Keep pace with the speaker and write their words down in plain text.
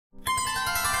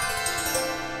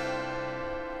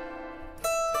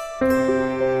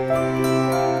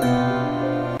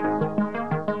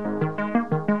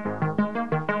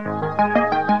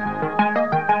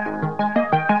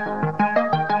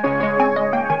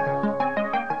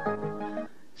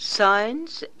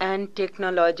Science and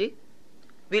technology.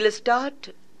 We'll start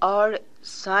our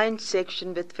science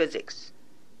section with physics.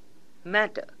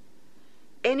 Matter.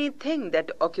 Anything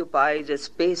that occupies a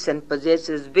space and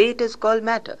possesses weight is called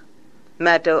matter.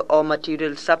 Matter or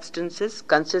material substances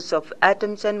consists of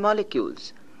atoms and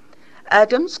molecules.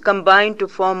 Atoms combine to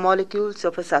form molecules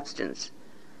of a substance.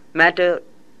 Matter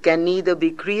can neither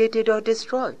be created or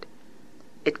destroyed.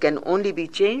 It can only be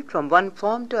changed from one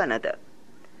form to another.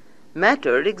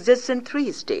 Matter exists in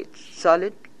three states: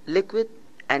 solid, liquid,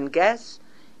 and gas,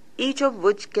 each of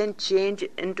which can change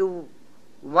into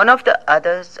one of the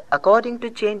others according to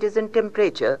changes in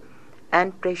temperature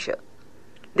and pressure.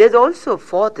 There is also a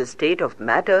fourth state of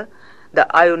matter, the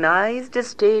ionized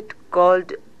state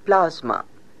called plasma.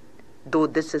 Though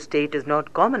this state is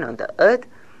not common on the earth,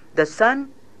 the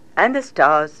sun and the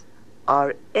stars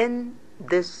are in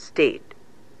this state.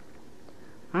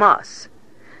 Mass.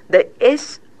 The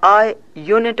SI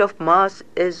unit of mass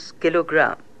is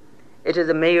kilogram. It is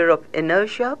a measure of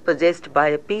inertia possessed by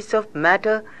a piece of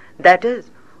matter, that is,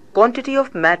 quantity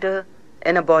of matter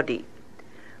in a body.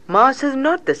 Mass is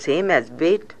not the same as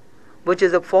weight, which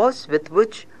is a force with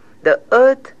which the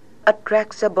earth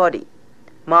attracts a body.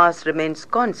 Mass remains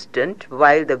constant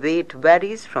while the weight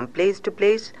varies from place to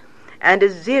place and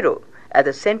is zero at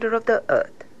the center of the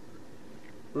earth.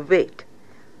 Weight.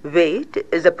 Weight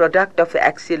is a product of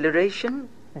acceleration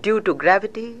due to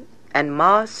gravity and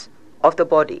mass of the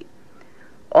body.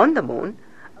 On the moon,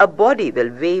 a body will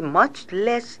weigh much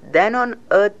less than on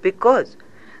earth because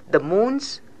the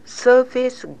moon's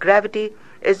surface gravity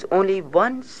is only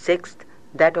 1/6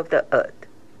 that of the earth.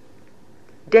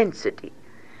 Density.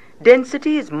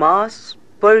 Density is mass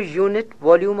per unit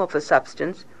volume of a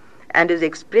substance and is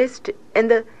expressed in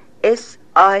the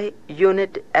SI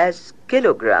unit as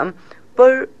kilogram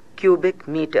per cubic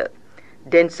meter.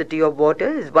 Density of water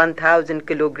is 1000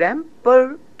 kilogram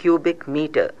per cubic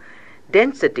meter.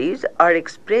 Densities are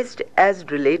expressed as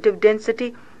relative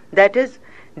density, that is,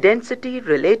 density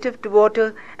relative to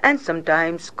water, and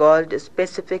sometimes called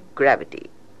specific gravity.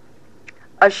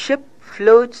 A ship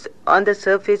floats on the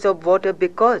surface of water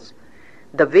because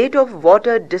the weight of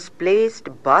water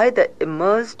displaced by the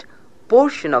immersed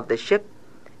portion of the ship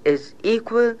is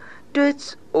equal to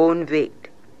its own weight.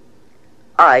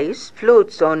 Ice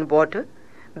floats on water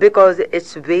because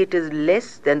its weight is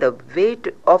less than the weight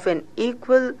of an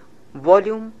equal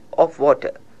volume of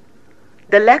water.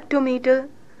 The lactometer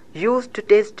used to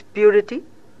test purity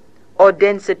or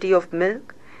density of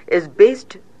milk is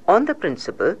based on the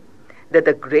principle that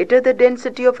the greater the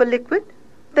density of a liquid,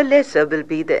 the lesser will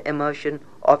be the immersion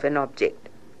of an object.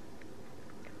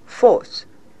 Force.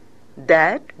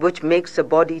 That which makes a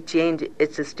body change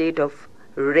its state of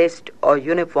rest or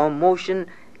uniform motion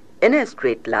in a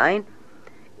straight line.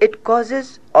 It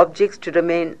causes objects to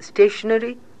remain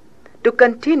stationary, to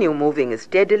continue moving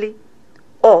steadily,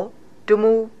 or to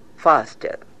move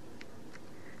faster.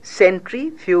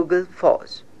 Centrifugal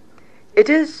force. It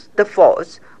is the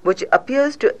force which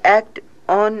appears to act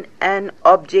on an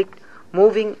object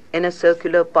moving in a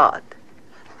circular path.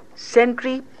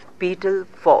 Centripetal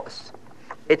force.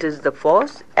 It is the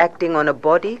force acting on a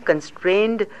body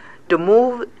constrained to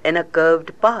move in a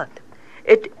curved path.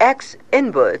 It acts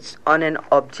inwards on an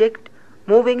object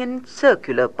moving in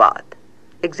circular path.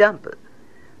 Example: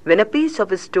 when a piece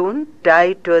of stone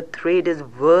tied to a thread is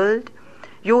whirled,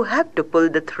 you have to pull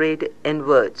the thread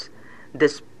inwards.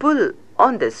 This pull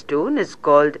on the stone is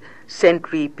called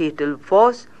centripetal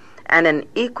force, and an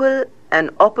equal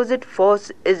and opposite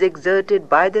force is exerted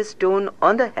by the stone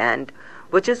on the hand,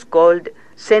 which is called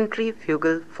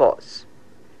centrifugal force.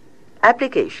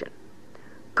 Application.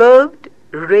 Curved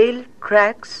rail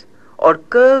tracks or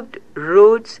curved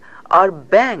roads are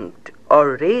banked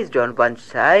or raised on one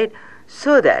side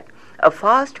so that a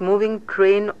fast-moving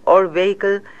train or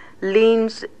vehicle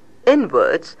leans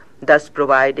inwards, thus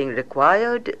providing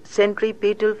required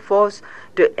centripetal force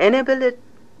to enable it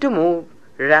to move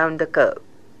round the curve.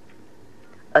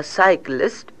 A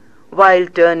cyclist, while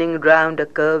turning round a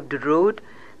curved road,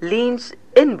 leans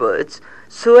inwards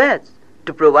so as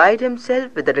to provide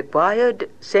himself with the required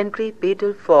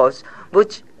centripetal force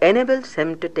which enables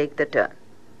him to take the turn.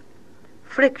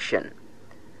 Friction.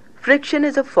 Friction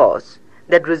is a force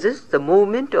that resists the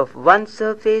movement of one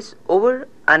surface over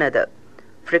another.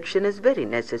 Friction is very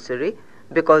necessary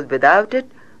because without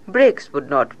it, brakes would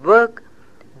not work,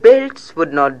 belts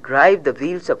would not drive the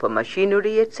wheels of a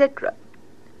machinery, etc.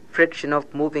 Friction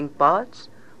of moving parts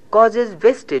causes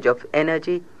wastage of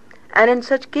energy, and in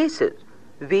such cases,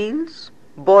 wheels,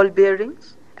 ball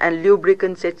bearings, and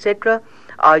lubricants, etc.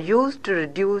 are used to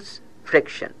reduce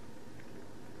friction.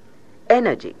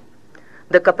 Energy.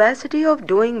 The capacity of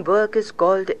doing work is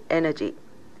called energy.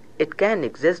 It can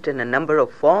exist in a number of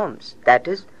forms, that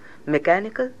is,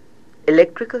 mechanical,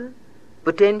 electrical,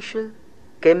 potential,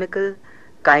 chemical,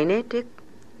 kinetic,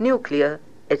 nuclear,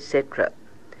 etc.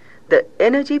 The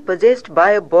energy possessed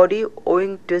by a body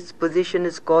owing to its position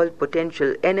is called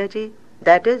potential energy,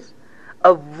 that is,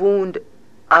 a wound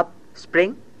up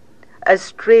spring, a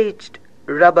stretched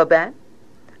rubber band,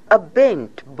 a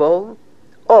bent bow,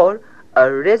 or a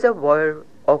reservoir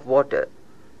of water.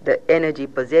 The energy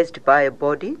possessed by a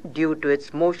body due to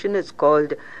its motion is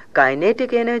called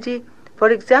kinetic energy. For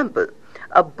example,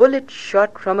 a bullet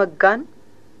shot from a gun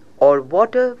or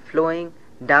water flowing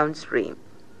downstream.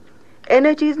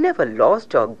 Energy is never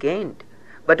lost or gained,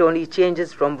 but only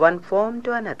changes from one form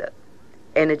to another.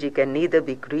 Energy can neither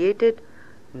be created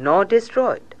nor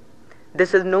destroyed.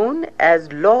 This is known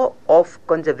as law of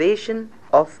conservation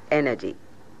of energy.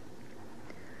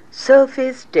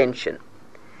 Surface tension.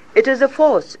 It is a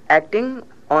force acting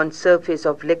on surface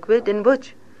of liquid in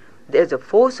which there is a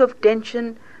force of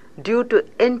tension due to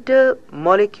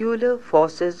intermolecular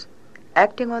forces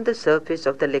acting on the surface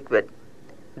of the liquid.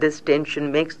 This tension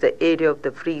makes the area of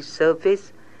the free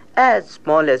surface as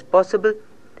small as possible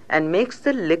and makes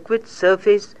the liquid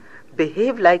surface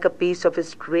behave like a piece of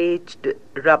stretched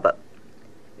rubber.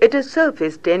 It is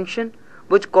surface tension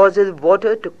which causes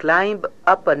water to climb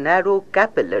up a narrow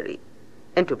capillary,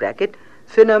 into bracket,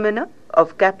 phenomena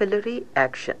of capillary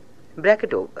action,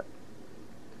 bracket over.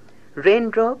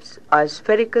 Raindrops are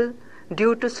spherical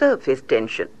due to surface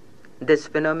tension. This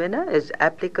phenomena is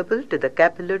applicable to the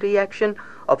capillary action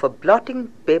of a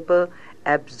blotting paper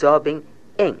absorbing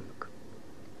ink.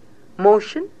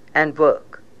 Motion and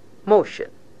work.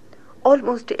 Motion.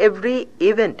 Almost every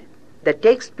event that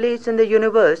takes place in the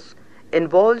universe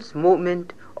involves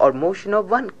movement or motion of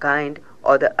one kind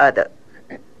or the other.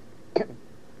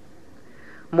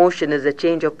 Motion is a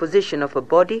change of position of a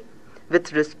body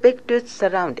with respect to its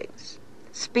surroundings.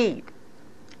 Speed.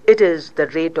 It is the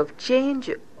rate of change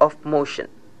of motion.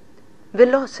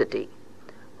 Velocity.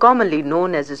 Commonly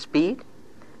known as speed,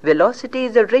 velocity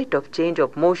is the rate of change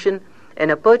of motion in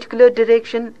a particular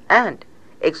direction and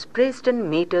expressed in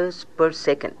meters per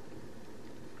second.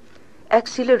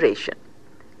 Acceleration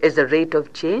is the rate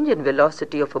of change in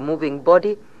velocity of a moving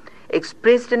body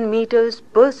expressed in meters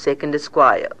per second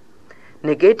square.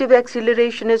 Negative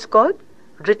acceleration is called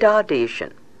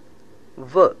retardation.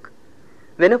 Work.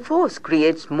 When a force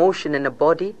creates motion in a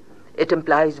body, it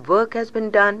implies work has been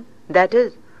done, that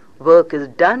is, work is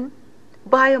done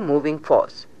by a moving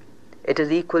force. It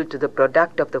is equal to the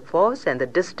product of the force and the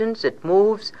distance it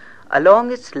moves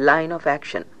along its line of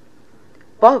action.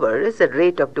 Power is the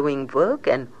rate of doing work,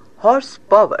 and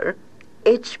horsepower,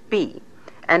 HP,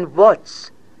 and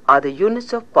watts are the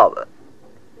units of power.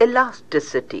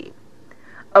 Elasticity.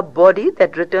 A body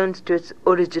that returns to its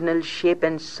original shape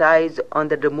and size on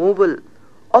the removal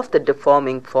of the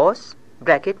deforming force,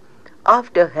 bracket,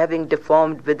 after having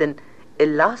deformed within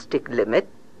elastic limit,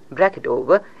 bracket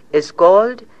over, is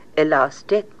called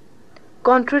elastic.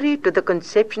 Contrary to the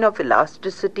conception of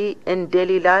elasticity in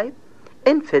daily life,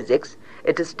 in physics,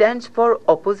 it stands for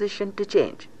opposition to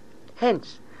change.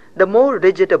 Hence, the more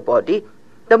rigid a body,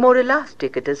 the more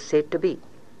elastic it is said to be.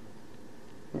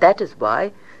 That is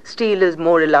why steel is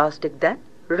more elastic than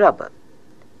rubber.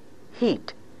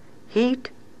 Heat. Heat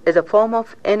is a form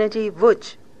of energy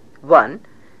which 1.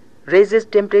 Raises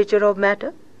temperature of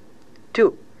matter,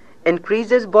 2.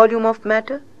 Increases volume of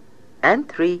matter, and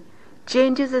 3.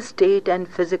 Changes the state and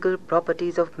physical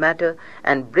properties of matter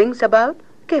and brings about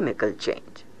chemical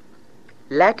change.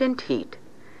 Latent heat.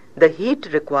 The heat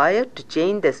required to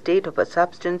change the state of a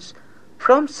substance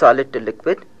from solid to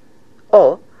liquid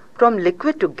or from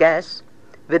liquid to gas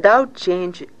without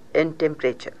change in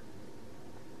temperature.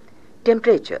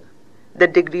 Temperature. The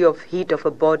degree of heat of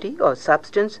a body or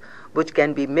substance which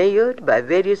can be measured by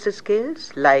various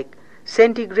scales like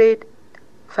centigrade,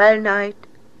 Fahrenheit,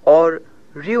 or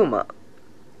Reaumur.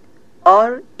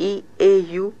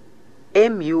 R-E-A-U-M-U-R,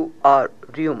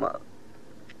 Reaumur.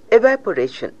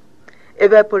 Evaporation.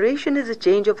 Evaporation is a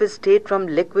change of a state from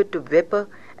liquid to vapor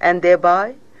and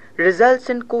thereby results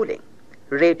in cooling.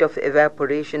 Rate of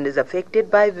evaporation is affected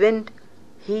by wind,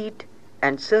 heat,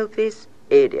 and surface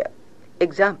area.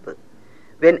 Example: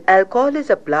 when alcohol is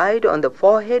applied on the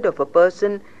forehead of a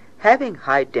person having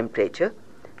high temperature,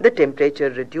 the temperature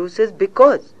reduces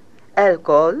because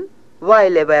alcohol,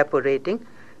 while evaporating,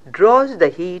 draws the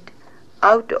heat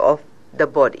out of the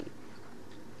body.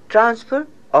 Transfer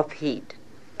of heat.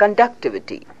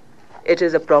 Conductivity. It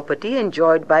is a property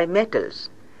enjoyed by metals.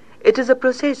 It is a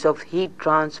process of heat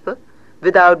transfer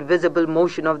without visible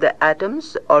motion of the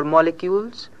atoms or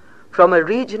molecules from a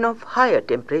region of higher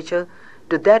temperature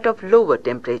to that of lower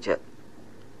temperature.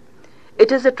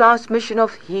 It is the transmission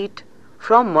of heat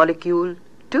from molecule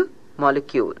to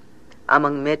molecule.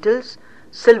 Among metals,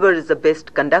 silver is the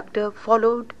best conductor,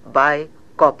 followed by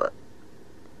copper.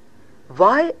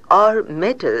 Why are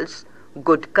metals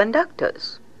good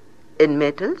conductors? In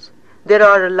metals, there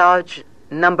are a large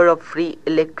number of free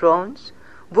electrons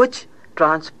which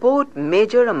transport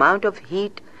major amount of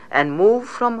heat and move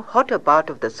from hotter part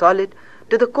of the solid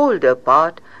to the colder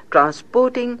part,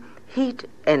 transporting heat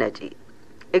energy.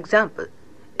 Example,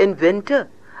 in winter,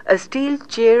 a steel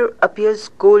chair appears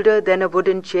colder than a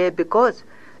wooden chair because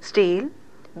steel,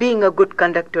 being a good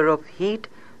conductor of heat,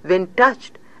 when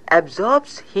touched,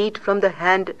 absorbs heat from the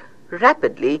hand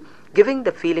rapidly, giving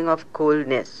the feeling of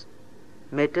coldness.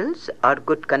 Metals are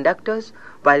good conductors,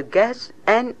 while gas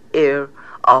and air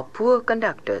are poor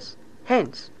conductors.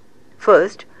 Hence,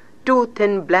 first, two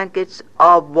thin blankets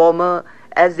are warmer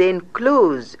as they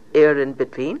enclose air in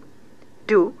between.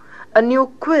 2. A new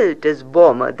quilt is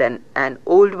warmer than an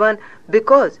old one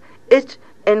because it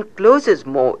encloses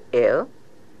more air.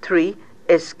 3.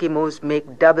 Eskimos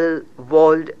make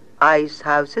double-walled ice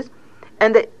houses,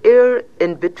 and the air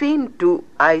in between two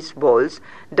ice walls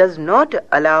does not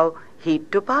allow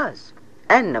heat to pass.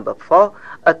 And number 4,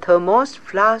 a thermos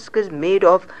flask is made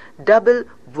of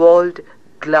double-walled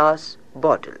glass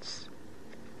bottles.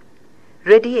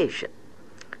 Radiation,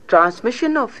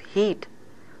 transmission of heat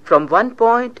from one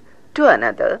point to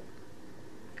another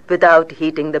without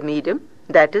heating the medium,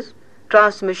 that is,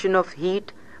 transmission of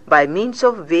heat by means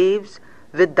of waves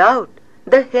without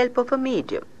the help of a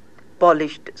medium.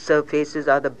 Polished surfaces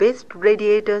are the best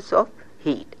radiators of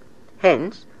heat.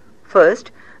 Hence,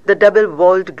 first, the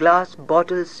double-walled glass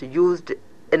bottles used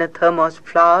in a thermos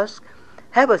flask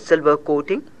have a silver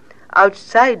coating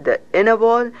outside the inner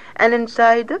wall and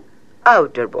inside the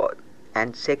outer wall.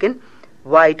 And second,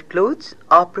 white clothes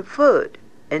are preferred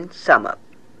in summer.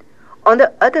 On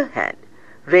the other hand,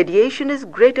 radiation is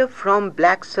greater from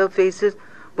black surfaces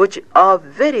which are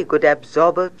very good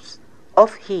absorbers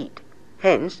of heat.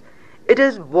 Hence, it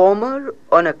is warmer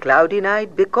on a cloudy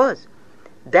night because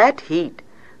that heat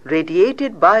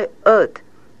radiated by earth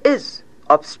is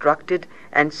obstructed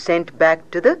and sent back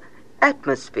to the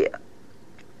atmosphere.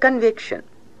 Convection,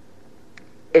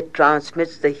 it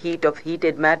transmits the heat of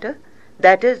heated matter,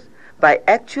 that is, by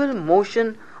actual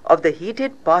motion of the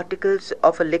heated particles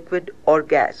of a liquid or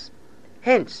gas.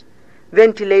 Hence,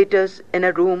 ventilators in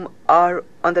a room are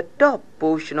on the top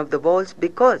portion of the walls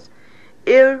because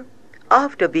air,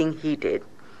 after being heated,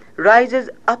 rises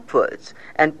upwards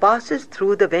and passes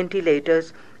through the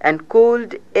ventilators, and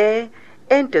cold air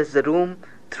enters the room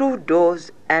through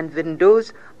doors and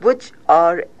windows which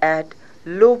are at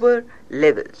lower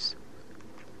levels.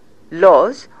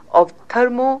 Laws of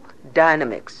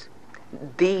thermodynamics.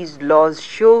 These laws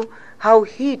show how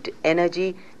heat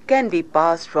energy can be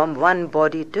passed from one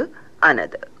body to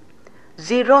another.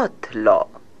 Zeroth law,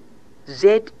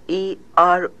 Z-E-R-O-T-H,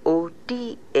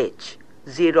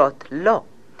 Zeroth law.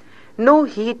 No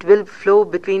heat will flow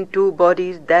between two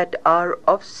bodies that are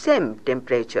of same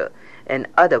temperature. In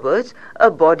other words,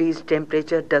 a body's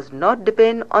temperature does not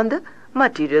depend on the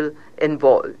material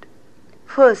involved.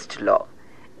 First law,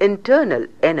 internal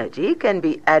energy can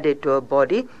be added to a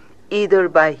body either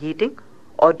by heating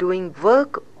or doing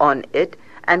work on it,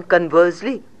 and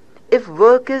conversely, if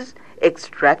work is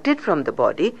extracted from the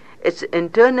body, its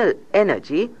internal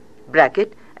energy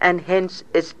bracket and hence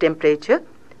its temperature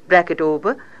bracket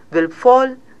over will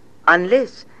fall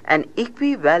unless an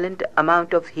equivalent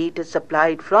amount of heat is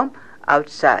supplied from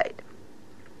outside.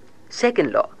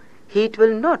 Second law, heat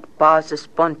will not pass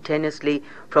spontaneously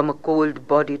from a cold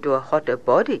body to a hotter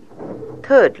body.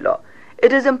 Third law,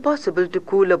 it is impossible to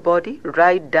cool a body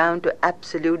right down to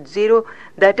absolute zero,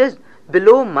 that is,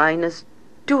 below minus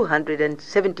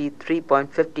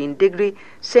 273.15 degree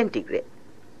centigrade.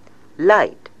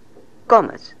 Light,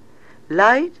 commas.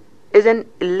 Light is an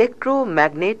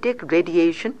electromagnetic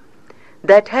radiation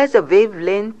that has a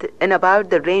wavelength in about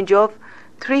the range of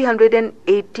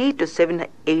 380 to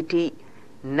 780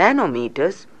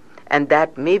 nanometers, and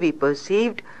that may be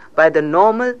perceived by the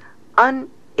normal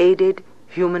unaided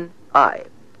human eye.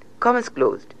 Commas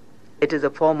closed. It is a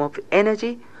form of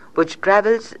energy which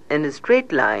travels in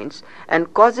straight lines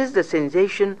and causes the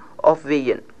sensation of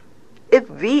vision. If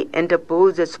we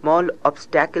interpose a small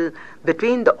obstacle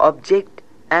between the object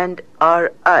and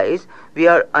our eyes, we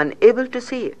are unable to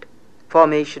see it.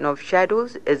 Formation of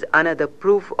shadows is another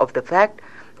proof of the fact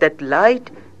that light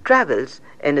travels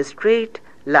in straight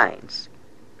lines.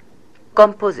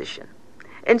 Composition.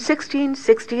 In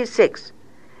 1666,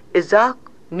 Isaac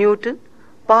Newton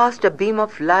passed a beam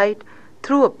of light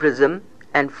through a prism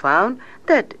and found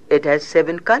that it has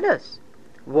 7 colors: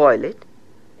 violet,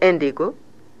 indigo,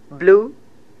 blue,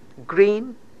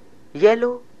 green,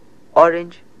 yellow,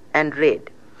 orange, and red.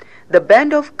 The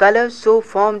band of colors so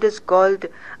formed is called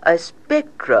a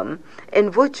spectrum,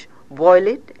 in which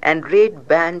violet and red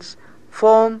bands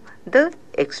form the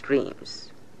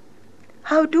extremes.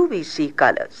 How do we see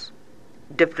colors?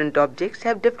 Different objects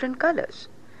have different colors.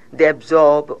 They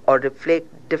absorb or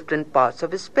reflect different parts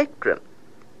of a spectrum.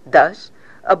 Thus,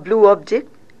 a blue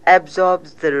object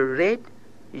absorbs the red,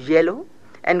 yellow,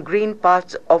 and green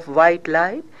parts of white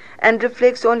light and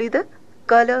reflects only the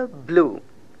color blue.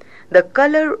 The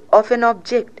color of an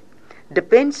object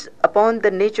depends upon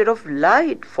the nature of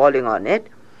light falling on it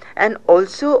and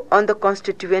also on the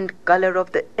constituent color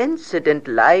of the incident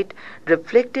light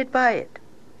reflected by it.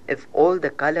 If all the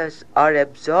colors are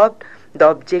absorbed, the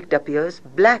object appears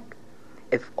black.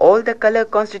 If all the color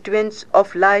constituents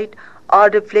of light are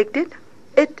reflected,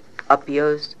 it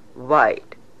appears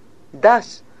white.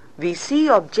 Thus, we see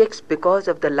objects because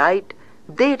of the light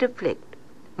they reflect.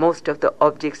 Most of the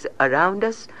objects around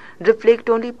us reflect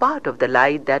only part of the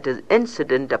light that is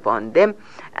incident upon them,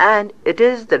 and it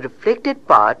is the reflected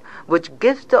part which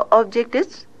gives the object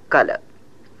its color.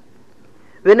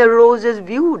 When a rose is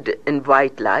viewed in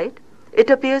white light, it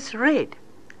appears red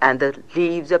and the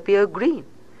leaves appear green,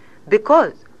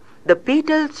 because the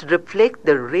petals reflect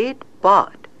the red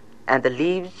part and the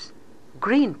leaves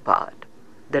green part.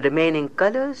 The remaining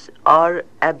colors are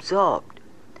absorbed.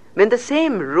 When the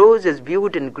same rose is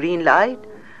viewed in green light,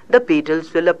 the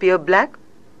petals will appear black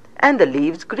and the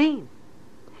leaves green.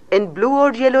 In blue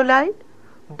or yellow light,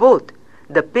 both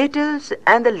the petals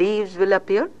and the leaves will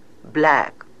appear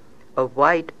black. A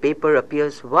white paper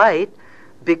appears white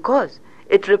because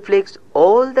it reflects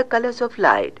all the colors of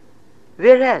light,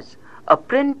 whereas a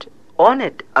print on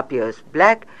it appears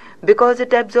black because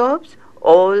it absorbs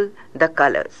all the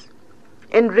colors.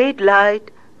 In red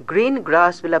light, green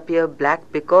grass will appear black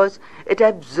because it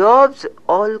absorbs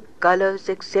all colors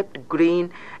except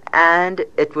green, and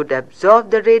it would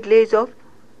absorb the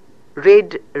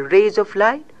red rays of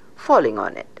light falling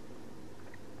on it.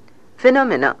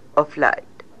 Phenomena of light.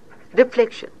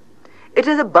 Reflection. It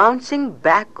is a bouncing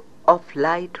back of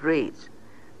light rays.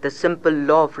 The simple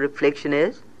law of reflection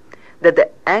is that the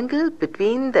angle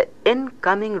between the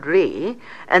incoming ray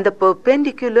and the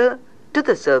perpendicular to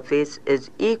the surface is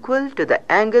equal to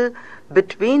the angle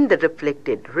between the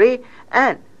reflected ray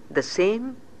and the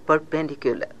same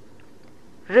perpendicular.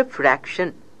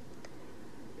 Refraction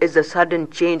is the sudden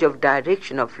change of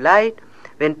direction of light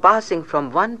when passing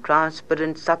from one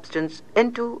transparent substance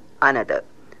into another.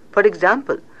 For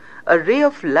example, a ray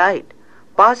of light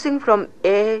passing from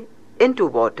air into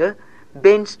water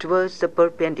bends towards the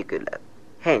perpendicular.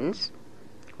 Hence,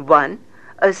 1.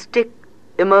 A stick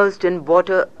immersed in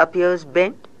water appears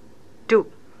bent. 2.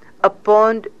 A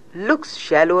pond looks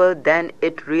shallower than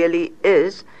it really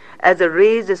is as the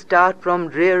rays start from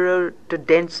rarer to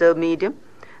denser medium.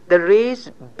 The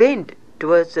rays bend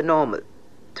towards the normal.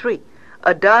 3.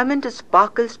 A diamond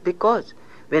sparkles because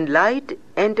when light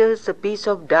enters a piece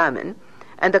of diamond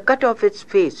and the cut of its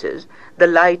faces, the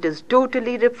light is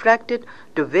totally refracted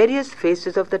to various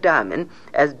faces of the diamond,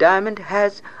 as diamond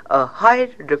has a higher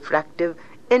refractive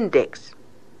index.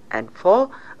 And 4.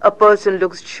 A person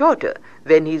looks shorter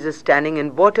when he is standing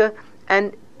in water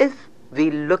and if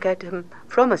we look at him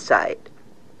from a side.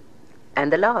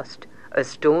 And the last, a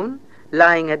stone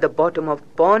lying at the bottom of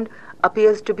a pond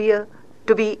appears to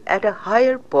be at a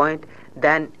higher point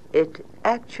than it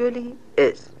actually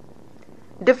is.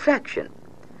 Diffraction.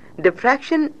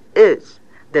 Diffraction is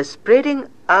the spreading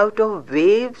out of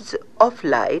waves of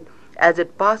light as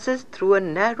it passes through a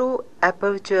narrow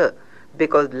aperture,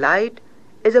 because light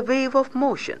is a wave of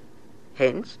motion.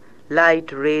 Hence,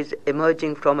 light rays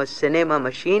emerging from a cinema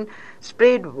machine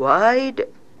spread wide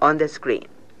on the screen.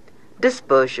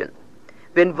 Dispersion.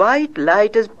 When white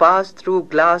light is passed through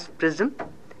glass prism,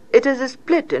 it is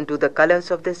split into the colors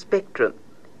of the spectrum.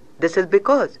 This is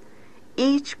because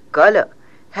each color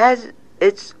has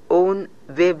its own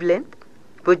wavelength,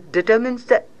 which determines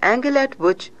the angle at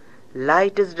which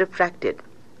light is refracted.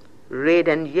 Red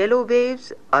and yellow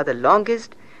waves are the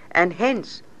longest and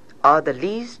hence are the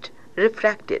least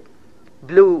refracted.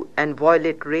 Blue and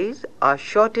violet rays are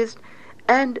shortest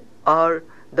and are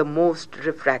the most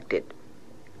refracted.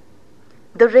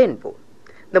 The rainbow.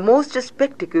 The most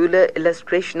spectacular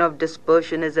illustration of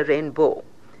dispersion is a rainbow.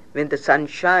 When the sun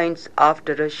shines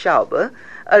after a shower,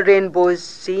 a rainbow is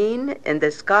seen in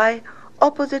the sky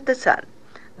opposite the sun.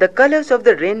 The colors of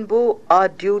the rainbow are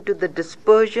due to the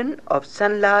dispersion of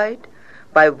sunlight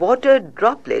by water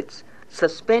droplets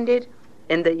suspended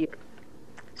in the air.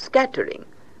 Scattering.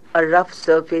 A rough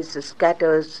surface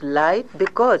scatters light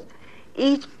because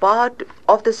each part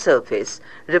of the surface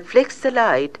reflects the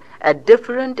light at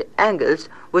different angles,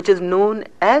 which is known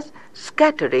as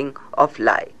scattering of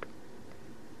light.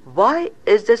 Why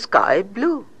is the sky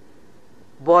blue?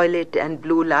 Violet and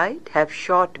blue light have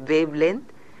short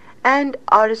wavelength and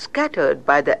are scattered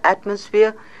by the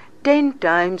atmosphere 10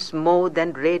 times more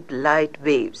than red light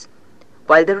waves,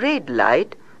 while the red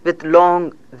light with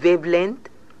long wavelength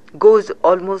goes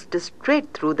almost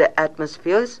straight through the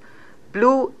atmospheres.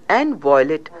 Blue and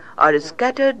violet are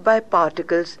scattered by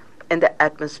particles in the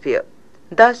atmosphere.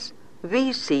 Thus,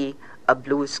 we see a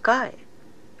blue sky.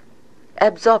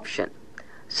 Absorption.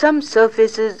 Some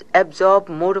surfaces absorb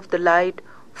more of the light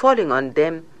falling on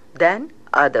them than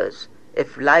others.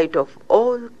 If light of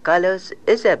all colors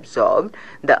is absorbed,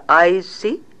 the eyes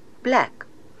see black.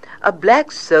 A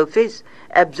black surface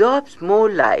absorbs more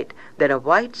light than a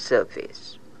white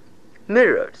surface.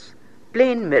 Mirrors.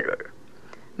 Plain mirror.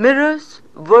 Mirrors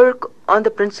work on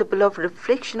the principle of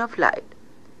reflection of light.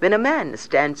 When a man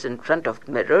stands in front of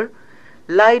the mirror,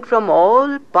 light from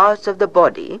all parts of the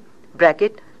body,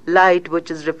 bracket, light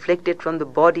which is reflected from the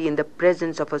body in the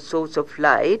presence of a source of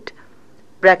light,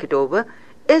 bracket over,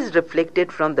 is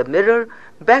reflected from the mirror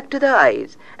back to the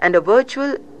eyes, and a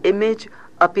virtual image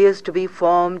appears to be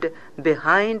formed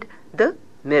behind the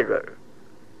mirror.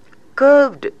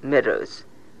 Curved mirrors.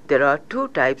 There are two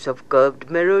types of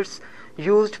curved mirrors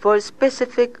used for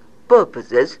specific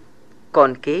purposes,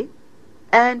 concave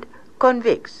and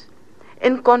convex.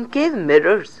 In concave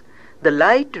mirrors, the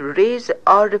light rays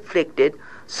are reflected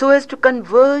so as to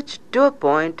converge to a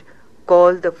point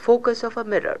called the focus of a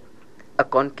mirror. A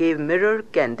concave mirror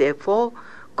can therefore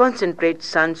concentrate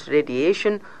sun's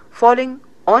radiation falling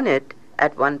on it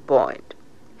at one point.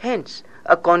 Hence,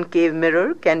 a concave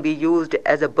mirror can be used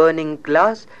as a burning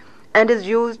glass and is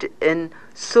used in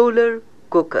solar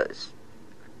cookers.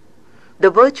 The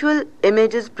virtual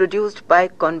images produced by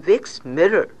convex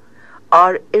mirror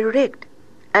are erect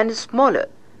and smaller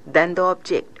than the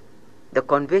object. The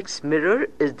convex mirror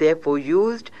is therefore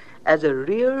used as a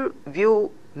rear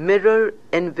view mirror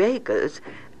in vehicles,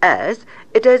 as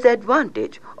it has the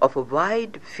advantage of a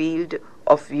wide field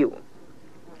of view.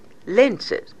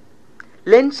 Lenses.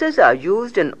 Lenses are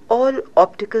used in all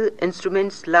optical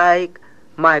instruments like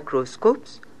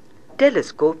microscopes,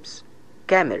 telescopes,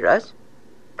 cameras,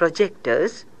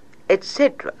 projectors,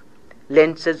 etc.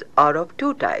 Lenses are of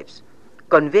two types,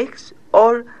 convex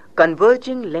or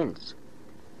converging lens.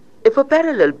 If a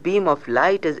parallel beam of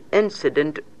light is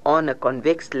incident on a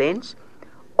convex lens,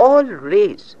 all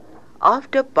rays,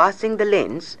 after passing the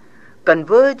lens,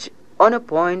 converge on a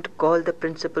point called the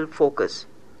principal focus.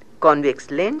 Convex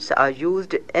lenses are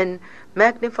used in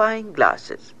magnifying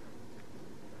glasses.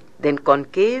 Then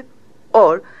concave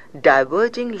or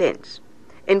diverging lens.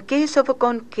 In case of a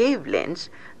concave lens,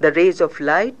 the rays of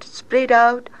light spread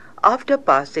out after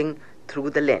passing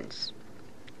through the lens.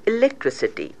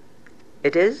 Electricity.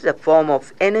 It is a form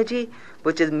of energy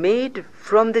which is made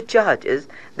from the charges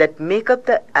that make up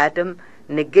the atom,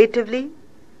 negatively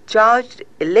charged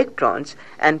electrons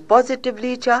and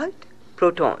positively charged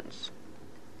protons.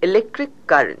 Electric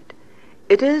current.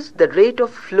 It is the rate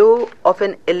of flow of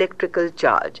an electrical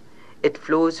charge. It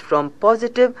flows from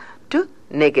positive to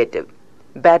negative.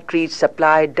 Batteries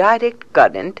supply direct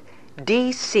current,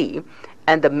 DC,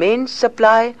 and the mains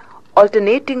supply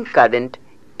alternating current,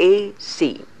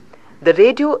 AC. The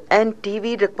radio and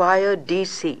TV require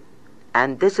DC,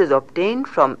 and this is obtained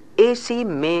from AC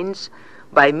mains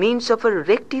by means of a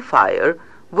rectifier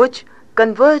which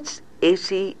converts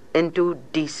AC into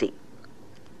DC.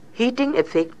 Heating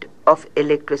effect of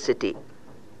electricity.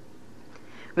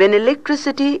 When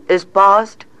electricity is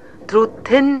passed through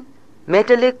thin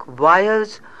metallic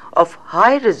wires of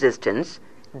high resistance,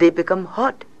 they become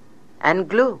hot and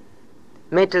glow.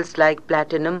 Metals like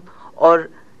platinum or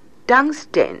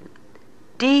tungsten,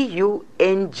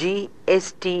 TUNGSTEN,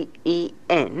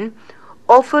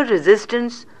 offer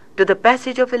resistance to the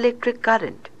passage of electric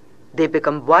current. They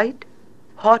become white,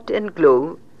 hot and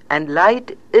glow, and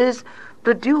light is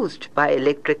produced by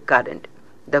electric current.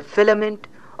 The filament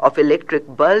of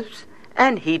electric bulbs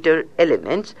and heater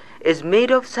elements is made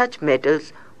of such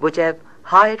metals which have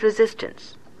high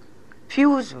resistance.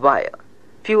 Fuse wire.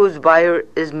 Fuse wire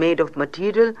is made of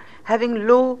material having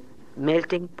low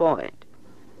melting point.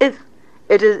 If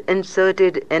it is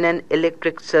inserted in an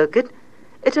electric circuit,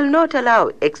 it will not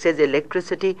allow excess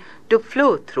electricity to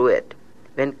flow through it.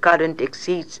 When current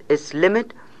exceeds its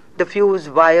limit, the fuse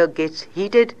wire gets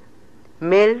heated,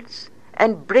 melts,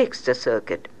 and breaks the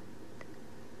circuit.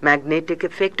 Magnetic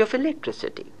effect of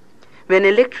electricity. When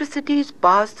electricity is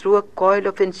passed through a coil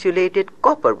of insulated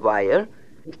copper wire,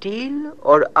 steel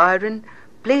or iron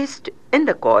placed in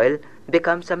the coil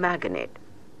becomes a magnet.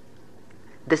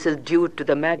 This is due to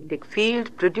the magnetic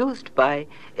field produced by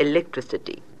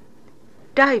electricity.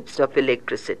 Types of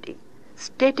electricity.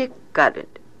 Static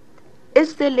current.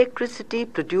 Is the electricity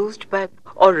produced by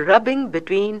or rubbing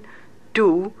between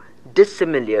two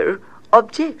dissimilar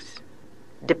objects?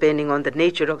 Depending on the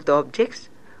nature of the objects,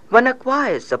 one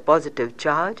acquires a positive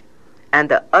charge and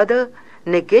the other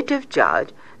negative charge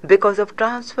because of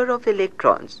transfer of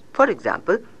electrons. For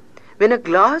example, when a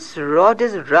glass rod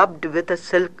is rubbed with a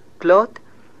silk cloth,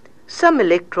 some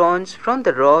electrons from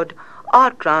the rod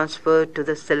are transferred to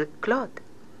the silk cloth.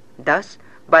 Thus,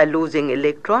 by losing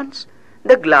electrons,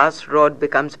 the glass rod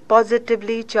becomes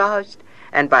positively charged,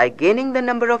 and by gaining the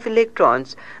number of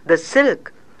electrons, the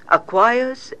silk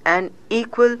acquires an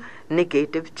equal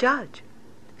negative charge.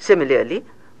 Similarly,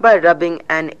 by rubbing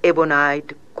an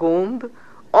ebonite comb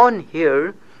on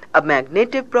hair, a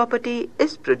magnetic property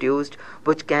is produced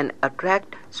which can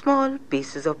attract small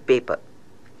pieces of paper.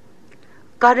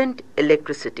 Current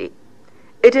electricity.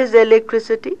 It is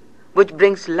electricity which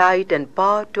brings light and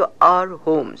power to our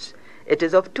homes. It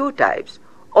is of two types: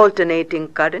 alternating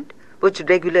current, which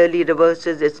regularly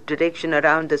reverses its direction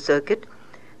around the circuit.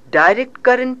 Direct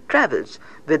current travels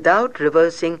without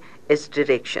reversing its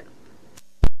direction.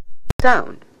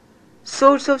 Sound.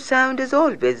 Source of sound is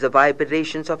always the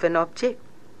vibrations of an object.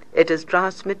 It is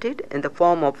transmitted in the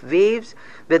form of waves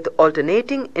with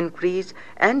alternating increase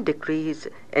and decrease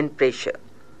in pressure.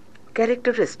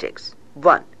 Characteristics.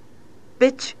 1.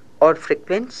 Pitch or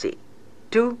frequency.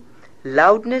 2.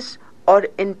 Loudness or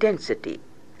intensity.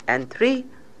 And 3.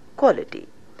 Quality.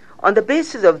 On the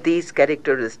basis of these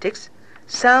characteristics,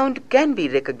 sound can be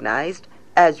recognized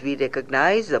as we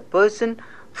recognize a person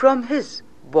from his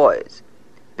voice.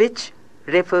 Pitch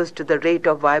refers to the rate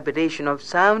of vibration of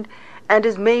sound and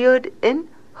is measured in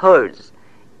hertz,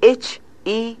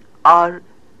 H-E-R-T-Z,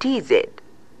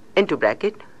 into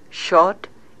bracket, short,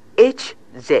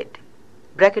 H-Z,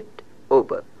 bracket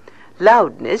over.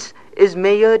 Loudness is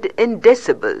measured in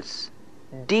decibels,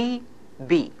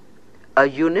 dB, a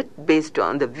unit based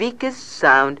on the weakest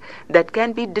sound that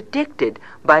can be detected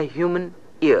by human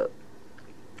ear.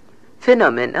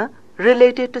 Phenomena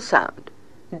related to sound.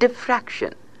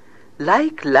 Diffraction.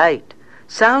 Like light,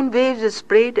 sound waves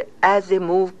spread as they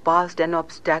move past an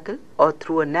obstacle or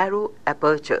through a narrow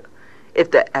aperture. If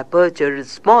the aperture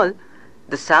is small,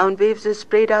 the sound waves are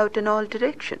spread out in all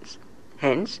directions.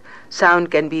 Hence,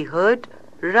 sound can be heard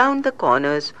round the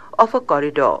corners of a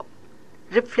corridor.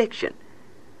 Reflection.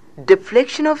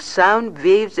 Deflection of sound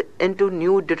waves into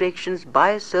new directions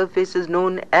by a surface is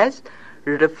known as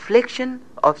reflection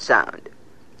of sound.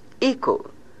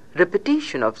 Echo.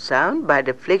 Repetition of sound by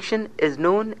reflection is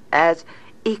known as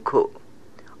echo.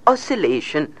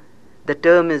 Oscillation. The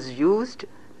term is used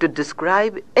to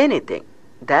describe anything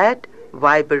that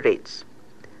vibrates.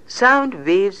 Sound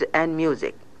waves and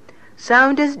music.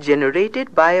 Sound is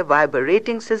generated by a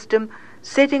vibrating system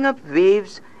setting up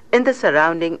waves in the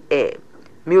surrounding air.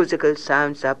 Musical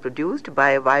sounds are produced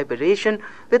by a vibration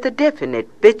with a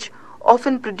definite pitch,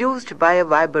 often produced by a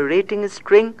vibrating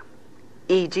string,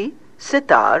 e.g.,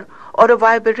 sitar, or a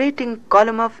vibrating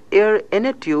column of air in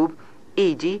a tube,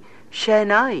 e.g.,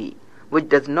 shehnai, which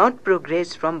does not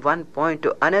progress from one point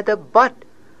to another but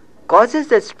causes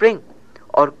the string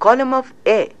or column of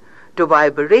air to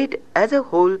vibrate as a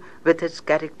whole with its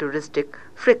characteristic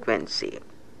frequency.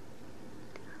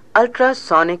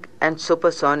 Ultrasonic and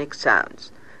supersonic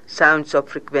sounds. Sounds of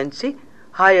frequency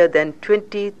higher than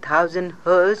 20,000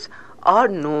 Hz are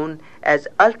known as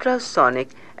ultrasonic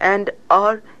and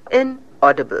are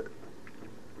inaudible.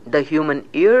 The human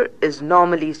ear is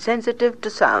normally sensitive to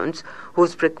sounds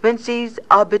whose frequencies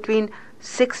are between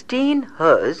 16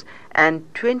 Hz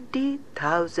and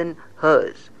 20,000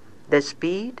 Hz. The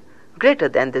speed greater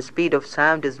than the speed of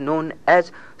sound is known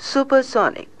as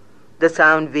supersonic. The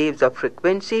sound waves of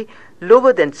frequency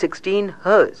lower than 16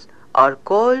 Hz are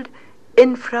called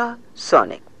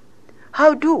infrasonic.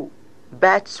 How do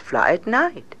bats fly at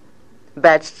night?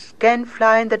 Bats can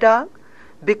fly in the dark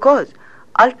because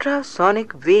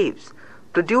ultrasonic waves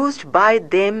produced by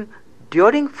them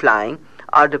during flying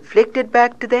are reflected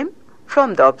back to them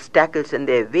from the obstacles in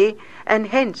their way, and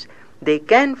hence they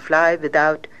can fly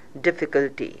without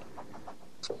difficulty.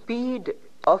 Speed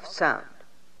of sound.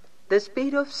 The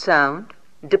speed of sound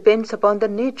depends upon the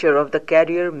nature of the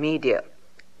carrier media.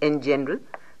 In general,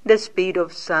 the speed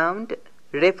of sound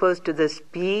refers to the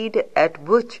speed at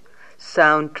which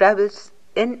sound travels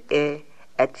in air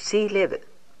at sea level.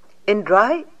 In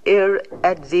dry air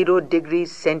at 0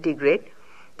 degrees centigrade,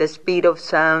 the speed of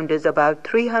sound is about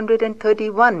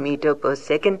 331 meters per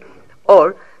second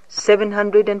or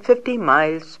 750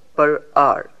 miles per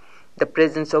hour. The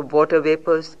presence of water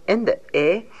vapors in the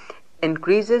air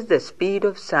increases the speed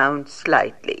of sound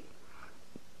slightly.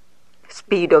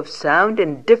 Speed of sound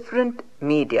in different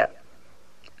media.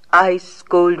 Ice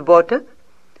cold water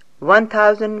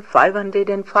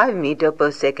 1505 meters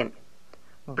per second.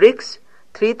 Bricks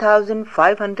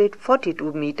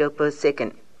 3542 meters per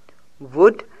second.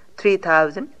 Wood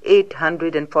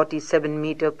 3847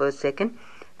 meters per second.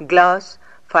 Glass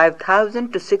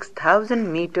 5000 to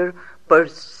 6000 meters per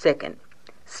second.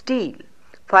 Steel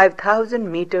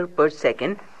 5000 meters per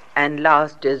second. And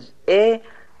last is air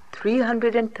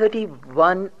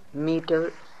 331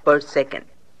 meters per second.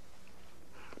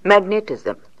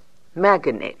 Magnetism.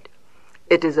 Magnet.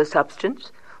 It is a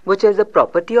substance which has the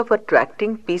property of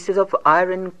attracting pieces of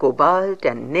iron, cobalt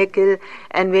and nickel,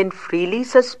 and when freely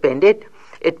suspended,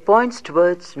 it points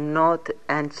towards north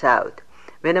and south.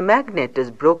 When a magnet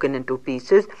is broken into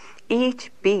pieces,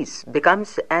 each piece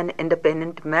becomes an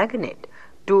independent magnet.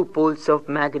 Two poles of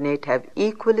magnet have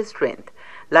equal strength.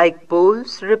 Like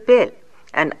poles repel,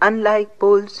 and unlike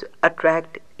poles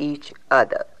attract each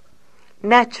other.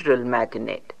 Natural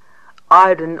magnet.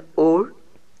 Iron ore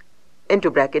into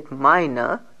bracket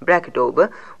minor bracket over,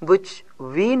 which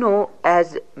we know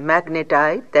as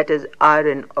magnetite, that is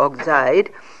iron oxide,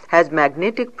 has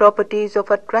magnetic properties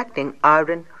of attracting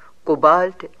iron,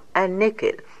 cobalt and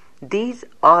nickel. These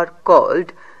are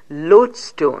called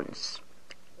lodestones.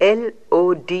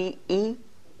 Lodestones,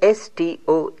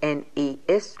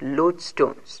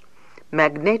 lodestones.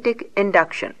 Magnetic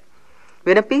induction.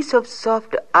 When a piece of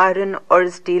soft iron or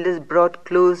steel is brought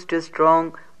close to a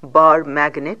strong bar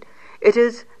magnet, it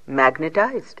is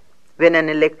magnetized. When an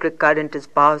electric current is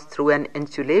passed through an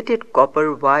insulated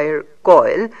copper wire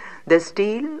coil, the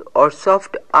steel or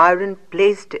soft iron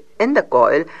placed in the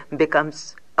coil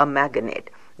becomes a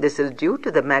magnet. This is due to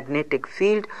the magnetic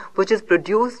field which is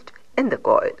produced in the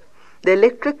coil. The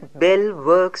electric bell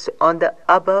works on the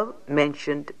above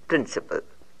mentioned principle.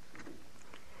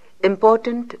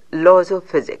 Important laws of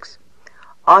physics.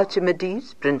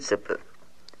 Archimedes' principle.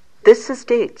 This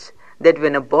states that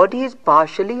when a body is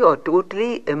partially or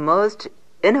totally immersed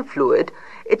in a fluid,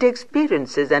 it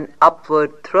experiences an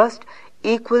upward thrust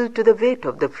equal to the weight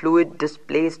of the fluid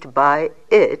displaced by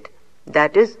it,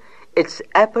 that is, its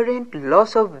apparent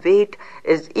loss of weight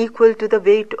is equal to the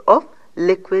weight of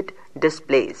liquid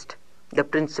displaced. The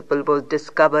principle was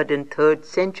discovered in 3rd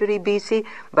century BC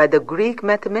by the Greek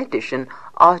mathematician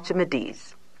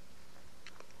Archimedes.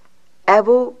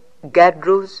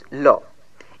 Avogadro's law.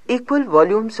 Equal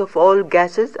volumes of all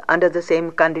gases under the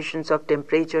same conditions of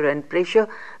temperature and pressure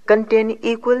contain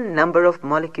equal number of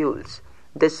molecules.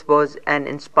 This was an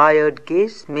inspired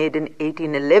guess made in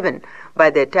 1811 by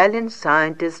the Italian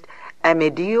scientist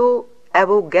Amedeo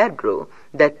Avogadro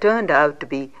that turned out to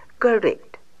be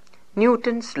correct.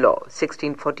 Newton's law,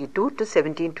 1642 to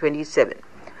 1727.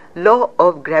 Law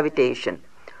of gravitation.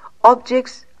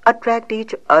 Objects attract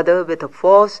each other with a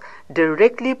force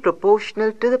directly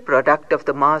proportional to the product of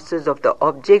the masses of the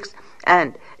objects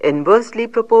and inversely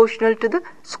proportional to the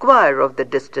square of the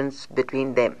distance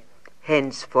between them.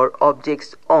 Hence, for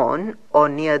objects on or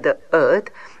near the earth,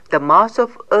 the mass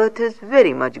of earth is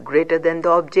very much greater than the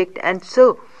object, and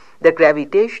so the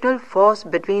gravitational force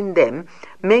between them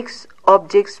makes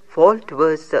objects fall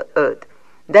towards the earth.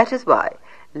 That is why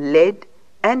lead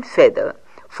and feather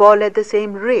fall at the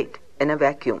same rate in a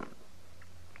vacuum.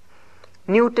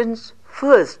 Newton's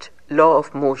first law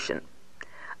of motion.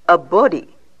 A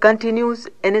body continues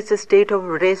in its state of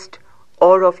rest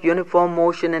or of uniform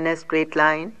motion in a straight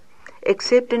line,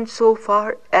 except in so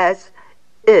far as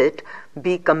it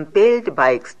be compelled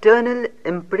by external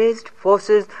impressed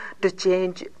forces to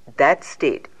change that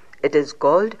state. It is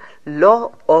called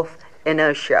law of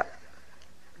inertia.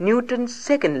 Newton's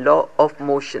second law of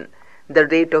motion. The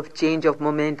rate of change of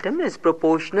momentum is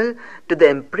proportional to the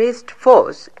impressed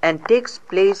force and takes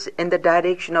place in the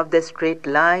direction of the straight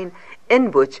line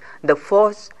in which the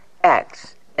force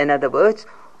acts. In other words,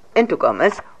 into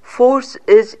commas, force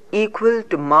is equal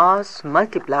to mass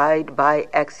multiplied by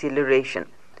acceleration.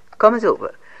 Commas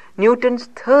over. Newton's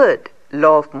third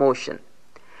law of motion.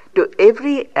 To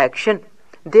every action,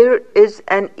 there is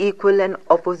an equal and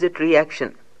opposite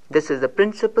reaction. This is the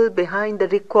principle behind the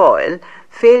recoil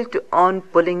felt on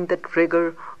pulling the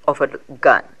trigger of a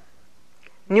gun.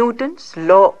 Newton's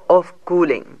law of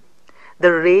cooling.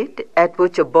 The rate at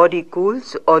which a body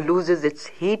cools or loses its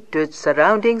heat to its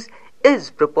surroundings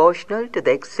is proportional to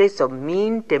the excess of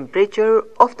mean temperature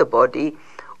of the body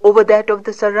over that of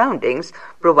the surroundings,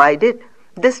 provided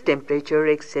this temperature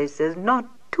excess is not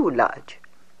too large.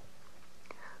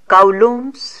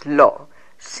 Coulomb's law,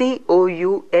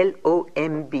 Coulomb.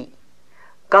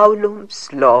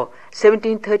 Coulomb's law,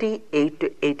 1738 to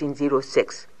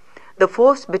 1806. The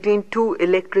force between two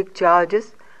electric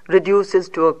charges reduces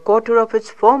to a quarter of its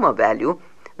former value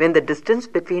when the distance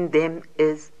between them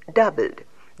is doubled.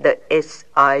 The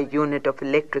SI unit of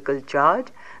electrical charge,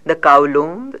 the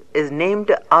Coulomb, is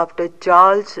named after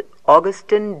Charles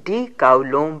Augustin de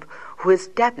Coulomb, who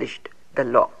established the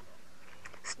law.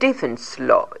 Stephen's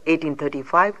law,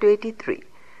 1835 to 83.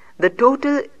 The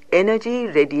total energy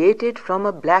radiated from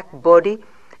a black body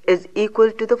is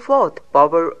equal to the fourth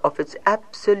power of its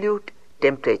absolute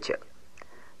temperature.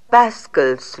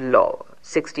 Pascal's law,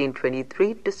 1623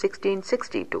 to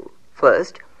 1662.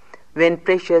 First, when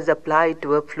pressure is applied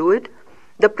to a fluid,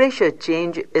 the pressure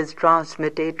change is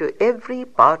transmitted to every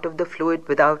part of the fluid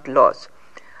without loss.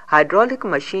 Hydraulic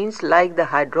machines like the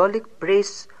hydraulic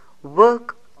press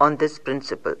work on this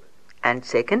principle. And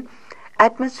second,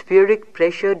 atmospheric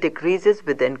pressure decreases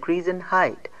with the increase in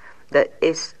height. The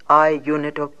SI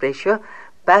unit of pressure,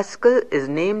 Pascal, is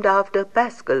named after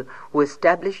Pascal, who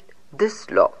established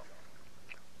this law.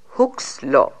 Hooke's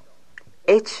law,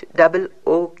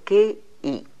 Hooke.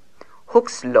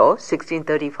 Hooke's law,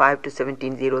 1635 to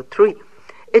 1703.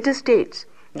 It states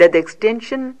that the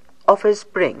extension of a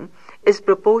spring is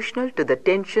proportional to the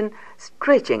tension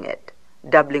stretching it.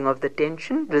 Doubling of the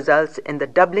tension results in the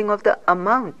doubling of the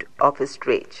amount of a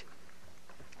stretch.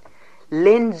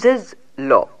 Lenz's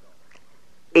law,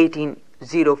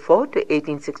 1804 to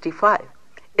 1865.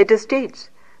 It states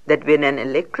that when an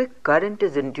electric current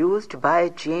is induced by a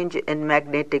change in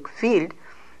magnetic field,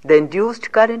 the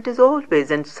induced current is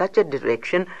always in such a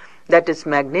direction that its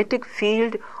magnetic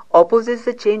field opposes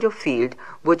the change of field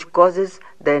which causes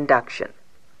the induction.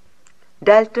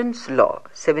 Dalton's law,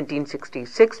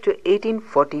 1766 to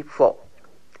 1844.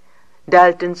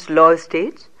 Dalton's law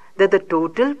states that the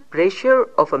total pressure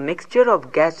of a mixture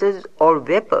of gases or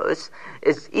vapors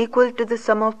is equal to the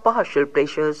sum of partial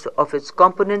pressures of its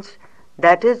components,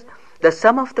 that is, the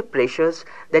sum of the pressures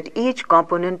that each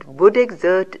component would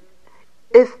exert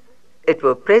if it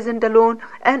were present alone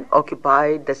and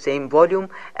occupied the same volume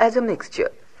as a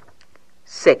mixture.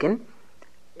 Second,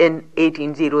 in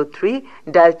 1803,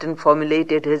 Dalton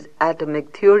formulated his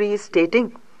atomic theory,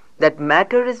 stating that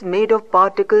matter is made of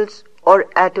particles or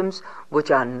atoms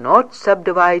which are not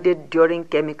subdivided during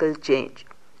chemical change.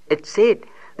 It said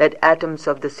that atoms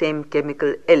of the same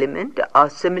chemical element are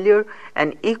similar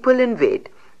and equal in weight,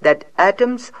 that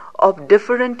atoms of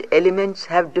different elements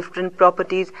have different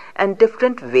properties and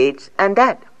different weights, and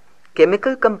that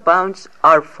chemical compounds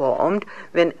are formed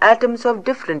when atoms of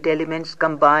different elements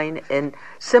combine in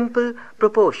simple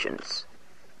proportions.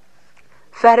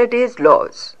 Faraday's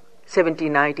laws,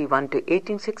 1791 to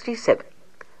 1867.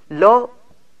 Law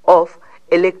of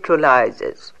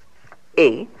electrolysis.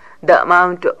 A. The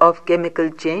amount of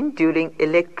chemical change during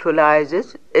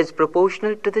electrolysis is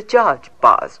proportional to the charge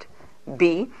passed.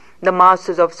 B. The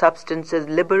masses of substances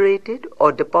liberated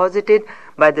or deposited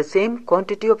by the same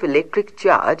quantity of electric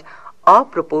charge are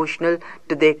proportional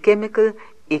to their chemical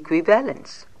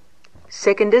equivalents.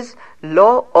 Second is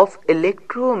law of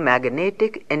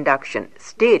electromagnetic induction,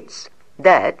 states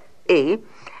that A.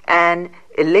 An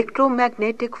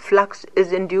electromagnetic flux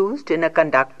is induced in a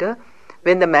conductor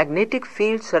when the magnetic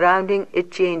field surrounding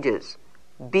it changes.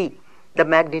 B. The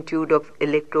magnitude of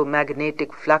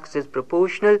electromagnetic flux is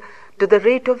proportional to the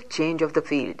rate of change of the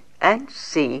field. And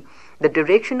C. The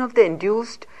direction of the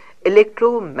induced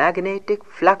electromagnetic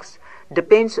flux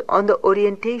depends on the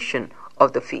orientation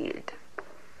of the field.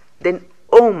 Then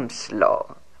Ohm's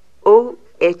law,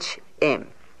 OHM,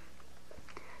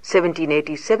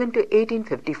 1787 to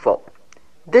 1854.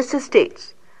 This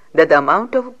states that the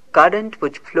amount of current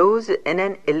which flows in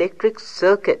an electric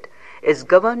circuit is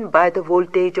governed by the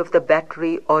voltage of the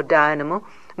battery or dynamo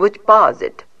which powers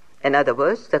it. In other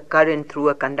words, the current through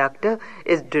a conductor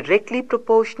is directly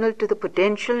proportional to the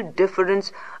potential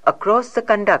difference across the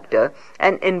conductor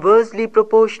and inversely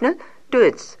proportional to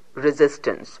its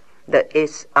resistance. The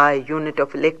SI unit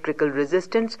of electrical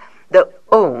resistance, the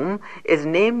ohm, is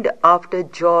named after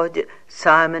George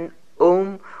Simon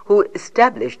Ohm, who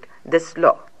established this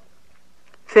law.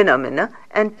 Phenomena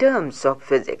and terms of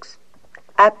physics.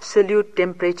 Absolute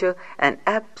temperature and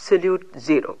absolute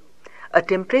zero. A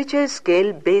temperature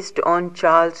scale based on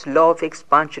Charles' law of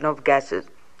expansion of gases.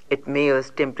 It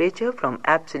measures temperature from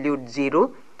absolute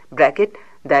zero, bracket,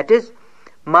 that is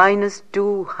minus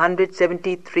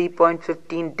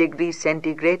 273.15 degrees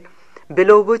centigrade,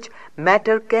 below which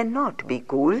matter cannot be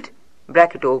cooled,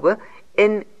 bracket over,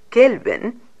 in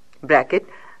Kelvin, bracket,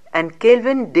 and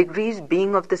Kelvin degrees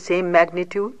being of the same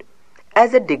magnitude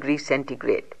as a degree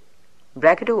centigrade,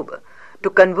 bracket over. To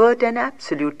convert an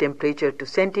absolute temperature to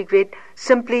centigrade,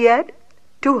 simply add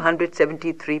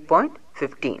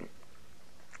 273.15.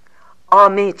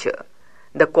 Armature,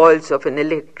 the coils of an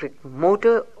electric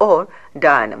motor or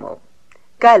dynamo.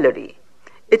 Calorie,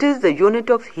 it is the unit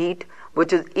of heat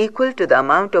which is equal to the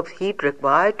amount of heat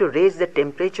required to raise the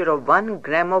temperature of 1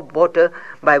 gram of water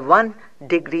by 1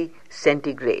 degree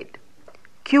centigrade.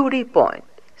 Curie point,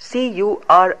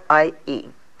 C-U-R-I-E,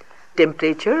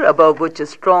 temperature above which a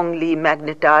strongly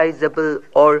magnetizable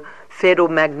or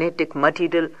ferromagnetic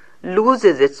material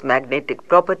loses its magnetic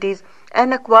properties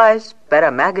and acquires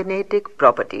paramagnetic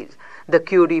properties. The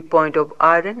Curie point of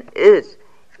iron is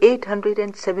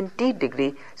 870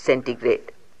 degrees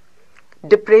centigrade.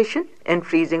 Depression and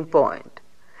freezing point,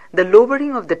 the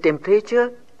lowering of the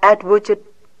temperature at which a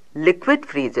liquid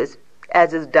freezes,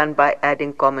 as is done by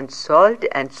adding common salt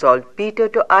and saltpeter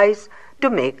to ice to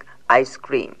make ice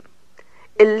cream.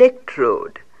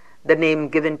 Electrode, the name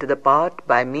given to the part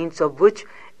by means of which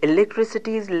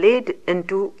electricity is laid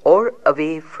into or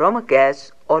away from a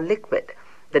gas or liquid.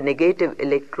 The negative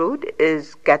electrode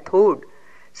is cathode,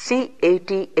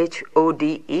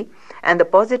 C-A-T-H-O-D-E, and the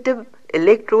positive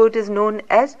electrode is known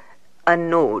as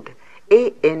anode,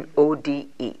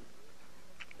 A-N-O-D-E.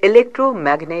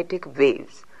 Electromagnetic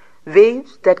waves,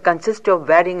 waves that consist of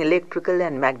varying electrical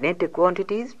and magnetic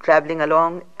quantities traveling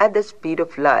along at the speed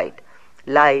of light.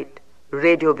 Light,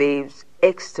 radio waves,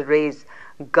 X-rays,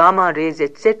 gamma rays,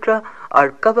 etc.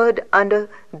 are covered under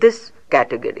this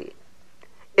category.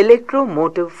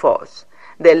 Electromotive force,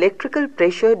 the electrical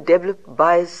pressure developed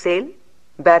by a cell,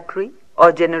 battery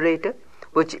or generator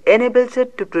which enables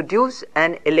it to produce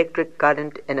an electric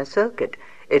current in a circuit.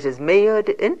 It is measured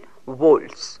in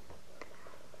volts.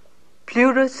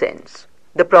 Fluorescence,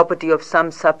 the property of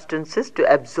some substances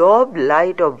to absorb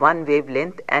light of one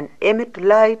wavelength and emit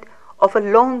light of a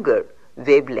longer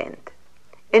wavelength.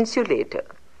 Insulator,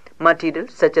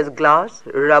 materials such as glass,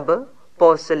 rubber,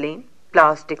 porcelain,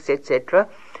 plastics, etc.,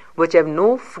 which have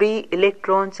no free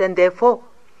electrons and therefore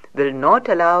will not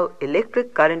allow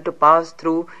electric current to pass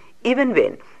through even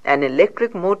when an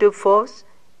electric motive force,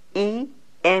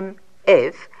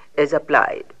 EMF, is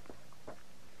applied.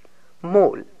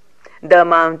 Mole, the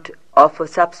amount of a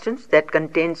substance that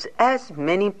contains as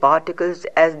many particles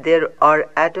as there are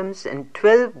atoms in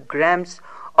 12 grams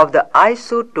of the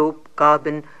isotope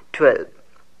carbon-12.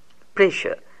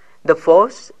 Pressure, the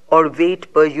force or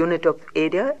weight per unit of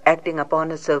area acting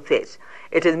upon a surface.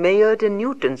 It is measured in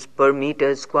newtons per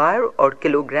meter square or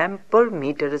kilogram per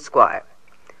meter square.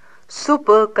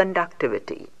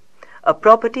 Superconductivity, a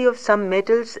property of some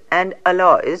metals and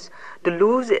alloys to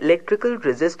lose electrical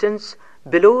resistance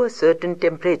below a certain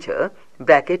temperature,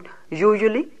 bracket,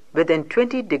 usually within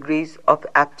 20 degrees of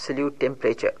absolute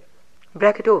temperature,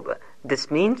 bracket over. This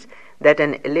means that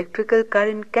an electrical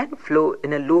current can flow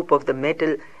in a loop of the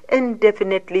metal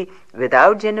indefinitely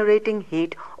without generating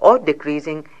heat or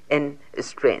decreasing in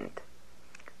strength.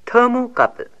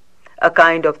 Thermocouple, a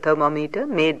kind of thermometer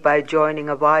made by joining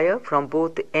a wire from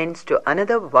both ends to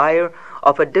another wire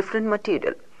of a different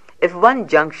material. If one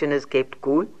junction is kept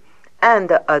cool and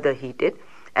the other heated,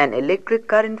 an electric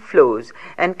current flows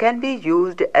and can be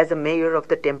used as a measure of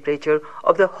the temperature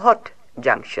of the hot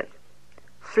junction.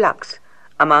 Flux,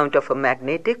 amount of a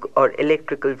magnetic or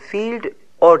electrical field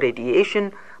or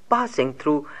radiation passing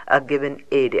through a given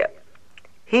area.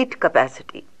 Heat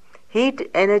capacity, heat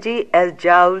energy as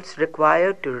joules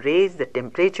required to raise the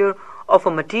temperature of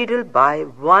a material by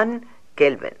 1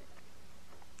 Kelvin.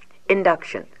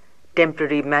 Induction,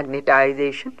 temporary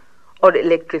magnetization or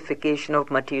electrification of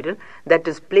material that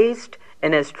is placed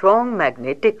in a strong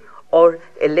magnetic or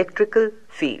electrical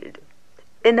field.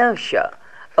 Inertia,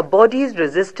 a body's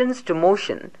resistance to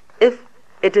motion if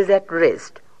it is at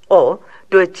rest or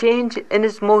to a change in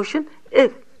its motion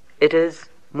if it is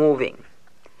moving.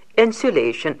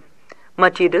 Insulation,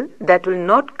 material that will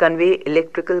not convey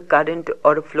electrical current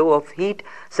or a flow of heat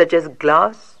such as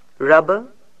glass, rubber,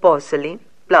 porcelain,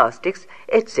 plastics,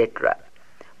 etc.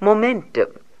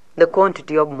 Momentum, the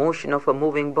quantity of motion of a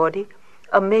moving body,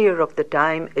 a measure of the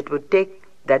time it would take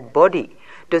that body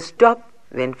to stop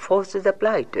when force is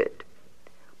applied to it.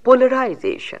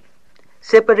 Polarization,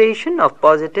 separation of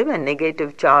positive and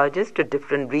negative charges to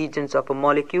different regions of a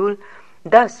molecule,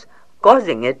 thus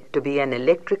causing it to be an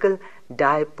electrical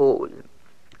dipole.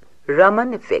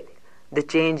 Raman effect, the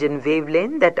change in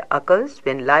wavelength that occurs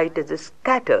when light is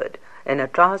scattered in a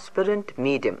transparent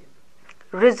medium.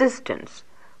 Resistance,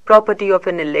 property of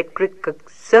an electric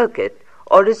circuit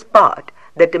or its part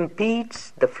that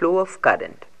impedes the flow of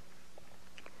current.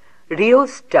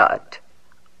 Rheostat,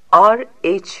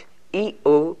 R-H-E-O-S-T-A-T,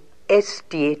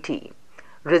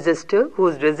 resistor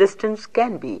whose resistance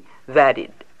can be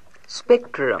varied.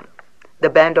 Spectrum, the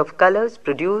band of colors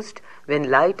produced when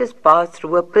light is passed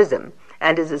through a prism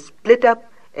and is split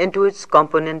up into its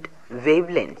component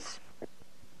wavelengths.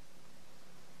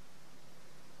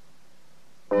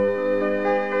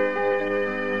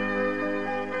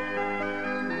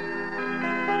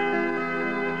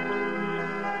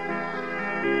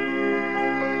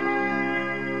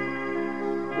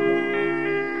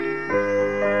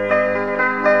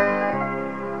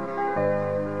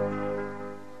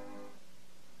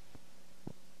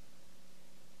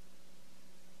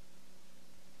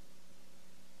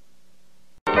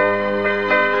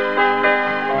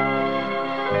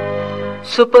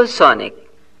 Supersonic,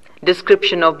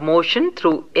 description of motion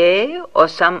through air or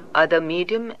some other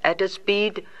medium at a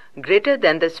speed greater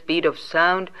than the speed of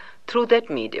sound through that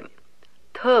medium.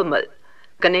 Thermal,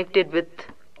 connected with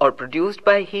or produced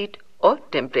by heat or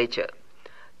temperature.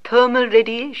 Thermal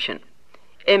radiation,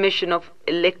 emission of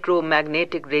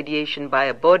electromagnetic radiation by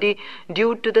a body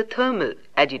due to the thermal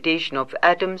agitation of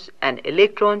atoms and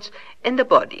electrons in the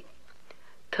body.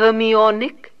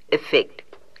 Thermionic effect,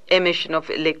 emission of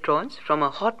electrons from a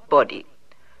hot body.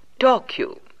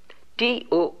 Torque,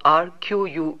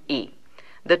 T-O-R-Q-U-E,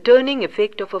 the turning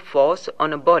effect of a force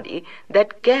on a body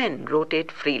that can rotate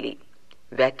freely.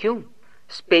 Vacuum,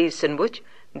 space in which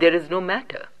there is no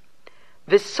matter.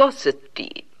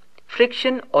 Viscosity,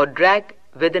 friction or drag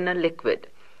within a liquid.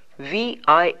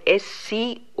 V-I-S-C-O-S-I-T-Y,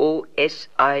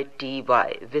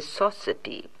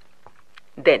 viscosity.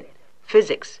 Then,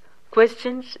 physics,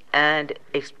 questions and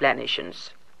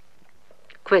explanations.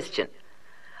 Question.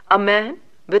 A man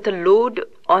with a load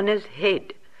on his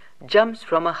head jumps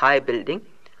from a high building.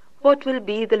 What will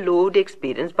be the load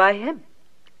experienced by him?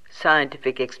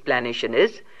 Scientific explanation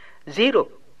is 0,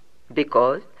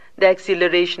 because the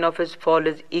acceleration of his fall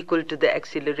is equal to the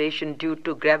acceleration due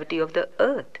to gravity of the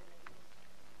earth.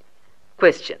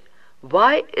 Question.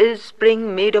 Why is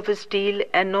spring made of steel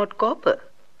and not copper?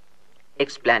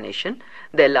 Explanation.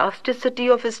 The elasticity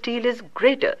of steel is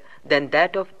greater than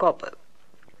that of copper.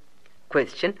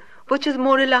 Question. Which is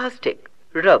more elastic,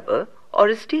 rubber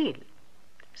or steel?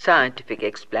 Scientific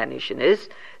explanation is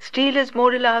steel is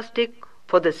more elastic,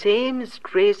 for the same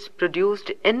stress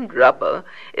produced in rubber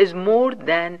is more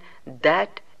than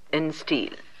that in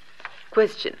steel.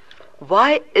 Question.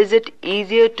 Why is it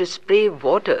easier to spray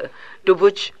water to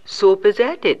which soap is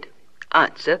added?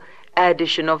 Answer.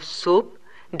 Addition of soap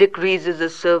decreases the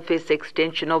surface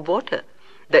extension of water.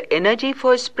 The energy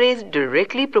for spray is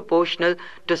directly proportional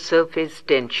to surface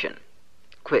tension.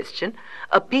 Question.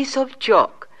 A piece of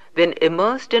chalk, when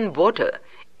immersed in water,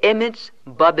 emits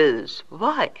bubbles.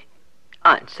 Why?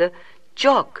 Answer.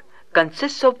 Chalk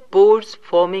consists of pores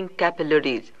forming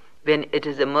capillaries. When it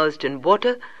is immersed in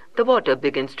water, the water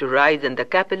begins to rise in the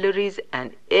capillaries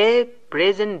and air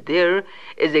present there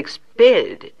is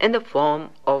expelled in the form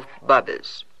of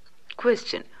bubbles.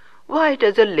 Question. Why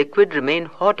does a liquid remain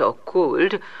hot or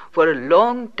cold for a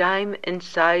long time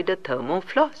inside a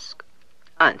thermoflask?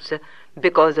 Answer.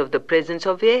 Because of the presence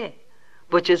of air,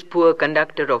 which is poor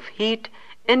conductor of heat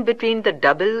in between the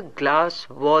double glass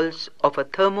walls of a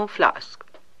thermoflask.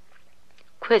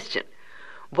 Question.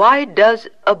 Why does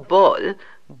a ball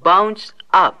bounce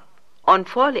up on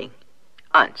falling?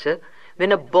 Answer.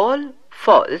 When a ball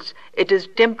falls, it is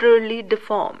temporarily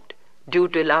deformed. Due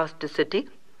to elasticity,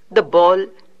 the ball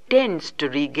tends to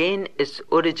regain its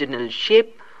original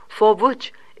shape, for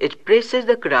which it presses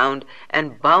the ground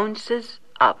and bounces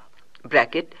up.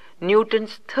 Bracket,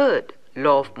 Newton's third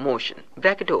law of motion.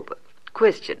 Bracket over.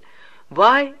 Question.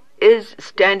 Why is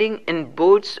standing in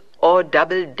boats or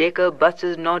double-decker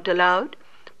buses not allowed,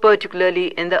 particularly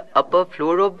in the upper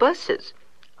floor of buses?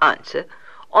 Answer.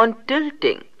 On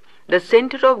tilting, the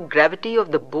center of gravity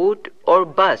of the boat or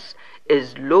bus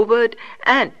is lowered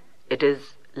and it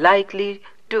is likely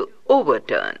to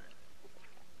overturn.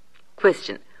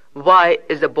 Question. Why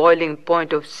is the boiling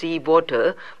point of sea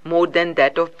water more than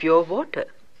that of pure water?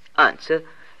 Answer.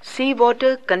 Sea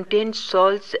water contains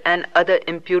salts and other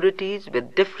impurities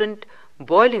with different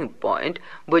boiling point,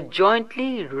 which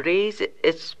jointly raise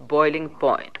its boiling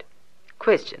point.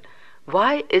 Question.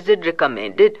 Why is it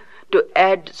recommended to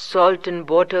add salt in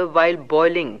water while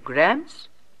boiling grams?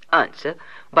 Answer.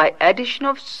 By addition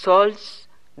of salts,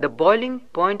 the boiling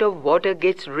point of water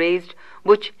gets raised,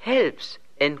 which helps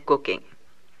in cooking.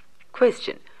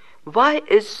 Question. Why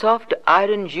is soft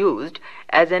iron used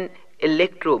as an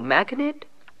electromagnet?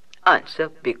 Answer.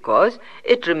 Because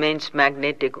it remains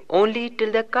magnetic only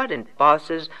till the current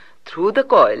passes through the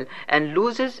coil and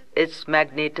loses its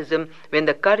magnetism when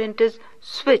the current is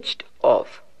switched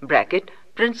off. Bracket.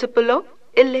 Principle of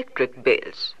electric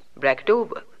bells. Bracket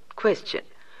over. Question.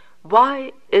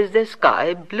 Why is the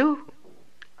sky blue?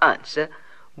 Answer.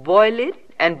 Violet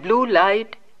and blue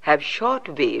light have short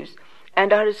waves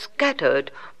and are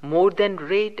scattered more than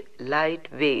red light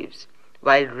waves.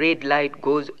 While red light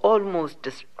goes almost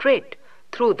straight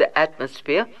through the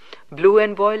atmosphere, blue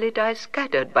and violet are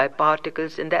scattered by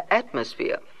particles in the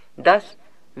atmosphere. Thus,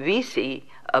 we see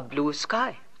a blue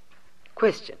sky.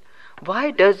 Question.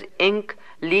 Why does ink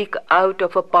leak out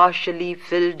of a partially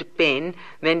filled pen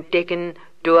when taken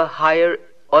to a higher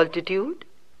altitude?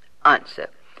 Answer.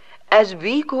 As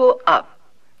we go up,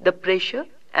 the pressure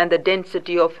and the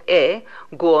density of air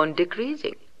go on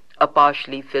decreasing. A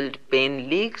partially filled pen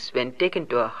leaks when taken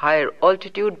to a higher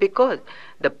altitude because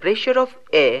the pressure of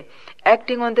air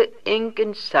acting on the ink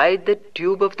inside the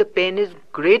tube of the pen is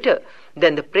greater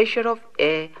than the pressure of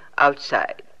air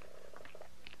outside.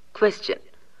 Question.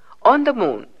 On the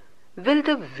moon, will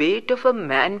the weight of a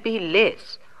man be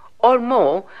less or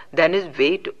more than his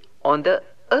weight on the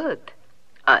earth?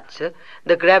 Answer.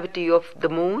 The gravity of the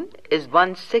moon is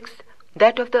 1/6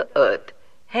 that of the earth.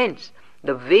 Hence,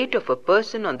 the weight of a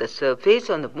person on the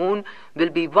surface on the moon will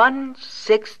be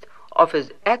 1/6 of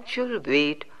his actual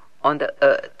weight on the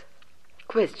earth.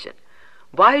 Question.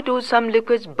 Why do some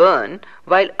liquids burn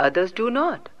while others do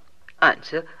not?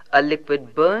 Answer. A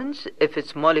liquid burns if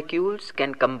its molecules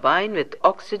can combine with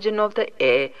oxygen of the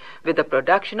air with the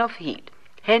production of heat.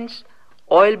 Hence,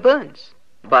 oil burns,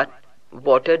 but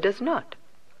water does not.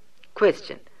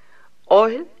 Question.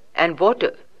 Oil and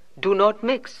water do not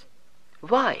mix.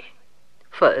 Why?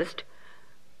 First,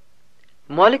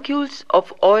 molecules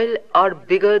of oil are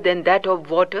bigger than that of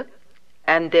water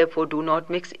and therefore do not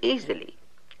mix easily.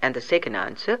 And the second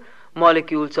answer,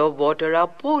 molecules of water are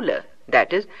polar.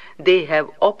 That is, they have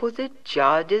opposite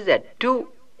charges at two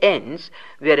ends,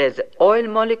 whereas oil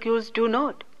molecules do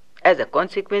not. As a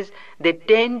consequence, they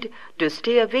tend to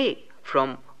stay away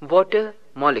from water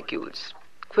molecules.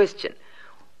 Question.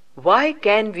 Why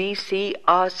can we see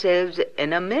ourselves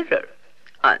in a mirror?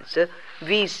 Answer.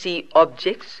 We see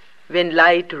objects when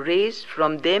light rays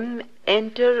from them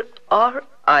enter our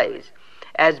eyes.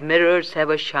 As mirrors have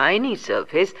a shiny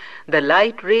surface, the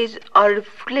light rays are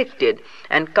reflected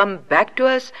and come back to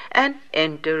us and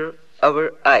enter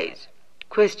our eyes.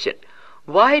 Question.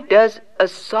 Why does a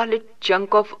solid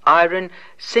chunk of iron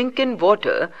sink in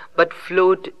water but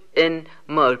float in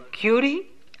mercury?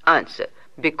 Answer.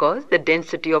 Because the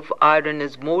density of iron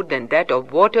is more than that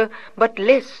of water but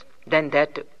less than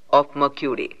that of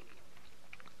mercury.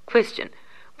 Question.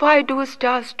 Why do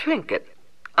stars twinkle?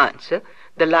 Answer.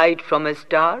 The light from a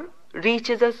star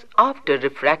reaches us after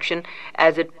refraction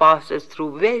as it passes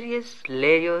through various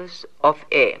layers of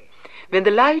air. When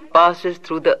the light passes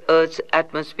through the Earth's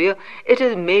atmosphere, it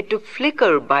is made to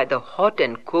flicker by the hot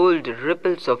and cold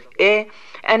ripples of air,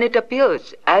 and it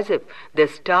appears as if the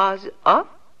stars are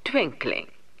twinkling.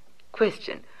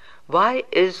 Question. Why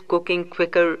is cooking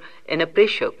quicker in a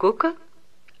pressure cooker?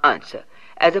 Answer.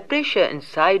 As the pressure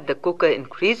inside the cooker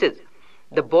increases,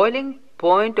 the boiling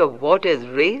point of water is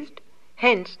raised,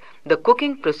 hence the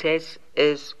cooking process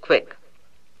is quick.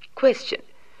 Question.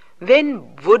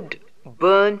 When wood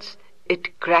burns,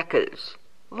 it crackles.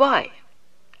 Why?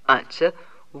 Answer.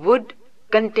 Wood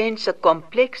contains a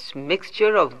complex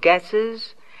mixture of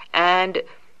gases and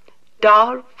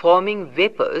tar-forming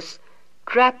vapors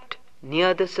trapped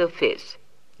near the surface.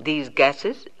 These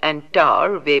gases and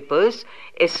tar vapors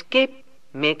escape,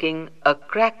 making a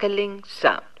crackling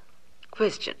sound.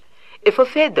 Question. If a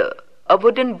feather, a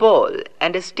wooden ball,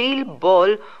 and a steel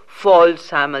ball fall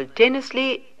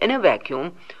simultaneously in a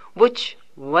vacuum, which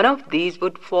one of these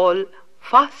would fall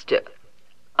faster?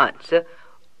 Answer.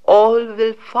 All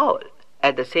will fall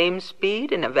at the same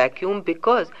speed in a vacuum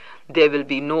because there will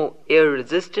be no air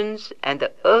resistance and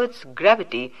the Earth's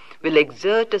gravity will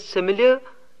exert a similar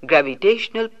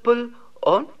gravitational pull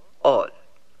on all.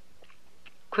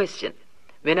 Question.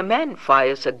 When a man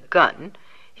fires a gun,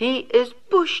 he is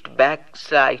pushed back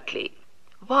slightly.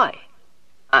 Why?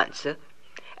 Answer.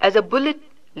 As a bullet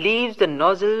leaves the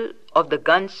nozzle of the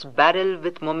gun's barrel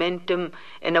with momentum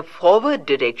in a forward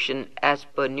direction as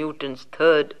per Newton's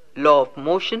third law of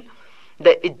motion,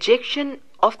 the ejection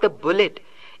of the bullet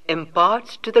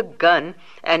imparts to the gun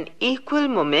an equal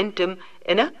momentum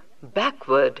in a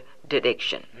backward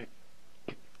direction.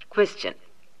 Question.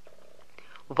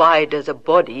 Why does a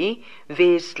body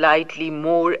weigh slightly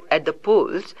more at the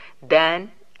poles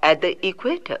than at the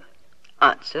equator?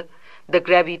 Answer. The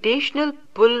gravitational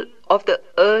pull of the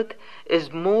earth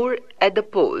is more at the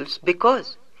poles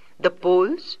because the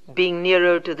poles being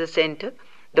nearer to the center,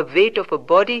 the weight of a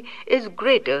body is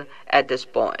greater at this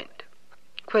point.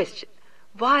 Question.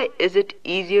 Why is it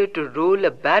easier to roll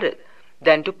a barrel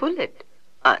than to pull it?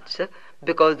 Answer.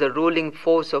 Because the rolling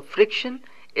force of friction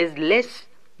is less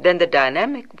than the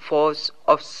dynamic force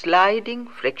of sliding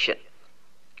friction.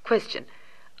 Question.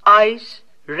 Ice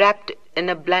wrapped in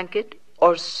a blanket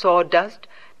or sawdust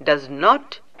does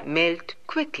not melt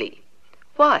quickly.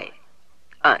 Why?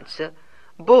 Answer.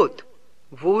 Both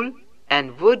wool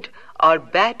and wood are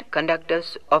bad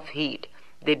conductors of heat.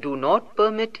 They do not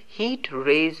permit heat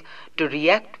rays to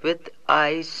react with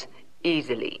ice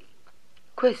easily.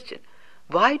 Question.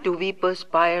 Why do we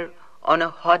perspire on a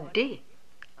hot day?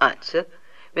 Answer.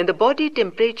 When the body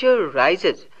temperature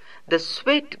rises, the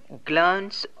sweat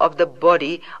glands of the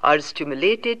body are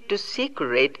stimulated to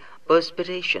secrete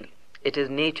perspiration. It is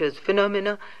nature's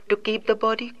phenomena to keep the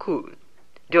body cool.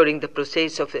 During the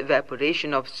process of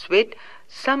evaporation of sweat,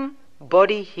 some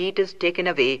body heat is taken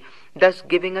away, thus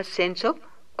giving a sense of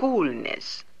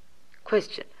coolness.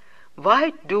 Question.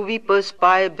 Why do we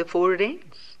perspire before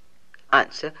rains?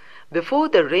 Answer. Before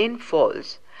the rain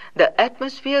falls, the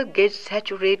atmosphere gets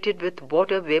saturated with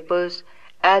water vapors.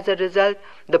 As a result,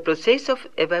 the process of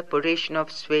evaporation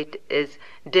of sweat is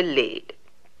delayed.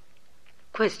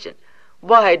 Question.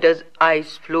 Why does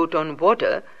ice float on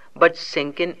water but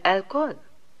sink in alcohol?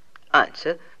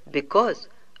 Answer. Because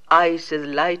ice is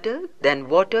lighter than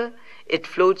water, it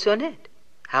floats on it.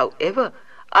 However,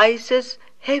 ice is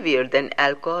heavier than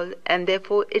alcohol and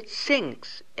therefore it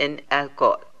sinks in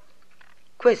alcohol.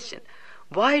 Question.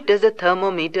 Why does a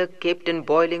thermometer kept in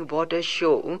boiling water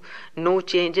show no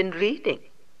change in reading?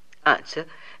 Answer.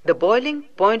 The boiling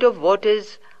point of water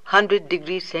is 100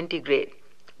 degrees centigrade.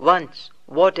 Once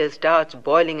water starts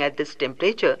boiling at this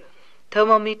temperature,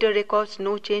 thermometer records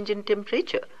no change in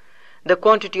temperature. The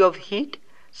quantity of heat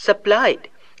supplied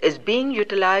is being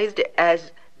utilized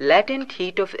as latent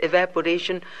heat of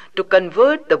evaporation to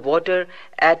convert the water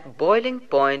at boiling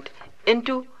point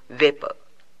into vapor.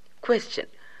 Question.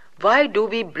 Why do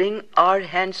we bring our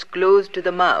hands close to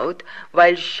the mouth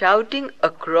while shouting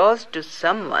across to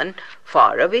someone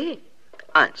far away?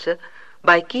 Answer.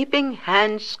 By keeping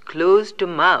hands close to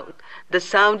mouth, the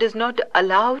sound is not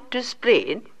allowed to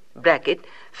spread, bracket,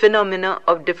 phenomena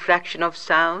of diffraction of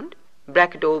sound,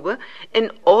 bracket over, in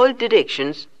all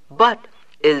directions, but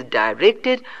is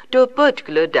directed to a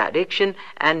particular direction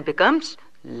and becomes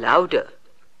louder.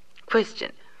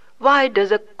 Question. Why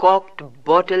does a corked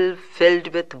bottle filled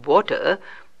with water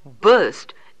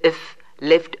burst if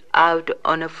left out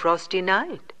on a frosty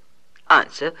night?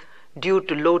 Answer. Due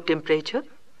to low temperature,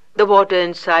 the water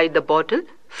inside the bottle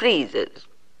freezes.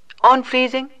 On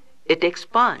freezing, it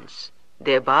expands.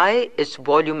 Thereby, its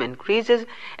volume increases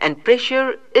and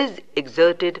pressure is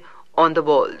exerted on the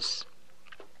walls.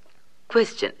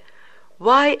 Question.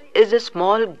 Why is a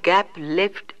small gap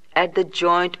left at the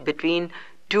joint between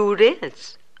two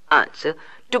rails? Answer.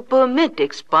 To permit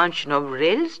expansion of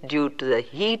rails due to the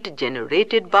heat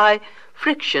generated by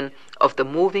friction of the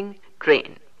moving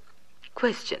train.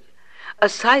 Question. A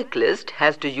cyclist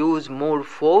has to use more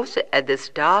force at the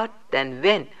start than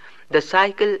when the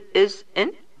cycle is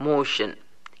in motion.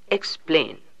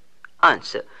 Explain.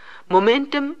 Answer.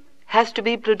 Momentum has to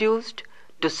be produced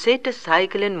to set a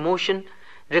cycle in motion,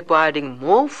 requiring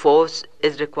more force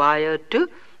is required to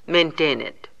maintain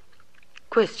it.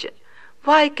 Question.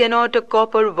 Why cannot a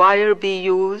copper wire be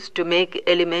used to make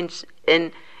elements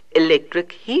in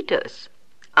electric heaters?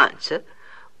 Answer.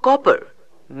 Copper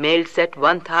melts at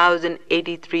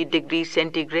 1083 degrees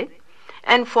centigrade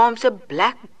and forms a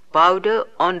black powder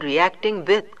on reacting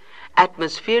with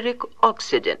atmospheric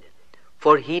oxygen.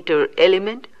 For heater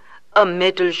element, a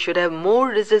metal should have more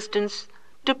resistance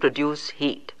to produce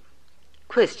heat.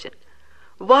 Question.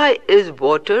 Why is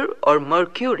water or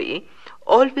mercury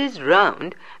always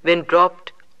round when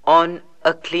dropped on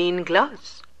a clean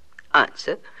glass?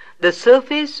 Answer. The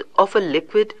surface of a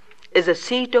liquid is a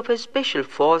seat of a special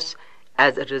force,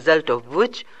 as a result of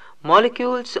which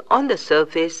molecules on the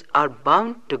surface are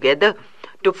bound together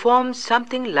to form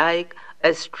something like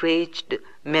a stretched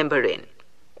membrane.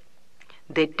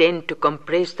 They tend to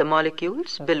compress the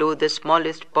molecules below the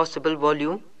smallest possible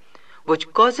volume,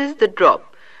 which causes the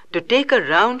drop to take a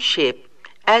round shape.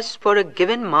 As for a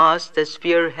given mass, the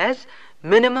sphere has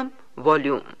minimum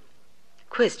volume.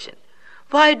 Question.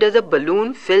 Why does a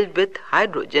balloon filled with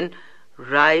hydrogen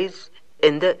rise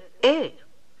in the air?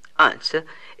 Answer: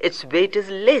 its weight is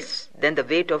less than the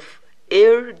weight of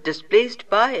air displaced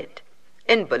by it.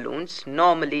 In balloons,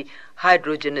 normally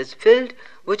hydrogen is filled,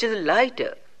 which is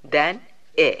lighter than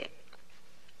air.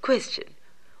 Question: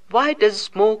 why does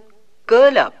smoke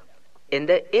curl up in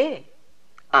the air?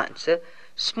 Answer: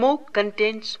 smoke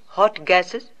contains hot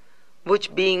gases,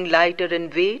 which being lighter in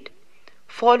weight,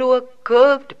 follow a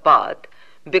curved path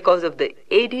because of the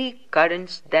eddy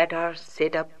currents that are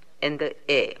set up in the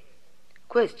air.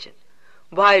 Question: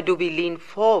 why do we lean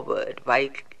forward while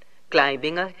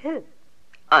climbing a hill?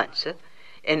 Answer: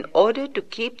 in order to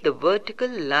keep the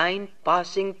vertical line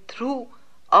passing through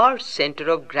our center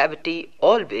of gravity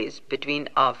always between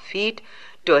our feet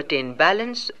to attain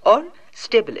balance or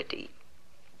stability.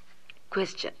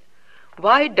 Question: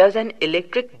 why does an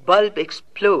electric bulb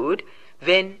explode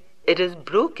when it is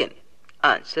broken?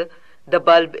 Answer: the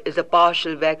bulb is a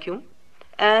partial vacuum,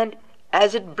 and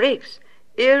as it breaks,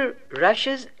 air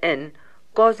rushes in,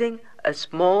 causing a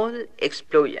small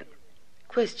explosion.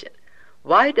 Question: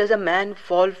 why does a man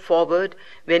fall forward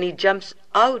when he jumps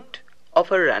out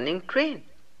of a running train?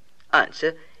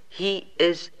 Answer: he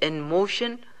is in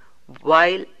motion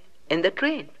while in the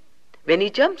train. When he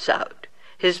jumps out,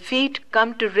 his feet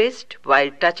come to rest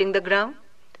while touching the ground,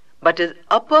 but his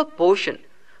upper portion,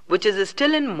 which is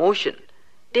still in motion,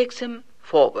 takes him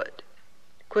forward.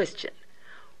 Question: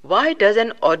 why does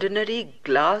an ordinary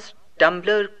glass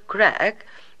tumbler crack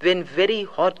when very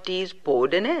hot tea is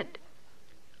poured in it?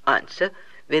 Answer: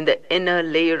 when the inner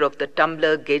layer of the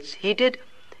tumbler gets heated,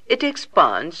 it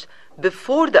expands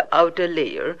before the outer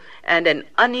layer, and an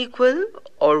unequal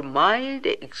or mild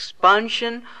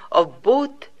expansion of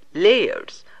both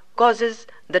layers causes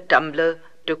the tumbler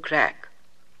to crack.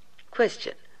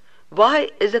 Question: why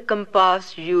is a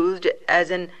compass used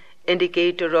as an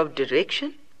indicator of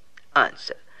direction?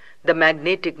 Answer: the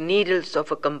magnetic needles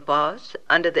of a compass,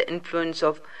 under the influence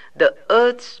of the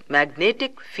Earth's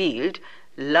magnetic field,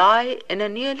 lie in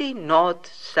a nearly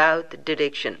north-south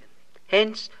direction.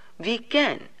 Hence, we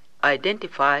can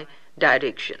identify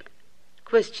direction.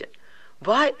 Question: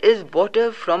 why is water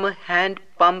from a hand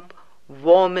pump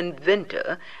warm in winter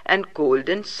and cold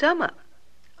in summer?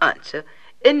 Answer: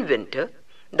 in winter,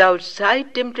 the outside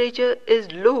temperature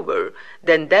is lower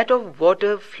than that of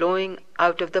water flowing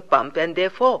out of the pump, and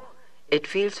therefore it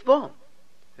feels warm.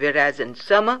 Whereas in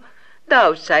summer, the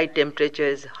outside temperature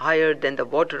is higher than the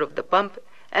water of the pump,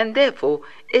 and therefore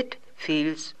it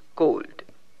feels cold.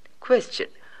 Question: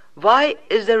 why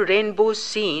is the rainbow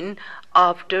seen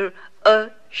after a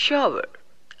shower?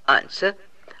 Answer: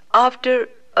 after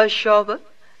a shower,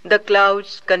 the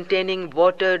clouds containing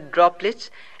water droplets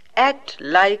act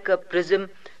like a prism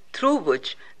through which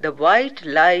the white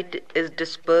light is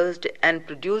dispersed and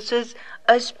produces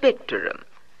a spectrum.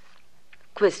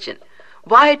 Question: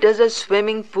 why does a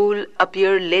swimming pool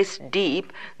appear less deep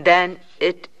than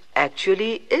it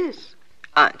actually is?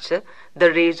 Answer: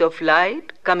 the rays of light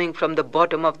coming from the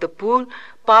bottom of the pool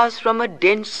pass from a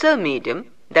denser medium,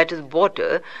 that is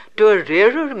water, to a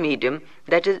rarer medium,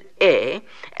 that is air,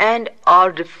 and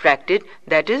are refracted,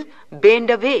 that is bent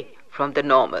away from the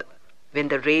normal. When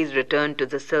the rays return to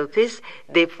the surface,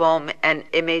 they form an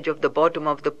image of the bottom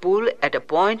of the pool at a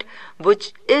point which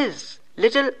is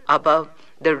little above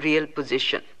the real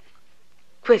position.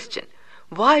 Question: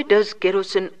 why does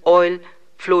kerosene oil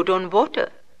float on water?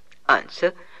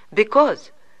 Answer: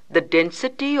 because the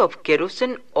density of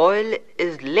kerosene oil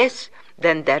is less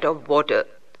than that of water.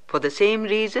 For the same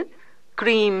reason,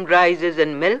 cream rises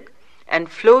in milk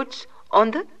and floats on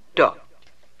the top.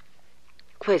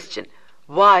 Question: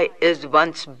 why is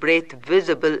one's breath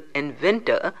visible in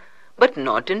winter but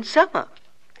not in summer?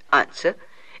 Answer: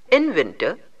 in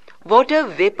winter, water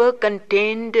vapor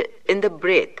contained in the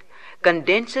breath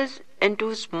condenses into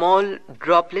small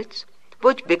droplets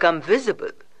which become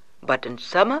visible, but in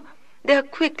summer they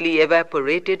are quickly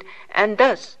evaporated and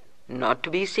thus not to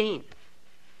be seen.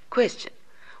 Question: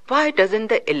 why doesn't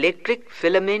the electric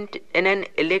filament in an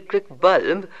electric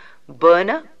bulb burn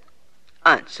up?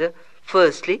 Answer: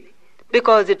 firstly,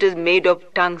 because it is made of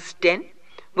tungsten,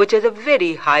 which has a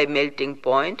very high melting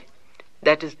point,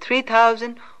 that is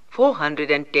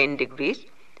 3410 degrees,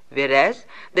 whereas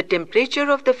the temperature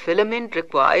of the filament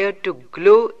required to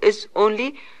glow is only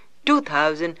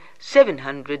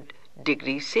 2700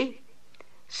 degrees C.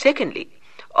 Secondly,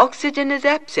 oxygen is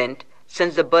absent,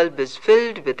 since the bulb is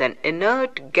filled with an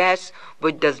inert gas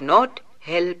which does not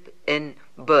help in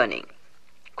burning.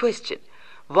 Question: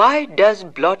 why does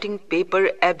blotting paper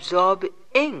absorb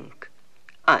ink?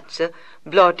 Answer: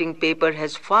 blotting paper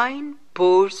has fine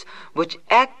pores which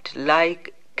act like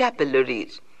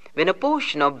capillaries. When a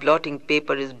portion of blotting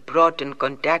paper is brought in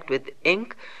contact with ink,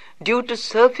 due to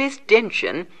surface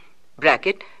tension,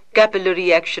 bracket,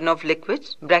 capillary action of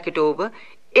liquids, bracket over,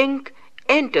 ink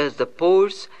enters the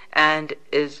pores and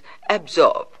is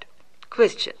absorbed.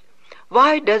 Question.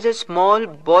 Why does a small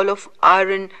ball of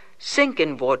iron sink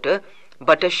in water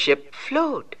but a ship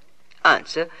float?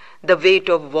 Answer. The weight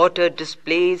of water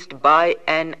displaced by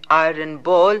an iron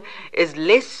ball is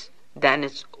less than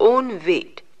its own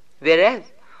weight,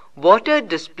 whereas water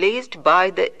displaced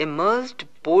by the immersed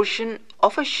portion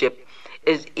of a ship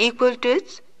is equal to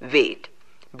its weight.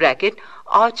 Bracket,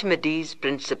 Archimedes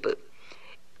principle.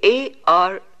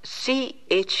 Archimedes.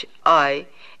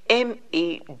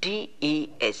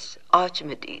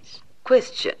 Archimedes.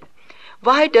 Question.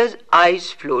 Why does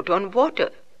ice float on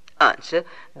water? Answer.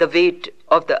 The weight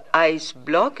of the ice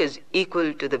block is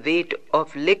equal to the weight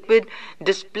of liquid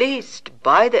displaced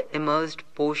by the immersed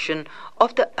portion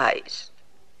of the ice.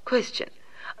 Question.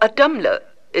 A tumbler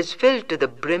is filled to the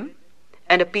brim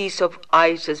and a piece of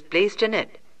ice is placed in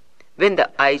it. When the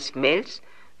ice melts,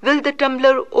 will the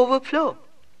tumbler overflow?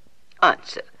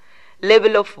 Answer.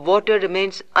 Level of water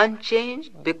remains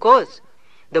unchanged because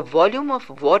the volume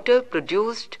of water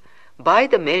produced by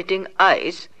the melting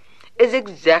ice is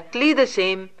exactly the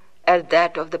same as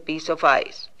that of the piece of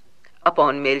ice.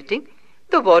 Upon melting,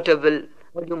 the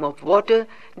volume of water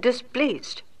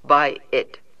displaced by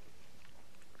it.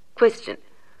 Question.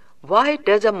 Why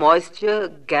does a moisture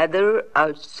gather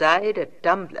outside a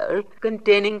tumbler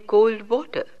containing cold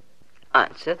water?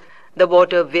 Answer. The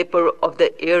water vapor of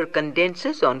the air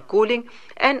condenses on cooling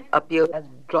and appears as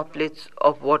droplets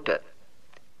of water.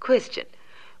 Question.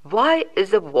 Why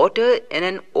is the water in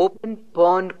an open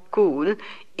pond cool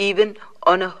even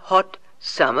on a hot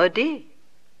summer day?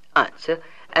 Answer.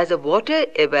 As the water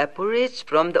evaporates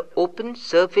from the open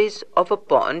surface of a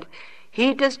pond,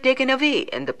 heat is taken away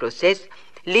in the process,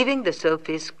 leaving the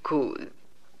surface cool.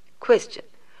 Question.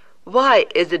 Why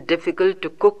is it difficult to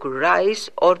cook rice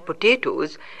or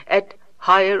potatoes at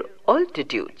higher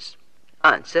altitudes?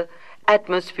 Answer.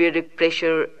 Atmospheric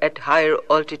pressure at higher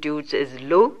altitudes is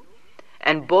low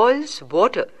and boils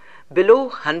water below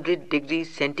 100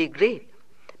 degrees centigrade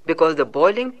because the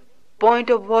boiling point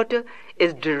of water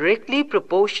is directly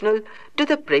proportional to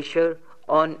the pressure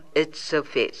on its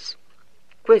surface.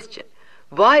 Question.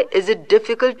 Why is it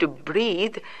difficult to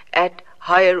breathe at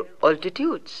higher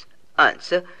altitudes?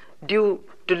 Answer. Due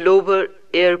to lower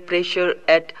air pressure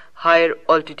at higher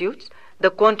altitudes, the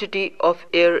quantity of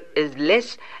air is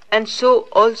less and so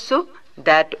also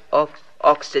that of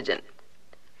oxygen.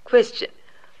 Question.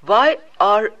 Why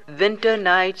are winter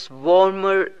nights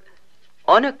warmer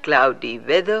on a cloudy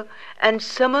weather and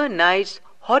summer nights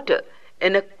hotter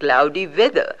in a cloudy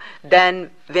weather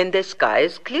than when the sky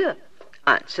is clear?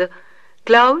 Answer.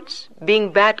 Clouds,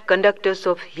 being bad conductors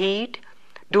of heat,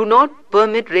 do not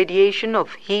permit radiation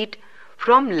of heat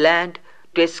from land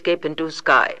to escape into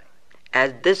sky.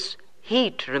 As this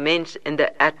heat remains in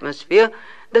the atmosphere,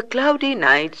 the cloudy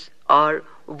nights are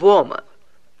warmer.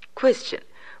 Question.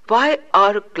 Why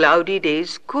are cloudy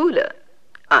days cooler?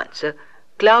 Answer.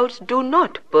 Clouds do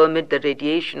not permit the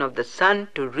radiation of the sun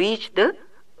to reach the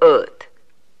earth.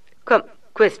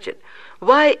 Question.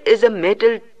 Why is a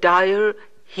metal tire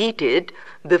heated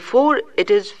before it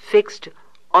is fixed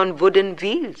on wooden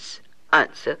wheels?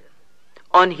 Answer.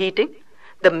 On heating,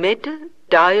 the metal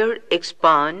tire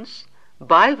expands,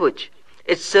 by which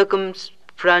its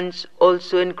circumference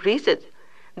also increases.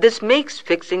 This makes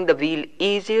fixing the wheel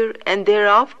easier and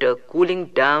thereafter cooling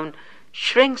down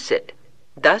shrinks it,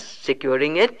 thus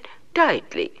securing it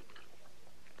tightly.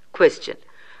 Question.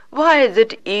 Why is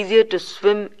it easier to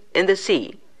swim in the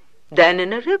sea than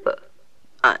in a river?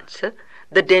 Answer.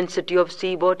 The density of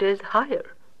seawater is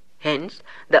higher. Hence,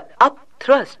 the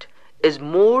upthrust is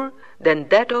more than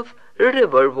that of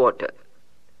river water.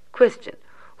 Question.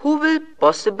 Who will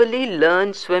possibly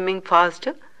learn swimming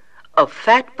faster? A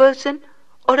fat person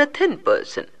or a thin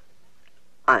person?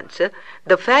 Answer.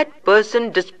 The fat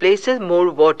person displaces more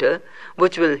water,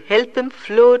 which will help him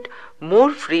float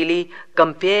more freely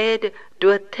compared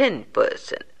to a thin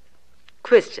person.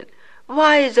 Question.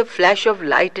 Why is a flash of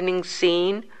lightning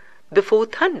seen before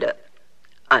thunder?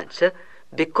 Answer.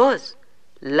 Because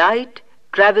light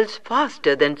travels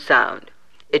faster than sound.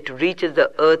 It reaches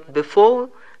the earth before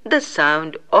the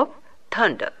sound of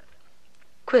thunder.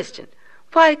 Question.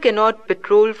 Why cannot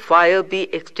petrol fire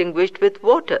be extinguished with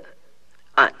water?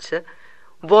 Answer.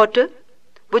 Water,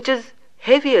 which is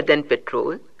heavier than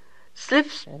petrol,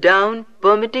 slips down,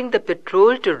 permitting the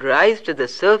petrol to rise to the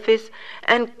surface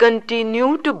and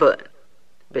continue to burn.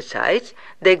 Besides,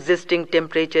 the existing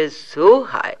temperature is so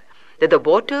high that the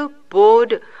water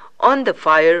poured on the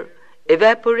fire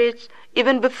evaporates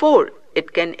even before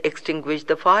it can extinguish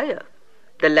the fire.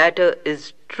 The latter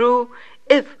is true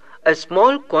if a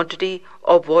small quantity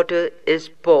of water is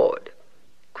poured.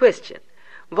 Question.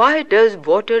 Why does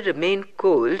water remain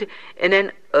cold in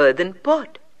an earthen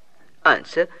pot?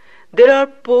 Answer. There are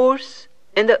pores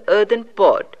in the earthen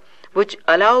pot which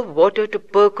allow water to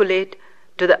percolate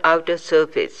to the outer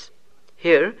surface.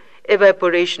 Here,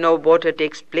 evaporation of water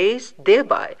takes place,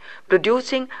 thereby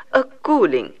producing a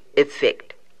cooling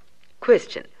effect.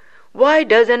 Question. Why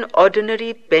does an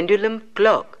ordinary pendulum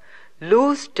clock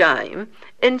lose time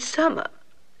in summer?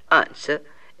 Answer.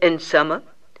 In summer,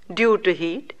 due to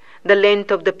heat, the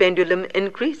length of the pendulum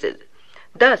increases.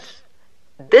 Thus,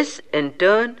 this in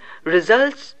turn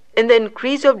results in the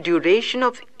increase of duration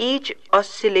of each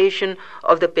oscillation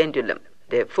of the pendulum.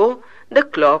 Therefore, the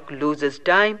clock loses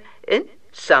time in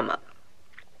summer.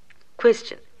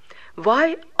 Question.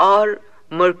 Why are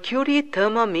mercury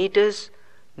thermometers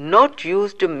not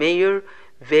used to measure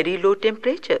very low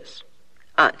temperatures?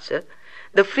 Answer.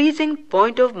 The freezing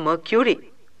point of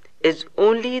mercury is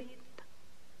only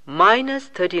minus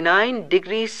 39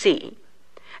 degrees C,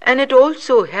 and it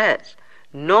also has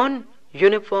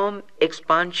non-uniform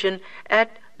expansion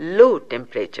at low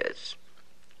temperatures.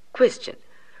 Question.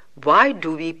 Why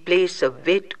do we place a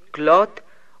wet cloth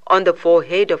on the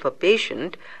forehead of a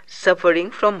patient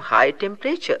suffering from high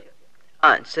temperature?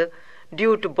 Answer.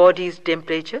 Due to body's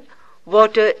temperature,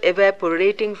 water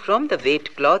evaporating from the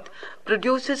wet cloth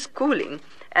produces cooling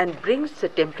and brings the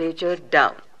temperature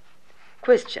down.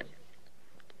 Question.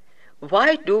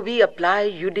 Why do we apply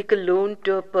eau de cologne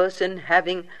to a person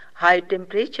having high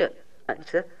temperature?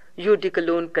 Answer. Eau de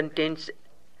cologne contains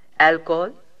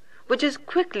alcohol, which is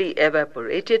quickly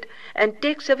evaporated and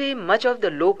takes away much of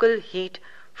the local heat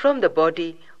from the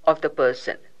body of the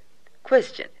person.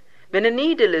 Question. When a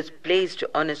needle is placed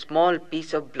on a small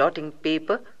piece of blotting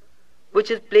paper,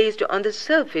 which is placed on the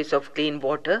surface of clean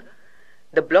water,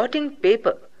 the blotting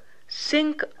paper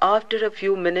sinks after a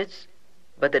few minutes,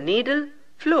 but the needle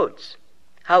floats.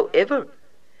 However,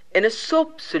 in a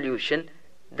soap solution,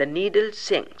 the needle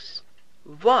sinks.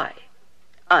 Why?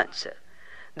 Answer.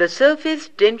 The surface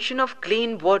tension of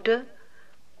clean water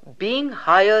being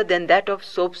higher than that of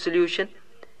soap solution,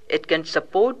 it can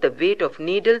support the weight of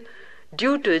needle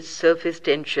due to its surface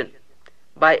tension.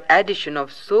 By addition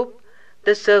of soap,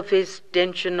 the surface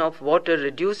tension of water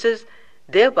reduces,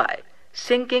 thereby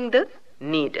sinking the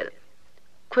needle.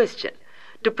 Question.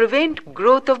 To prevent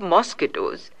growth of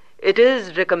mosquitoes, it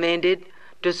is recommended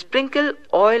to sprinkle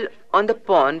oil on the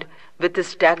pond with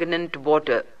stagnant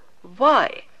water.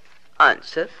 Why?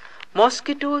 Answer.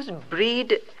 Mosquitoes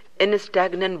breed in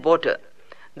stagnant water.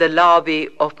 The larvae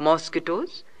of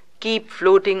mosquitoes keep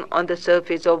floating on the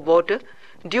surface of water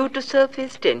due to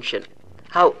surface tension.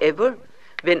 However,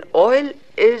 when oil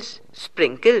is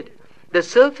sprinkled, the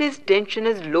surface tension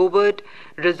is lowered,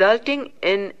 resulting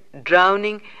in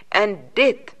drowning and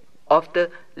death of the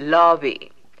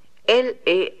larvae.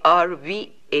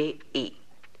 Larvae.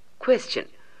 Question.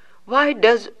 Why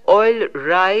does oil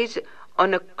rise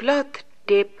on a cloth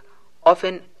tip of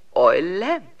an oil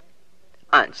lamp?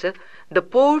 Answer. The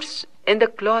pores in the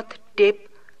cloth tip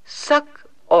suck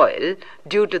oil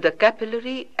due to the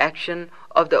capillary action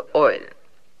of the oil.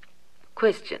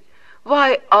 Question.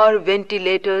 Why are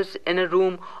ventilators in a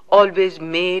room always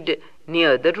made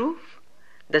near the roof?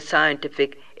 The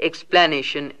scientific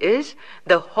explanation is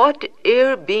the hot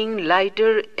air being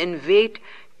lighter in weight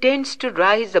tends to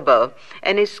rise above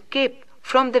and escape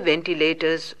from the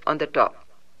ventilators on the top.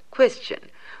 Question.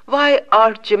 Why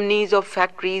are chimneys of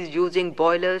factories using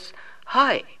boilers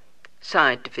high?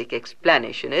 Scientific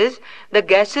explanation is the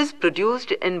gases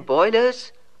produced in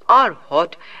boilers are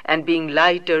hot and being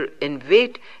lighter in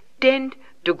weight tend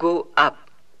to go up.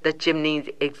 The chimneys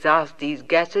exhaust these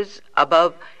gases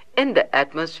above in the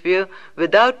atmosphere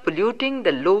without polluting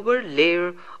the lower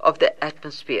layer of the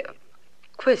atmosphere.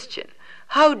 Question.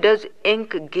 How does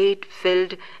ink get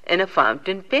filled in a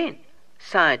fountain pen?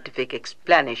 Scientific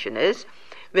explanation is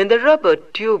when the rubber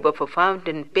tube of a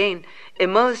fountain pen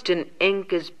immersed in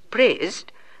ink is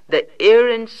pressed, the air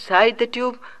inside the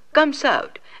tube comes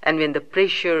out, and when the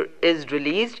pressure is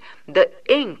released, the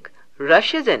ink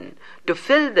rushes in to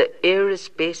fill the air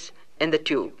space in the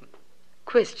tube.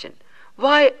 Question.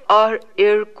 Why are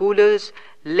air coolers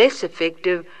less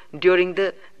effective during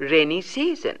the rainy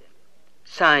season?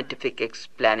 Scientific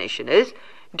explanation is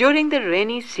during the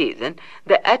rainy season,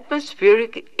 the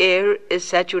atmospheric air is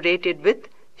saturated with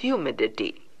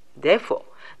humidity. Therefore,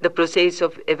 the process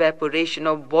of evaporation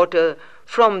of water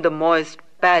from the moist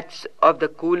pads of the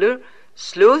cooler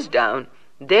slows down,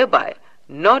 thereby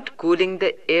not cooling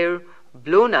the air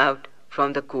blown out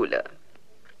from the cooler.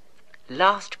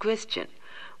 Last question.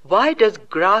 Why does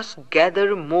grass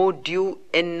gather more dew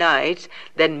in nights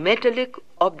than metallic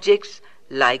objects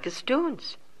like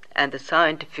stones? And the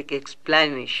scientific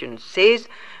explanation says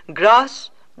grass,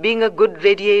 being a good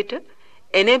radiator,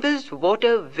 enables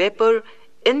water vapor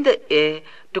in the air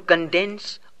to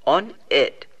condense on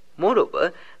it.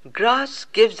 Moreover, grass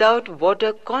gives out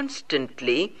water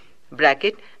constantly,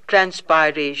 bracket,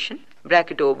 transpiration,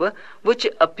 bracket over, which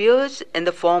appears in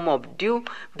the form of dew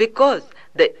because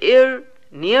the air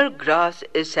near grass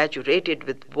is saturated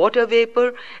with water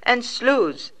vapor and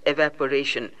slows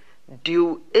evaporation.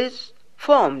 Dew is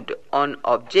formed on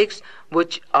objects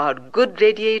which are good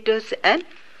radiators and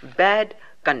bad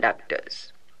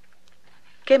conductors.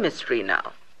 Chemistry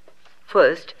now.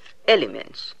 First,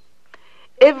 elements.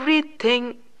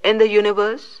 Everything in the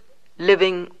universe,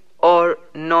 living or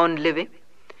non-living,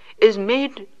 is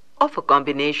made of a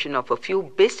combination of a few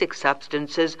basic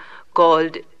substances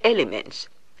called elements.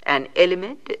 An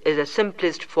element is a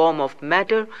simplest form of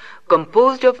matter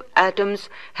composed of atoms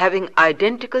having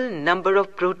identical number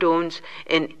of protons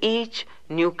in each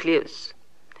nucleus.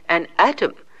 An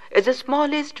atom is the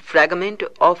smallest fragment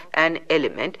of an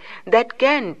element that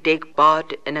can take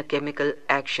part in a chemical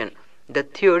action. The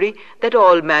theory that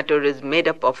all matter is made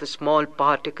up of small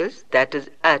particles, that is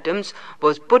atoms,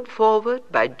 was put forward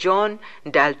by John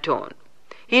Dalton.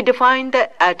 He defined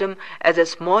the atom as the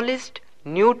smallest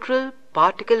neutral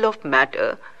particle of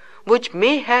matter which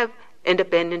may have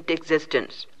independent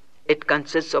existence. It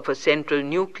consists of a central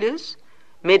nucleus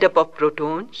made up of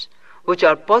protons, which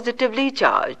are positively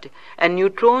charged, and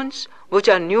neutrons, which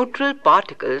are neutral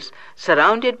particles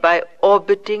surrounded by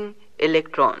orbiting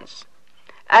electrons.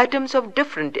 Atoms of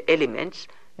different elements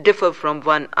differ from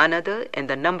one another in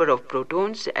the number of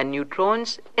protons and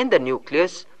neutrons in the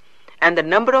nucleus and the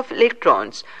number of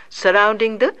electrons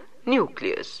surrounding the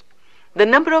nucleus. The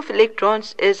number of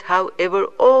electrons is, however,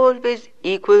 always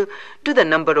equal to the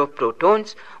number of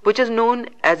protons, which is known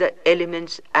as the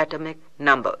element's atomic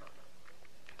number.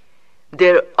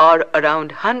 There are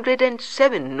around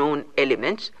 107 known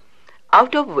elements,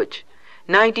 out of which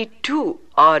 92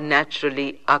 are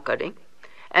naturally occurring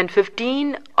and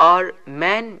 15 are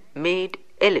man-made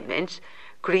elements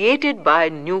created by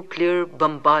nuclear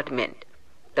bombardment.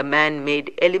 The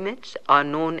man-made elements are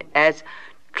known as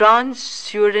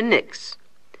transuranics,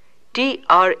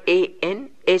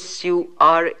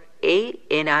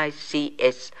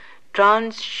 Transuranics,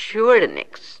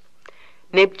 transuranics.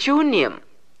 Neptunium,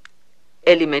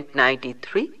 element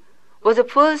 93, was the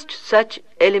first such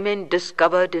element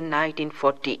discovered in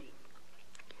 1940.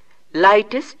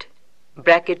 Lightest,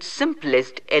 bracket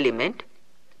simplest element,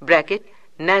 bracket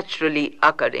naturally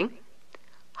occurring,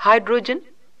 hydrogen,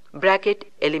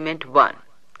 bracket element 1.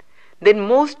 Then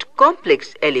most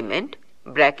complex element,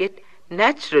 bracket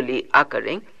naturally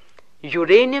occurring,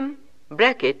 uranium,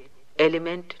 bracket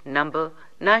element number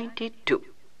 92.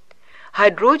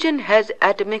 Hydrogen has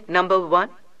atomic number 1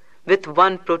 with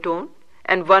 1 proton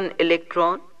and 1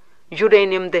 electron.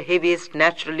 Uranium, the heaviest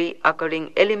naturally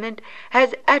occurring element,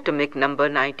 has atomic number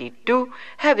 92,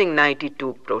 having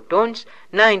 92 protons,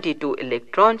 92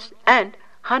 electrons and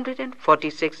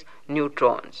 146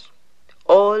 neutrons.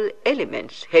 All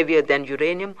elements heavier than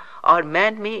uranium are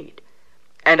man-made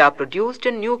and are produced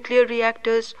in nuclear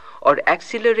reactors or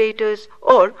accelerators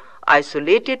or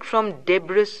isolated from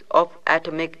debris of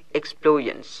atomic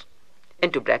explosions.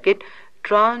 Into bracket,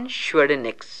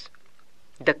 transuranics.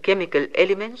 The chemical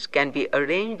elements can be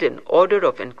arranged in order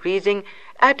of increasing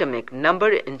atomic number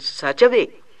in such a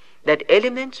way that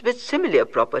elements with similar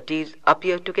properties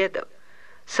appear together.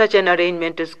 Such an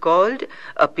arrangement is called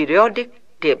a periodic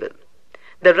table.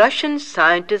 The Russian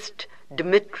scientist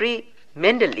Dmitry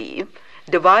Mendeleev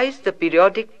devised the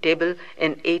periodic table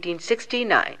in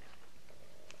 1869.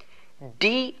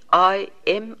 Dimitri,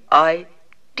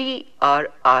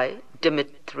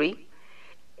 Dmitry,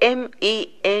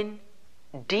 Mendeleev,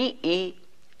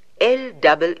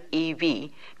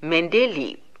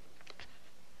 Mendeleev.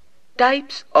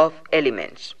 Types of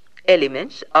elements.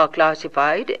 Elements are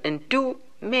classified in two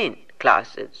main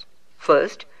classes.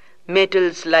 First,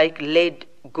 metals like lead,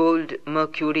 gold,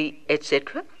 mercury,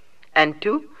 etc. And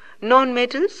 2,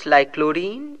 non-metals like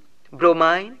chlorine,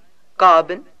 bromine,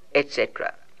 carbon,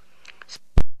 etc.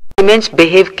 Elements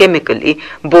behave chemically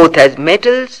both as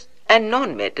metals and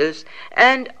non-metals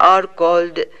and are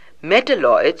called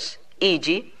metalloids,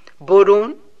 e.g.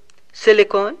 boron,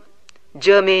 silicon,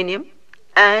 germanium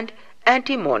and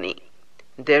antimony.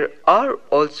 There are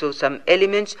also some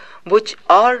elements which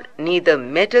are neither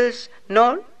metals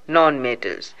nor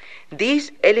non-metals.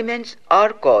 These elements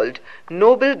are called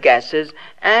noble gases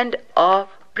and are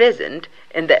present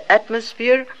in the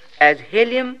atmosphere as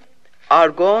helium,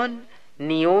 argon,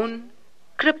 neon,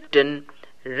 krypton,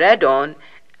 radon,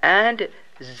 and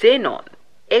xenon,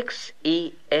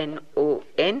 Xenon,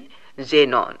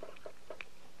 xenon.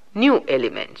 New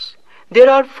elements. There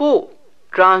are 4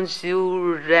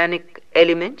 transuranic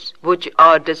elements which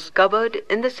are discovered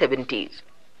in the 70s.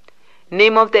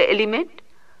 Name of the element: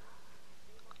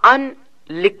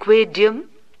 unliquidium,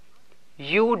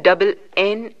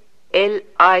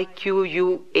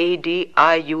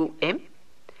 UNNLIQUADIUM,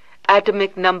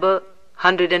 atomic number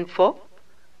 104,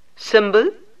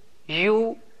 symbol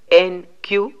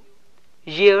UNQ,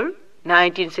 year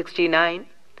 1969,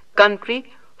 country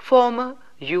former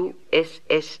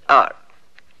USSR.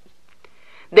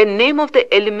 The name of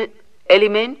the element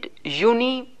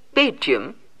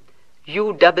unipatium,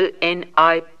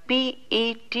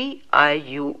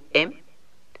 UNNIPETIUM,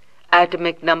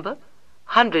 atomic number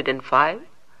 105,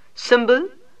 symbol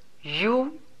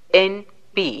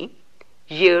UNP,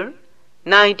 year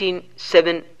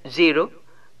 1970,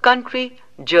 country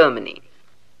Germany.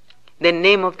 The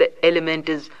name of the element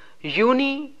is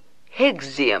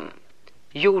unihexium,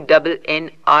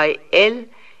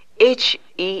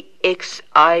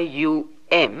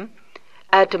 UNNILHEXIUM,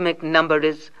 atomic number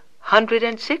is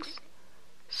 106,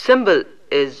 symbol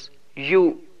is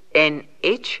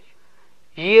UNH,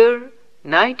 year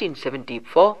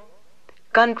 1974,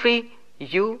 country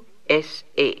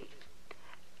USA.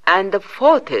 And the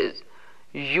 4th is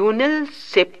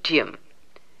unilseptium,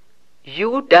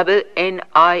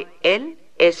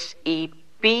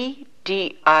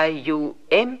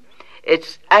 UNNILSEPTIUM,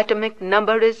 its atomic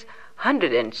number is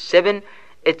 107,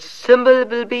 its symbol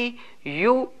will be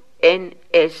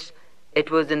UNS. It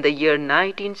was in the year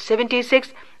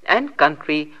 1976 and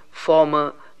country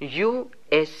former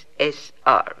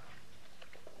USSR.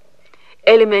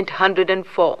 Element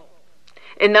 104.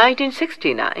 In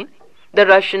 1969, the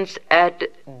Russians at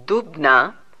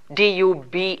Dubna,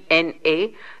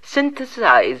 DUBNA,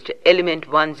 synthesized element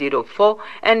 104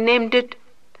 and named it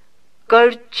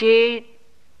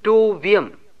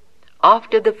Kurchatovium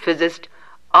after the physicist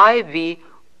I.V.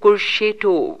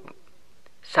 Kurchatov.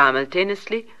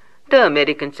 Simultaneously, the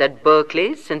Americans at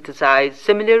Berkeley synthesized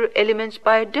similar elements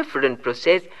by a different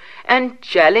process and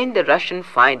challenged the Russian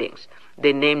findings.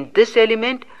 They named this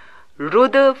element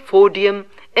Rutherfordium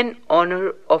in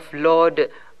honor of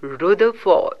Lord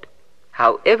Rutherford.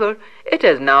 However, it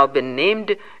has now been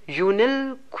named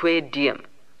unilquadium.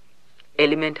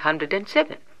 Element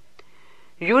 107.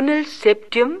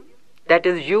 Unilseptium, that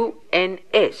is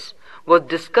UNS, was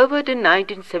discovered in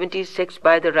 1976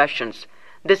 by the Russians.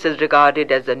 This is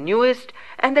regarded as the newest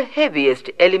and the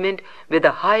heaviest element with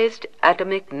the highest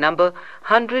atomic number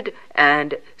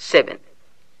 107.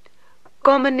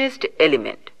 Commonest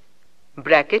element,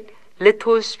 bracket,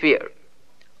 lithosphere,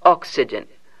 oxygen.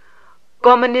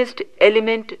 Commonest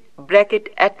element,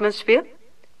 bracket, atmosphere,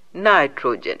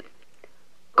 nitrogen.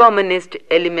 Commonest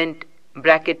element,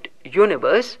 bracket,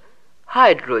 universe,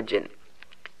 hydrogen.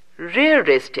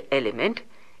 Rarest element,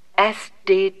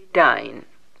 astatine.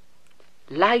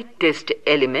 Lightest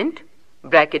element,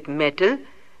 bracket, metal,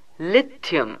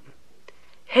 lithium.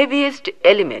 Heaviest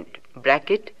element,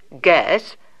 bracket,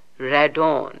 gas,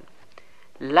 radon.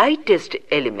 Lightest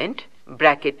element,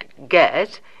 bracket,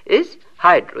 gas, is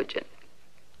hydrogen.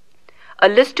 A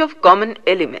list of common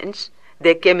elements,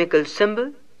 their chemical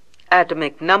symbol,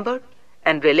 atomic number,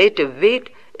 and relative weight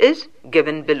is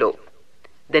given below.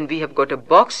 Then we have got a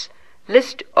box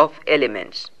list of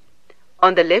elements.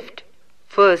 On the left,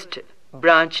 first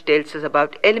branch tells us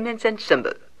about elements and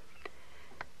symbol.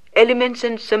 Elements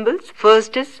and symbols.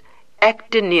 First is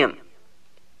actinium,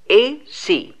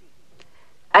 AC.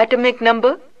 Atomic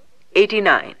number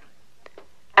 89.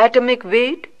 Atomic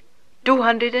weight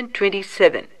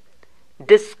 227.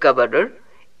 Discoverer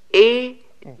A.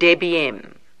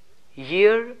 Debian,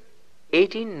 year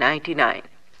 1899.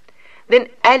 Then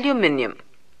aluminium,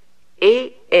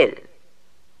 Al.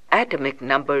 Atomic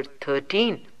number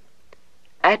 13.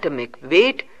 Atomic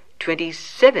weight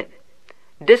 27.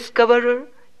 Discoverer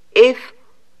F.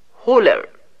 Holler,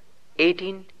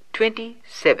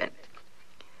 1827.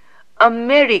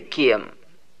 Americium,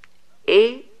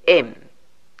 Am.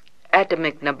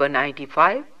 Atomic number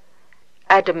 95.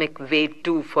 Atomic weight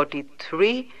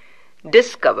 243.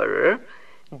 Discoverer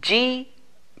G.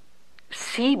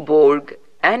 Seaborg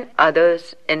and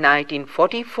others in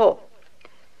 1944.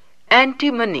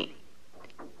 Antimony,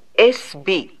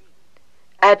 Sb.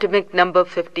 Atomic number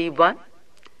 51.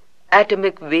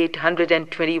 Atomic weight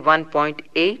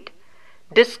 121.8.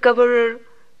 Discoverer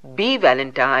B.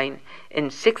 Valentine in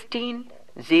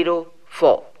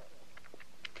 1604.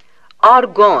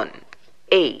 Argon,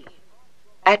 A.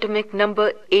 Atomic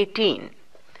number 18.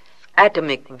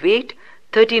 Atomic weight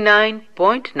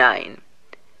 39.9.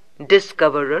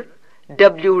 Discoverer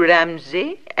W.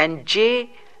 Ramsay and J.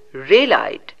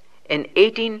 Rayleigh in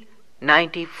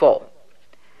 1894.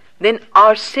 Then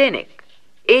arsenic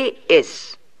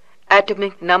As.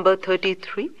 Atomic number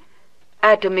 33.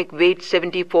 Atomic weight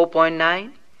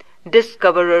 74.9.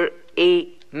 Discoverer A.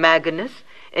 Magnus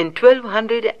in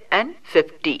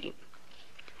 1250.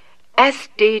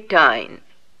 Astatine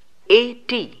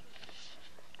At.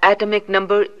 Atomic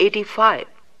number 85.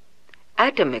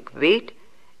 Atomic weight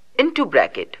into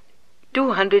bracket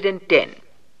 210.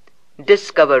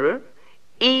 Discoverer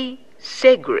E.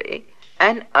 Segre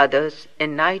and others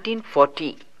in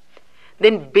 1940.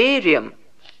 Then barium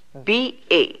Ba.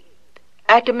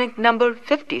 Atomic number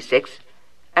 56.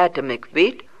 Atomic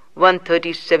weight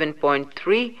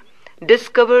 137.3.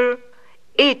 Discoverer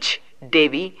H.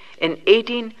 Davy in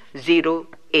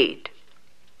 1808.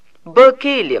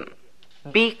 Berkelium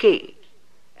Bk.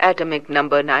 Atomic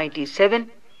number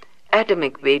 97.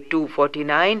 Atomic weight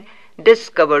 249.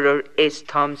 Discoverer S.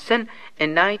 Thomson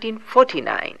in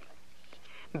 1949.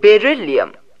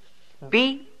 Beryllium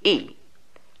Be.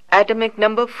 Atomic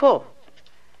number 4.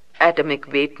 Atomic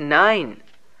weight 9.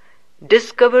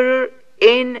 Discoverer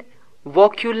N.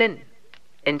 Vauquelin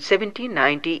in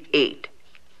 1798.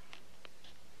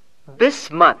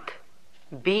 Bismuth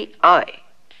Bi.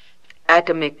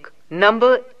 Atomic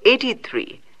number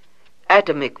 83.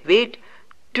 Atomic weight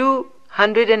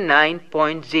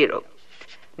 209.0.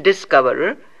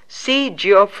 Discoverer C.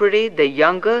 Geoffrey the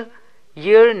Younger,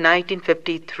 year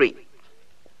 1953.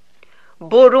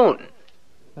 Boron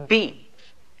B.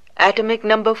 Atomic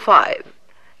number 5.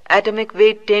 Atomic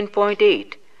weight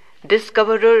 10.8.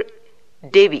 Discoverer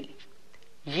Davy,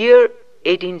 year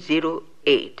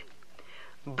 1808.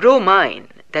 Bromine,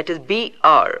 that is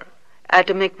Br.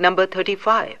 Atomic number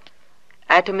 35.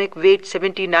 Atomic weight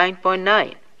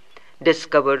 79.9.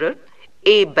 Discoverer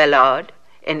A. Ballard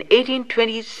in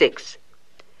 1826.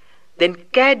 Then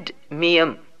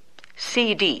cadmium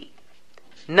Cd,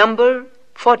 number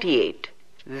 48.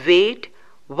 Weight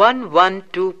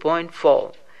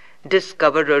 112.4.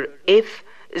 Discoverer F.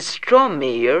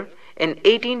 Stromeyer in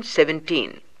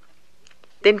 1817.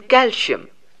 Then calcium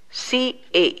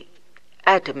Ca.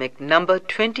 Atomic number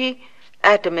 20.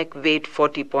 Atomic weight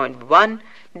 40.1.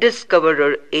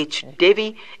 Discoverer H.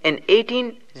 Davy in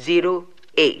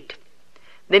 1808.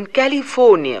 Then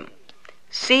californium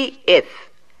Cf.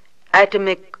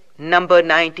 Atomic number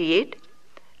 98.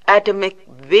 Atomic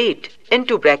weight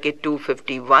into bracket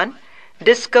 251.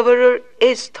 Discoverer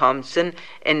S. Thomson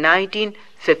in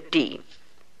 1950.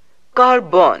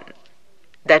 Carbon,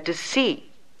 that is C.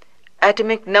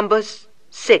 Atomic number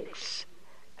 6.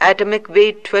 Atomic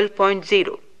weight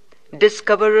 12.0.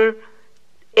 Discoverer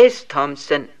S.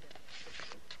 Thomson.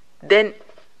 Then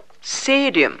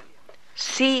cerium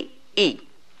Ce.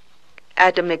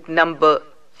 Atomic number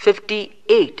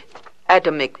 58.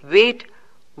 Atomic weight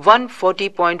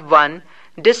 140.1.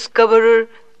 Discoverer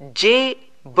J.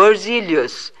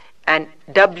 Berzelius and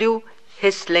W.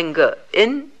 Hesslinger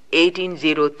in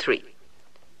 1803.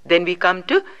 Then we come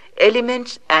to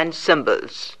elements and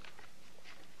symbols.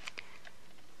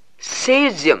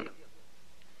 Cesium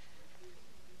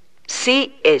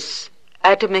Cs.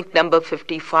 Atomic number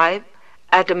 55.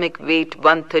 Atomic weight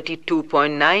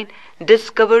 132.9.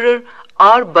 Discoverer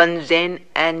R. Bunsen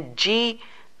and G.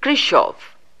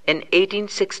 Kirchhoff in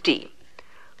 1860.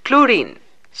 Chlorine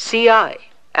Ci.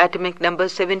 Atomic number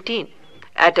 17.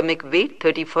 Atomic weight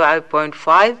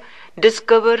 35.5.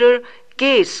 Discoverer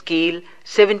K. Skeel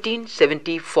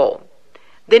 1774.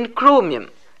 Then chromium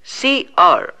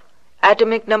Cr.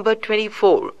 Atomic number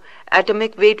 24.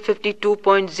 Atomic weight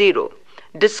 52.0.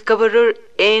 Discoverer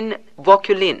N.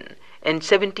 Vauquelin in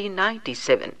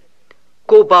 1797.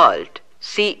 Cobalt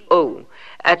Co.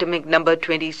 Atomic number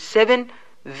 27.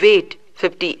 Weight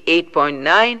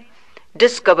 58.9.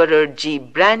 Discoverer G.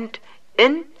 Brandt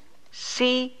in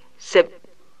C.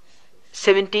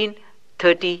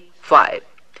 1735.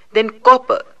 Then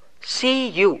copper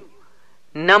Cu.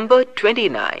 Number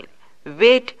 29.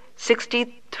 Weight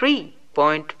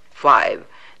 63.5.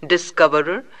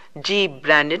 Discoverer G.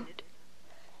 Brandt.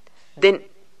 Then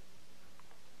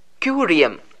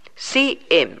curium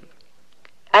Cm.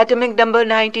 Atomic number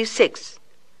 96.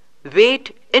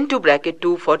 Weight into bracket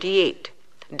 248.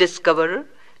 Discoverer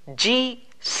G.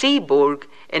 Seaborg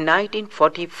in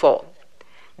 1944.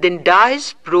 Then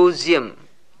dysprosium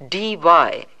Dy.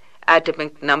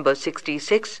 Atomic number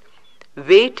 66.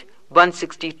 Weight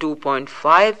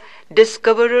 162.5.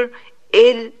 Discoverer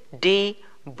L. D.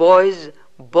 Boys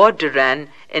Bordran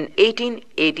in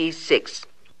 1886.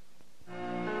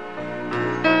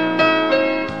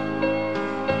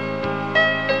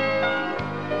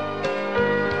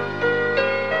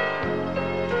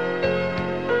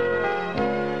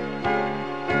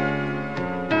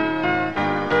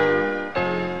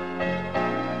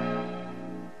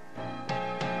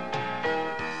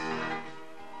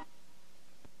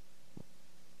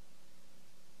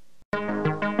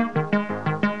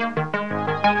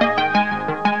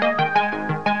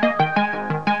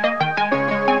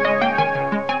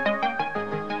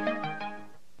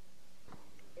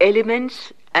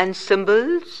 Elements and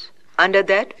symbols. Under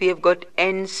that we have got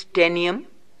N-stenium,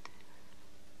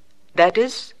 that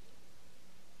is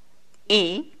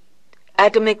E,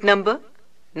 atomic number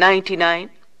 99,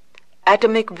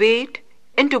 atomic weight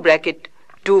into bracket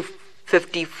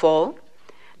 254,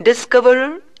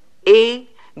 discoverer A.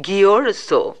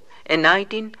 Ghiorso in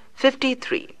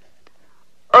 1953.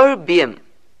 Erbium,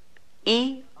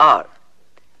 ER,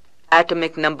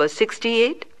 atomic number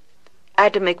 68,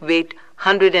 atomic weight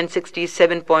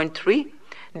 167.3,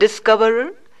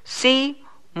 discoverer C.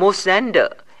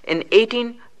 Mosander in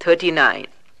 1839.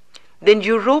 Then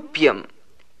europium,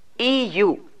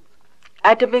 EU,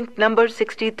 atomic number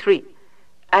 63,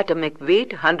 atomic weight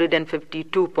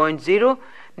 152.0,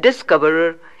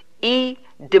 discoverer E.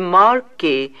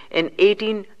 Demarque in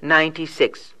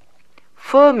 1896.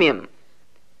 Fermium,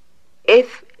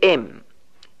 FM,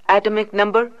 atomic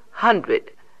number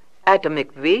 100,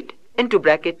 atomic weight into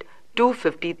bracket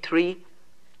 253,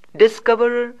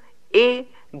 discoverer A.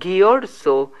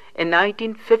 Ghiorso in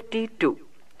 1952.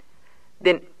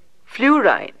 Then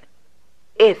fluorine,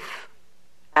 F,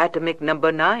 atomic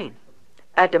number 9,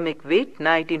 atomic weight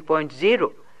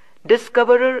 19.0,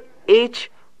 discoverer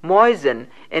H. Moisen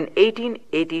in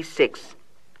 1886.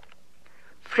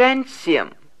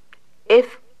 Francium,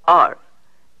 Fr,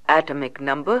 atomic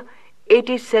number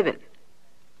 87,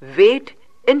 weight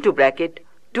into bracket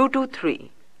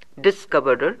 223,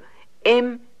 discoverer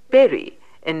M. Perry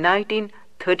in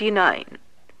 1939.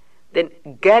 Then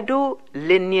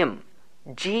gadolinium,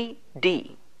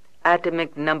 GD,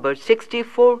 atomic number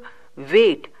 64,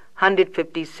 weight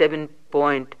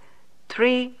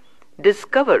 157.3,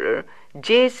 discoverer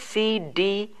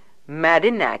J.C.D.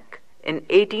 Marinak in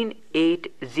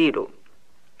 1880.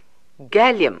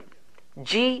 Gallium,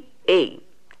 Ga,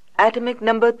 atomic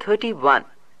number 31,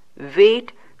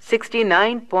 weight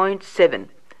 69.7,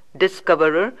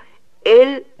 discoverer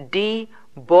L.D.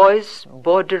 Boyce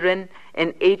Borderen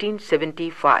in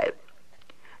 1875.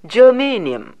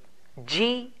 Germanium,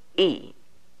 Ge,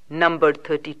 number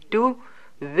 32,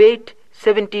 weight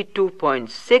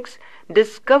 72.6,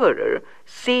 discoverer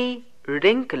C.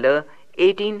 Rinkler,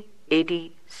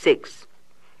 1886.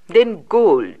 Then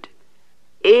gold,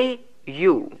 Au,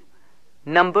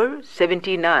 number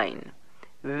 79,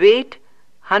 weight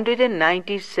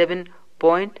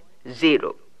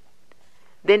 197.0.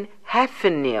 Then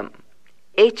hafnium,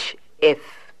 HF,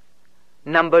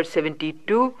 number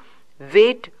 72,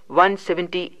 weight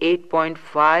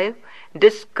 178.5.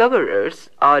 Discoverers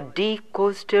are D.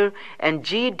 Coster and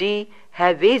G.D.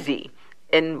 Havesi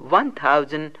in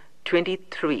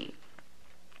 1023.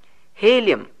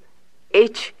 Helium,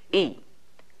 He,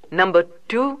 number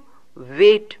 2,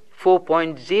 weight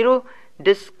 4.0.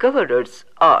 Discoverers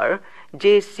are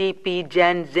J.C.P.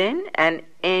 Janssen and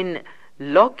N.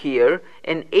 Lockyer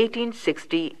in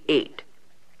 1868.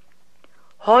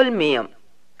 Holmium,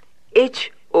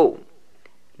 Ho,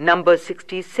 number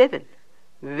 67,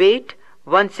 weight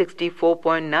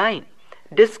 164.9.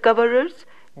 Discoverers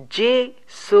J.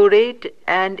 Surratt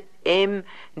and M.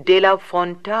 de la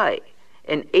Fontaine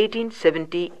in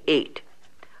 1878.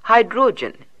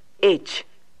 Hydrogen, H,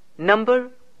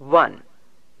 number 1,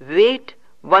 weight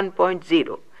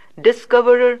 1.0.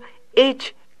 Discoverer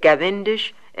H.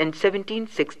 Cavendish in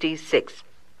 1766.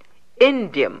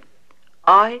 Indium,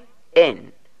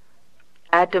 In,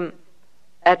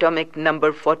 atomic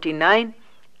number 49,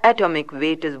 atomic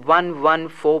weight is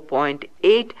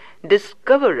 114.8.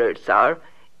 Discoverers are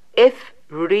F.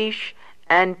 Risch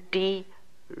and T.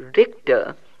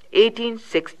 Richter,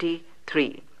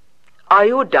 1863.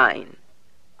 Iodine,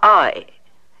 I,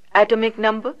 atomic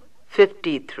number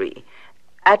 53,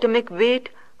 atomic weight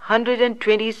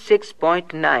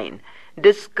 126.9.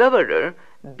 Discoverer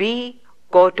B.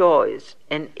 Courtois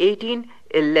in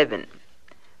 1811.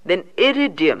 Then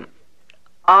iridium,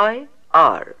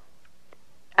 IR,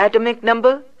 atomic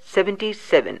number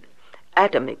 77,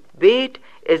 atomic weight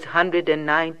is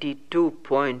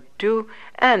 192.2,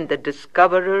 and the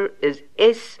discoverer is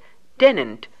S.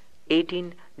 Tennant,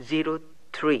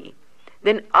 1803.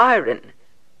 Then iron,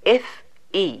 Fe,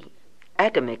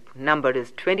 atomic number is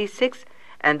 26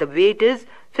 and the weight is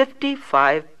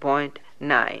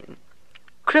 55.9.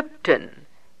 Krypton,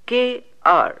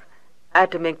 Kr,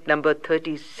 atomic number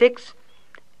 36,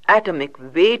 atomic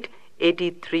weight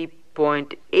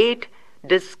 83.8,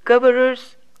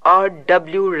 discoverers R.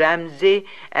 W. Ramsay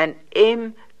and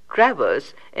M.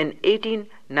 Travers in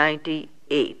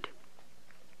 1898.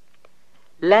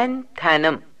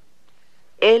 Lanthanum,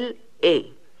 La,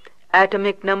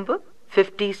 atomic number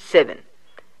 57,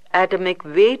 atomic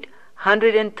weight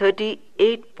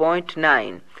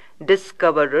 138.9,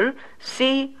 discoverer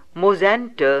C.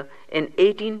 Mosanter in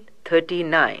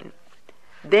 1839.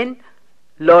 Then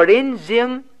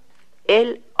Lawrencium,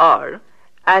 Lr,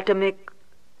 atomic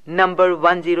number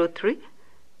 103,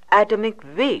 atomic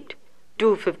weight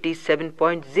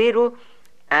 257.0,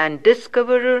 and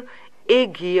discoverer A.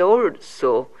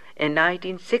 Ghiorso in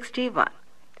 1961.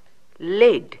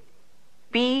 Lead,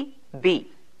 Pb,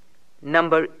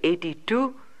 number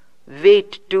 82,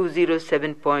 weight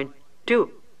 207.2.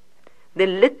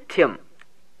 Then lithium,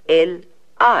 Li,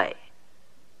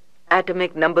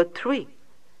 atomic number 3,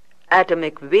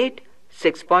 atomic weight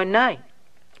 6.9.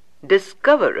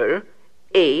 Discoverer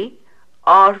A.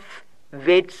 Arf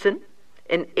Wedson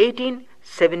in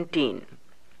 1817.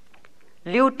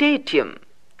 Lutetium,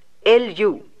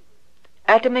 Lu,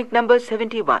 atomic number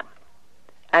 71,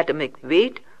 atomic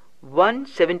weight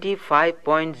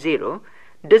 175.0,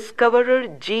 discoverer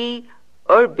G.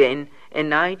 Urban in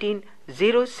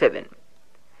 1907.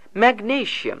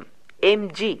 Magnesium,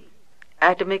 Mg,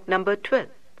 atomic number 12,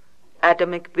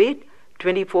 atomic weight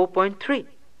 24.3,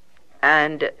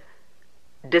 and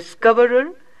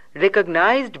discoverer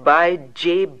recognized by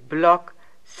J. Bloch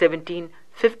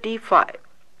 1755.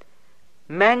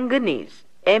 Manganese,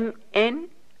 Mn,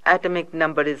 atomic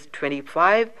number is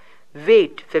 25,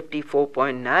 weight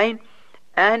 54.9,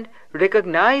 and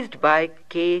recognized by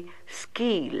K.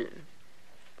 Skeel.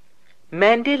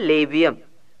 Mendelevium,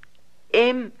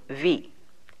 Mv,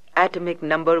 atomic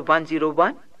number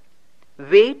 101,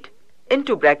 weight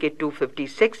into bracket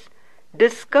 256,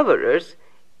 discoverers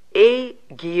A.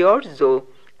 Ghiorso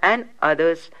and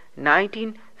others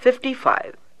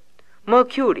 1955.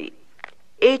 Mercury,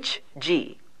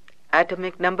 Hg,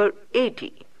 atomic number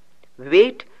 80,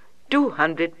 weight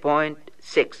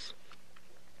 200.6.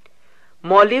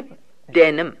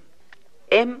 Molybdenum,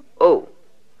 Mo,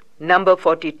 number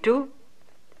 42,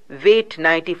 weight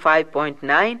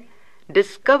 95.9,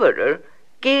 discoverer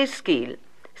K. Skeel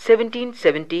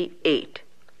 1778.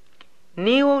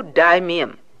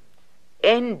 Neodymium,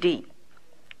 Nd,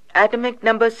 atomic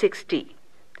number 60,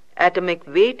 atomic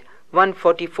weight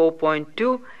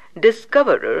 144.2,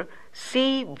 discoverer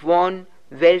C. von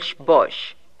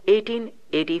Welsch-Bosch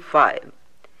 1885.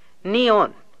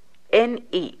 Neon,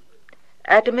 Ne,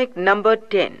 atomic number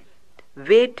 10,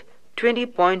 weight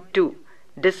 20.2,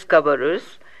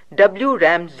 discoverers W.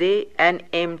 Ramsay and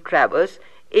M. Travers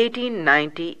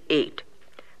 1898.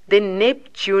 Then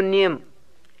Neptunium,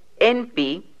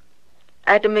 Np,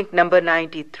 atomic number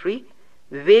 93,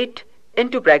 weight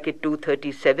into bracket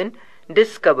 237,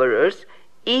 discoverers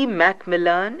E.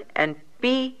 Macmillan and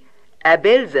P.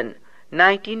 Abelson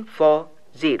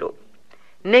 1940.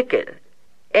 Nickel,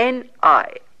 Ni,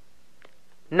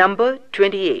 number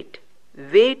 28,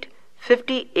 weight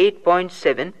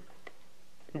 58.7,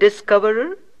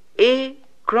 discoverer A.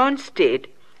 Kronstadt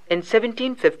in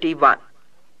 1751.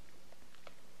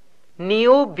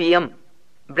 Niobium,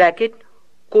 bracket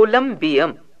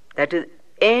columbium, that is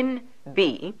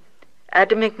Nb,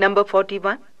 atomic number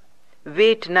 41,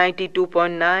 weight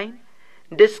 92.9,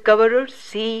 discoverer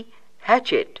C.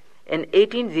 Hatchett in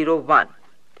 1801.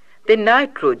 Then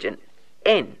nitrogen,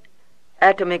 N,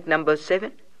 atomic number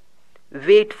 7,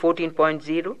 weight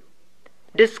 14.0,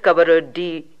 discoverer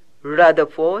D.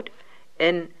 Rutherford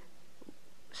in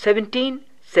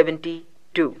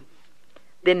 1772.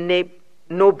 Then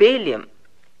nobelium,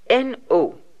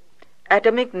 No,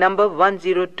 atomic number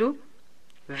 102,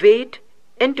 weight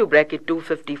into bracket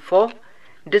 254,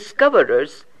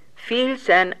 discoverers Fields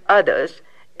and others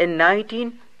in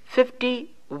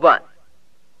 1951.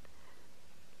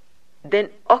 Then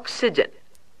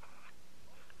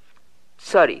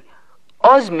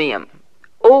osmium,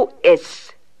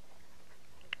 Os,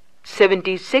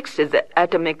 76 is the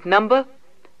atomic number,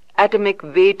 atomic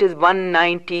weight is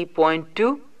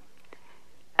 190.2,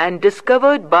 and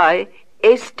discovered by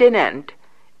S. Tennant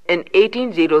in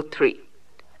 1803.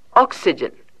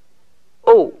 Oxygen,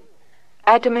 O,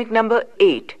 atomic number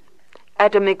 8,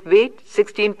 atomic weight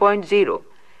 16.0,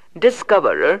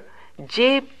 discoverer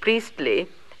J. Priestley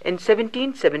in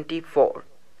 1774.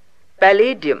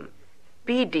 Palladium,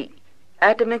 Pd,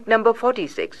 atomic number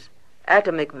 46,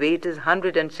 atomic weight is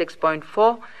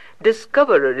 106.4.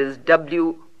 Discoverer is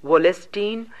W.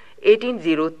 Wollaston,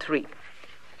 1803.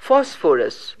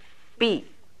 Phosphorus, P.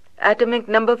 Atomic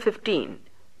number 15.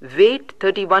 Weight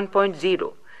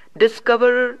 31.0.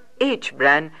 Discoverer H.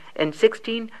 Brand in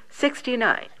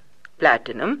 1669.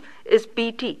 Platinum is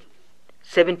Pt.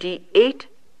 78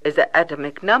 is the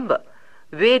atomic number.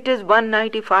 Weight is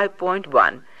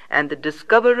 195.1 and the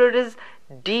discoverer is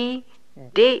D.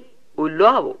 de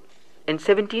Ulavo in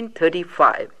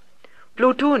 1735.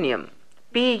 Plutonium,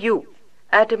 Pu,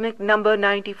 atomic number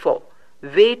 94.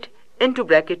 Weight into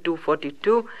bracket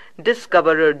 242.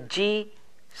 Discoverer G.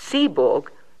 Seaborg,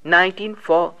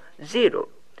 1940.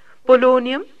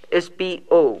 Polonium is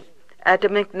Po,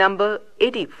 atomic number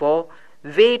 84.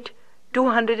 Weight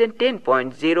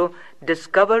 210.0.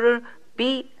 Discoverer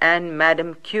P. and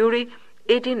Madame Curie,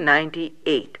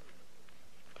 1898.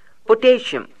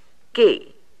 Potassium,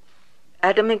 K.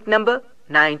 Atomic number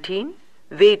 19.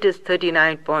 Weight is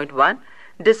 39.1.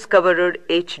 Discoverer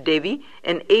H. Davy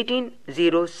in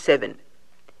 1807.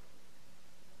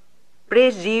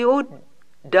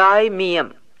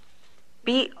 Praseodymium,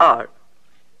 Pr.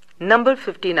 Number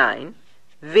 59.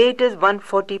 Weight is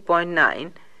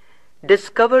 140.9.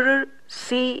 Discoverer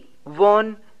C.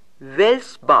 von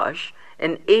Welsbach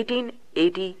in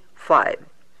 1885.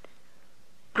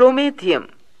 Promethium,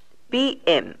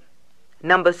 Pm.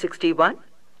 Number 61.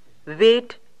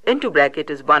 Weight into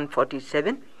bracket is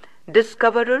 147.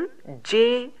 Discoverer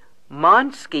J.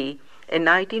 Mansky in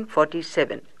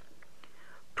 1947.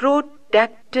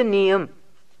 Protactinium,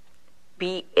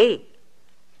 Pa.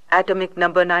 Atomic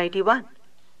number 91.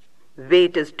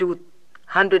 Weight is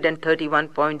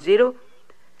 231.0.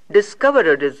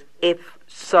 Discoverer is F.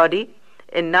 Soddy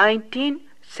in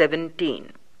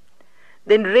 1917.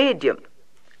 Then radium,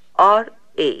 Ra.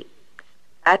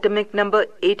 Atomic number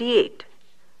 88.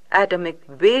 Atomic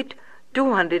weight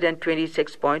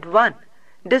 226.1.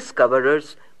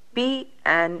 Discoverers P.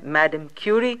 and Madame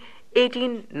Curie,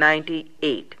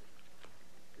 1898.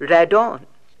 Radon,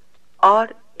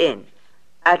 Rn.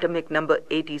 Atomic number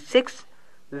 86.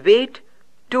 Weight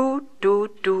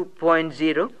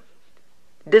 222.0.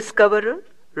 Discoverer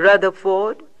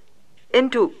Rutherford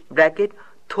into bracket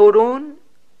thoron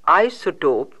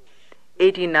isotope,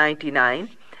 1899,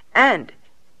 and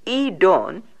E.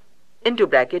 Dawn into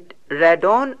bracket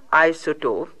radon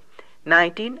isotope,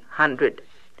 1900.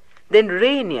 Then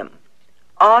rhenium,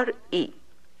 Re.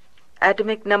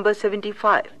 Atomic number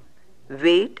 75.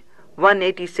 Weight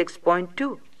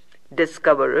 186.2.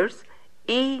 Discoverers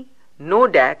E.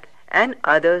 Nodak and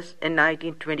others in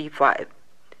 1925.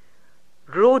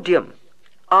 Rhodium,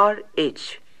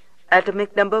 Rh.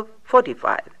 Atomic number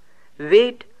 45.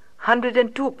 Weight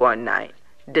 102.9.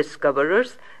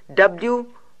 Discoverers W.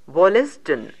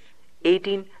 Wollaston,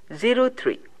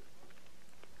 1803.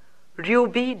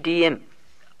 Rubidium,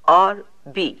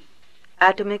 Rb.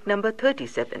 Atomic number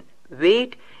 37.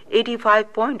 Weight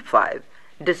 85.5.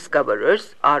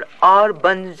 Discoverers are R.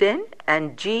 Bunsen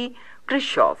and G.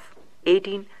 Kirchhoff,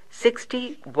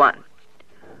 1861.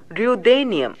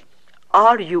 Ruthenium,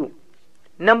 Ru.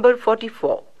 Number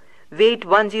 44. Weight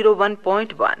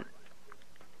 101.1.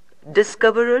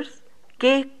 Discoverers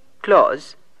K.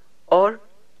 Claus or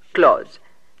Claus,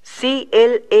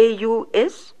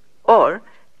 Claus or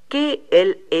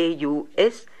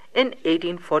Klaus in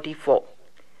 1844.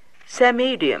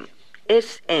 Samarium,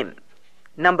 Sm.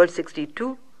 Number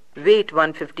 62. Weight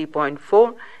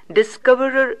 150.4.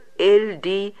 Discoverer L.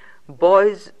 D.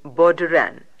 Bois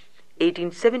Baudran,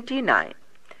 1879.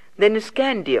 Then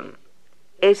scandium,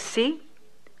 Sc.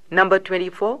 Number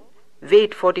 24.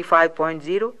 Weight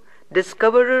 45.0.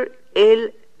 Discoverer L.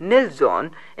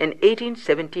 Nilsson in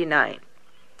 1879.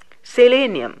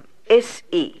 Selenium,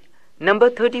 Se. Number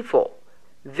 34.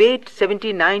 Weight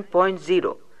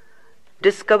 79.0.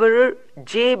 Discoverer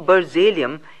J.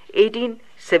 Berzelium,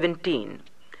 1817.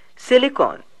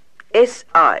 Silicon, Si.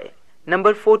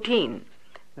 Number 14.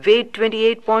 Weight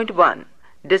 28.1.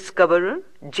 Discoverer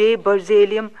J.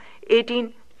 Berzelium,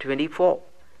 1824.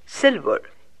 Silver,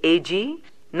 Ag.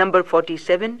 Number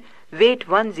 47. Weight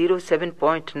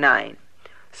 107.9.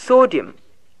 Sodium,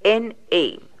 Na.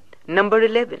 Number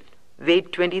 11.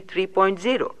 Weight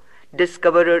 23.0.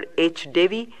 Discoverer H.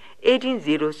 Davy,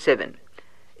 1807.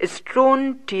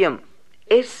 Strontium,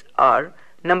 Sr.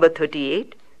 Number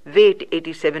 38. Weight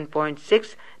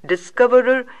 87.6.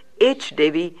 Discoverer H.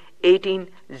 Davy,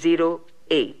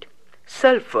 1808.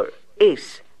 Sulfur,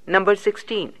 Ace. Number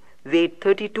 16. Weight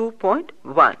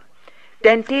 32.1.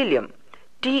 Tantalum,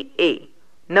 Ta.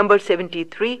 Number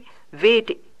 73.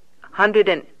 Weight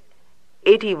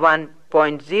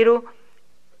 181.0.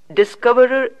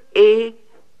 Discoverer A.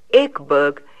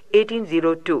 Ekberg,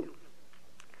 1802.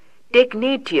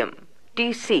 Technetium,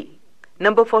 Tc,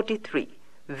 number 43,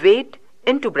 weight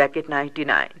into bracket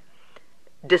 99.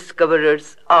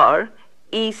 Discoverers are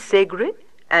E. Segre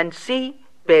and C.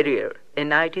 Perrier in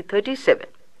 1937.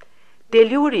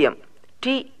 Tellurium,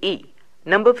 Te,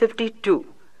 number 52,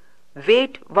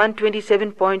 weight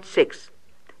 127.6.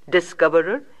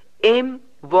 Discoverer M.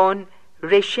 von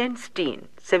Reichenstein,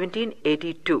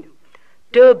 1782.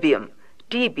 Terbium,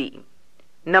 Tb,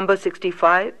 number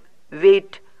 65,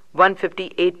 weight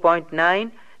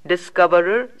 158.9.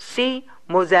 Discoverer C.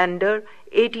 Mosander,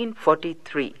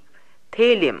 1843.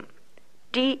 Thallium,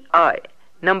 Ti,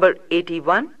 number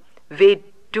 81, weight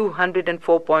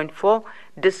 204.4.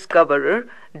 Discoverer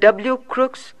W.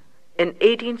 Crookes in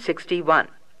 1861.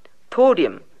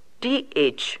 Thorium,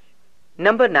 Th,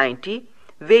 number 90,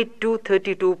 weight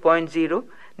 232.0.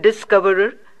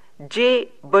 Discoverer J.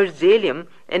 Berzelium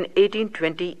in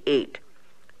 1828.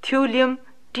 Thulium,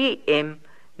 Tm,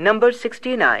 number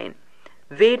 69,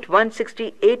 weight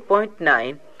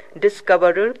 168.9.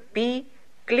 Discoverer P.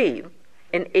 Cleve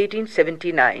in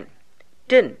 1879.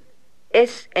 Tin,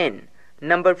 Sn,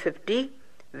 number 50,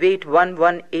 weight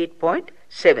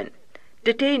 118.7.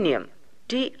 Titanium,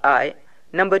 Ti,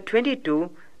 number 22,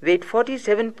 weight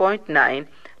 47.9.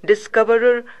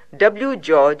 Discoverer W.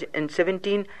 George in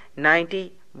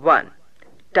 1791.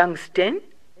 Tungsten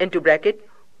into bracket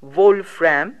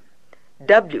Wolfram,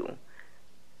 W,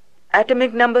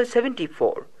 atomic number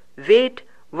 74, weight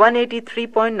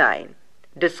 183.9.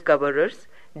 Discoverers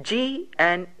G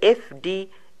and F. D.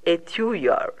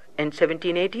 Ethuyar in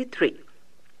 1783.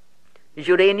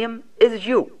 Uranium is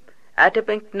U,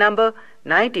 atomic number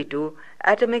 92,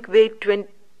 atomic weight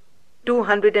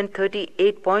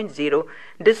 238.0.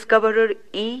 Discoverer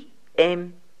E.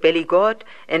 M. Peligot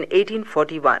in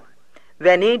 1841.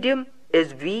 Vanadium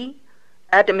is V,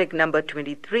 atomic number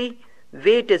 23,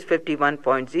 weight is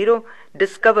 51.0.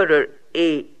 Discoverer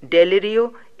A.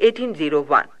 Delirio,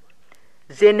 1801.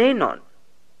 Xenon,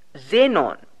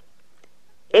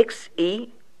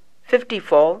 Xe,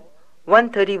 54,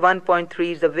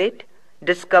 131.3 is the weight.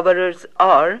 Discoverers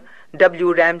are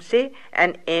W. Ramsay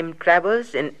and M.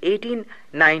 Travers in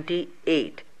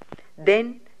 1898.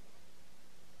 Then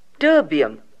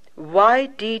terbium,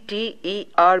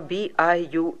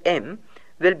 Ytterbium,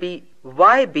 will be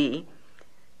Yb,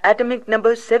 atomic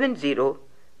number 70,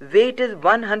 weight is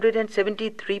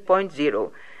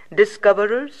 173.0.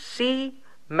 Discoverer C.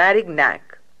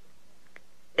 Marignac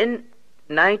in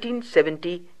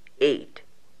 1978.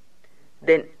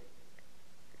 Then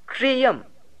tritium,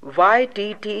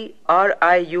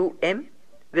 Yttrium,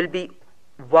 will be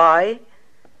Y,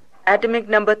 atomic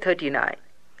number 39,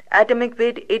 atomic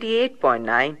weight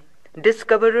 88.9.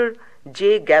 Discoverer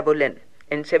J. Gabolin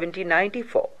in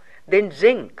 1794. Then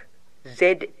zinc,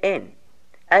 Zn,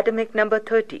 atomic number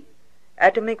 30,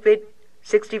 atomic weight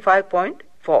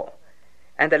 65.4.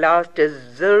 And the last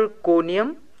is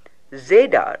zirconium,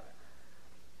 Zr,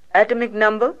 atomic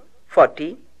number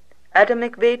 40,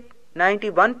 atomic weight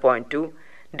 91.2.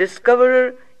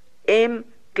 Discoverer M.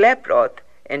 Klaproth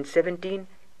in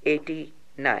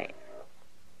 1789.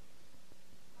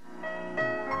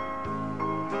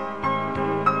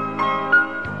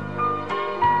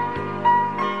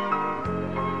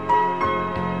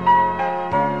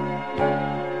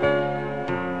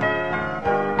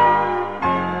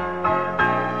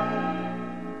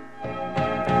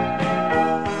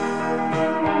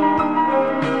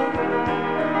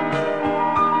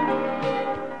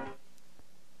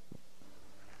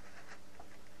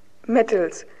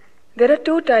 Metals. There are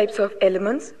two types of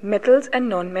elements, metals and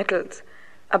non-metals.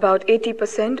 About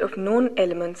 80% of known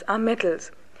elements are metals.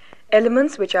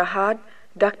 Elements which are hard,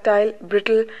 ductile,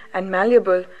 brittle, and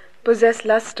malleable, possess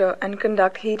luster and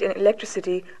conduct heat and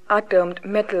electricity are termed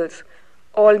metals.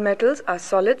 All metals are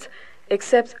solids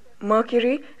except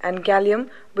mercury and gallium,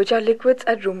 which are liquids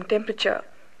at room temperature.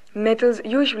 Metals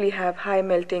usually have high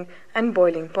melting and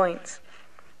boiling points.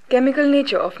 Chemical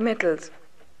nature of metals.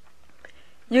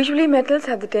 Usually metals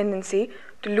have the tendency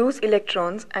to lose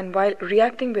electrons and while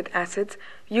reacting with acids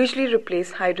usually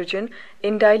replace hydrogen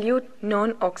in dilute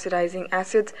non-oxidizing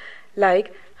acids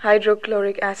like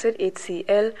hydrochloric acid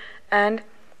HCl and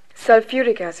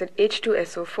sulfuric acid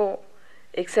H2SO4.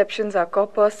 Exceptions are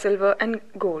copper, silver and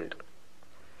gold.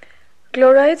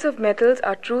 Chlorides of metals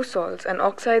are true salts and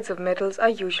oxides of metals are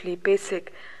usually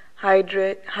basic.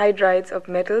 Hydrides of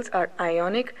metals are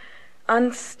ionic,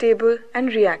 unstable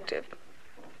and reactive.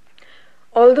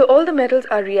 Although all the metals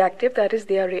are reactive, that is,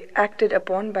 they are reacted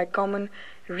upon by common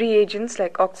reagents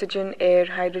like oxygen, air,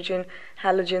 hydrogen,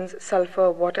 halogens, sulfur,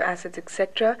 water acids,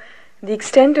 etc., the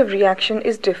extent of reaction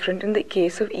is different in the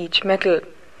case of each metal.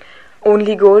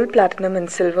 Only gold, platinum, and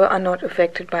silver are not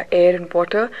affected by air and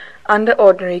water under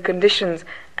ordinary conditions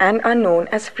and are known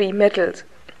as free metals.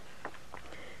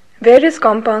 Various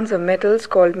compounds of metals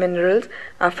called minerals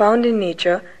are found in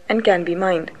nature and can be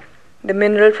mined. The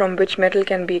mineral from which metal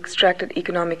can be extracted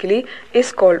economically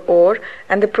is called ore,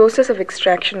 and the process of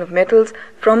extraction of metals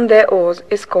from their ores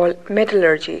is called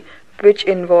metallurgy, which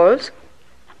involves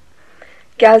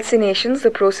calcinations,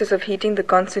 the process of heating the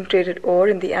concentrated ore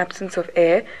in the absence of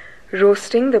air;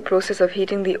 roasting, the process of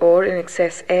heating the ore in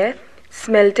excess air;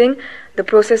 smelting, the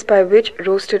process by which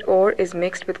roasted ore is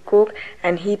mixed with coke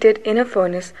and heated in a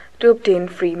furnace to obtain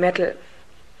free metal.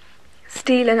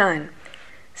 Steel and iron.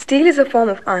 Steel is a form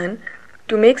of iron.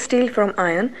 To make steel from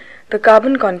iron, the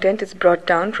carbon content is brought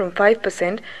down from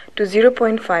 5% to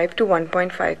 0.5 to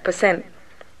 1.5%.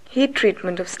 Heat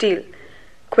treatment of steel.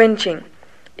 Quenching.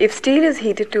 If steel is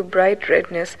heated to bright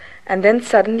redness and then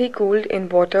suddenly cooled in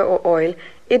water or oil,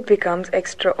 it becomes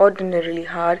extraordinarily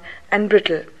hard and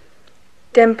brittle.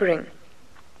 Tempering.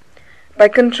 By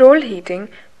controlled heating,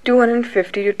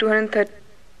 250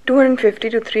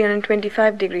 to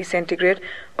 325 degrees centigrade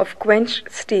of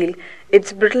quenched steel,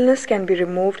 its brittleness can be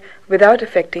removed without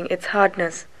affecting its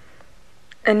hardness.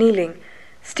 Annealing.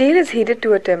 Steel is heated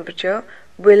to a temperature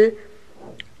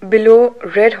below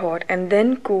red hot and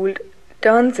then cooled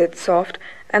turns it soft,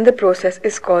 and the process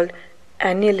is called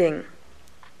annealing.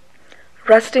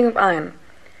 Rusting of iron.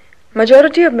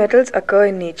 Majority of metals occur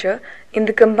in nature in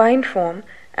the combined form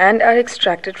and are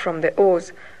extracted from their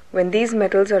ores. When these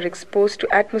metals are exposed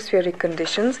to atmospheric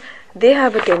conditions, they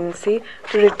have a tendency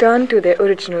to return to their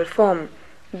original form.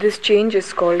 This change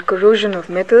is called corrosion of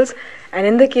metals, and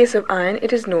in the case of iron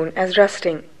it is known as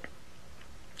rusting.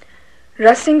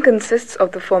 Rusting consists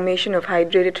of the formation of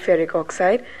hydrated ferric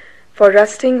oxide. For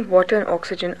rusting, water and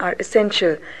oxygen are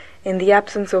essential. In the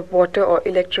absence of water or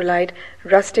electrolyte,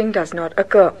 rusting does not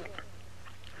occur.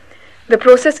 The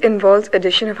process involves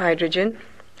addition of hydrogen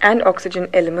and oxygen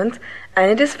elements,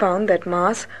 and it is found that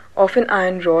mass of an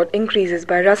iron rod increases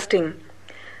by rusting.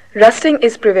 Rusting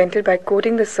is prevented by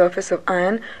coating the surface of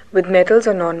iron with metals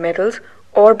or non-metals,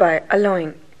 or by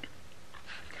alloying.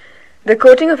 The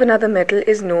coating of another metal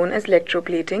is known as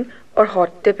electroplating or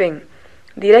hot dipping.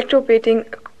 The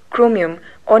electroplating chromium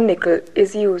or nickel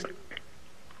is used.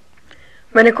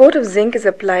 When a coat of zinc is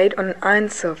applied on an iron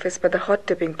surface by the hot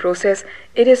dipping process,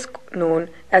 it is known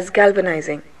as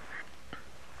galvanizing.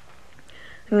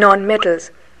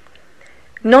 Non-metals.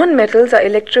 Non-metals are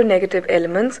electronegative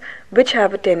elements which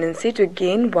have a tendency to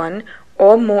gain one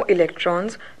or more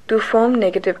electrons to form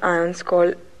negative ions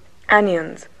called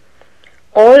anions.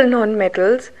 All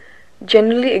non-metals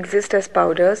generally exist as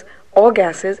powders or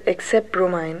gases except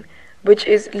bromine, which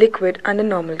is liquid under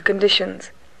normal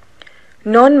conditions.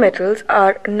 Non-metals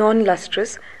are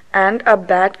non-lustrous and are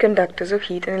bad conductors of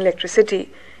heat and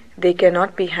electricity. They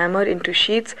cannot be hammered into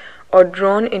sheets or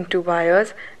drawn into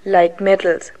wires like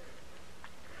metals.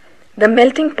 The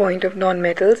melting point of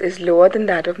non-metals is lower than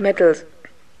that of metals.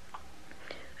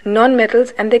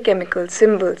 Non-metals and their chemical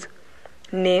symbols.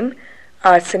 Name: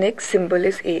 arsenic, symbol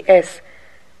is As.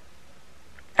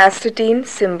 Astatine,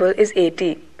 symbol is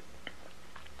At.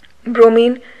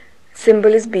 Bromine,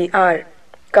 symbol is Br.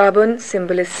 Carbon,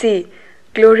 symbol is C.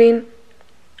 Chlorine,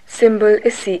 symbol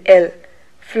is Cl.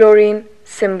 Fluorine,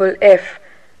 symbol F.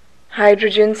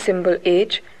 Hydrogen, symbol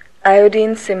H.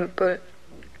 Iodine, symbol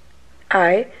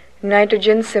I.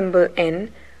 Nitrogen, symbol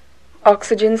N.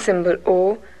 Oxygen, symbol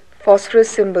O. Phosphorus,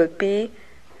 symbol P.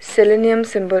 Selenium,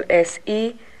 symbol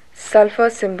Se. Sulfur,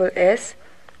 symbol S.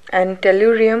 And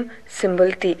tellurium,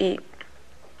 symbol Te.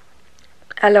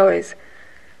 Alloys.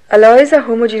 Alloys are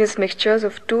homogeneous mixtures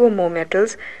of two or more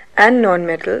metals and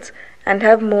non-metals and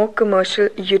have more commercial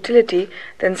utility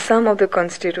than some of the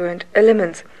constituent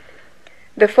elements.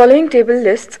 The following table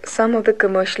lists some of the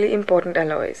commercially important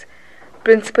alloys.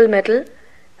 Principal metal,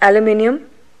 aluminium,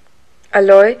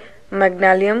 alloy,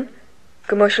 magnesium,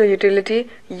 commercial utility,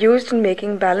 used in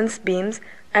making balance beams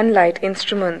and light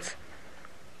instruments.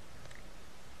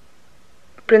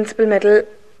 Principal metal,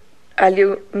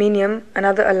 aluminium.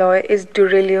 Another alloy is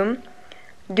duralumin.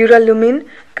 Duralumin,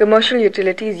 commercial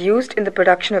utility, is used in the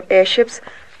production of airships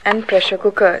and pressure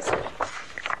cookers.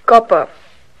 Copper.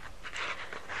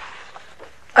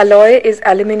 Alloy is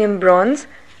aluminium bronze,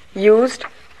 used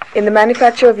in the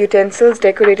manufacture of utensils,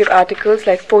 decorative articles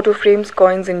like photo frames,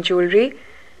 coins and jewelry.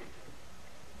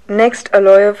 Next,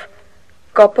 alloy of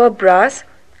copper brass,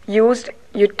 used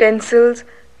utensils,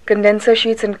 condenser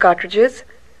sheets and cartridges.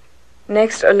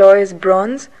 Next alloy is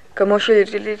bronze, commercial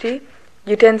utility,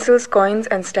 utensils, coins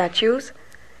and statues.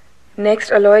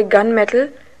 Next alloy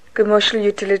gunmetal, commercial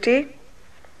utility,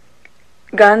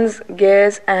 guns,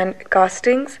 gears and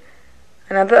castings.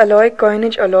 Another alloy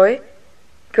coinage alloy,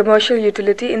 commercial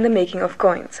utility in the making of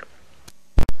coins.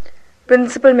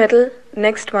 Principal metal,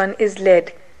 next one is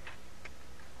lead.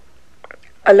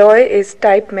 Alloy is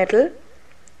type metal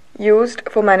used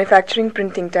for manufacturing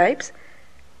printing types.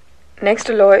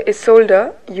 Next alloy is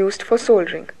solder used for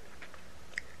soldering.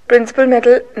 Principal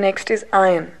metal next is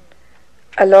iron.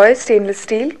 Alloy stainless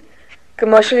steel,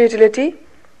 commercial utility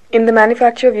in the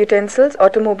manufacture of utensils,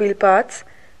 automobile parts,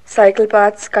 cycle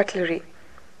parts, cutlery.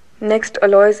 Next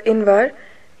alloy is invar,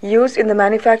 used in the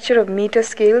manufacture of meter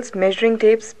scales, measuring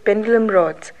tapes, pendulum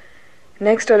rods.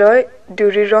 Next alloy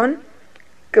duriron,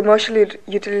 commercial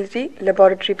utility,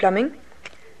 laboratory plumbing.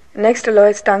 Next alloy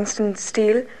is tungsten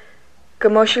steel,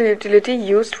 commercial utility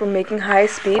used for making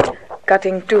high-speed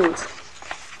cutting tools.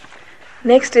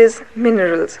 Next is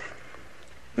minerals.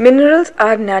 Minerals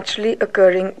are naturally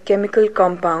occurring chemical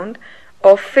compound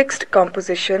of fixed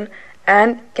composition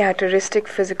and characteristic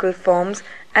physical forms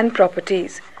and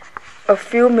properties. A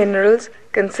few minerals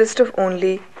consist of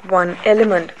only one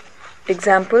element.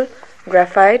 Example,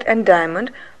 graphite and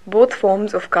diamond, both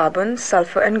forms of carbon,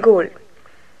 sulfur and gold.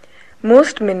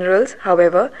 Most minerals,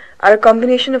 however, are a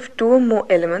combination of two or more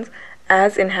elements,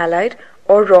 as in halite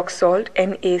or rock salt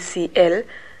NaCl.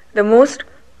 The most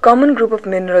common group of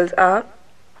minerals are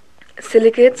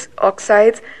silicates,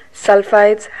 oxides,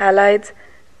 sulfides, halides,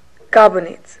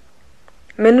 carbonates.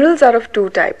 Minerals are of two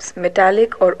types,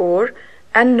 metallic or ore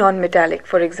and non-metallic,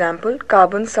 for example,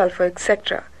 carbon, sulfur,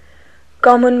 etc.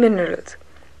 Common minerals.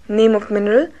 Name of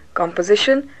mineral,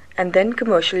 composition, and then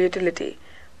commercial utility.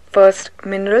 First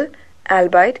mineral,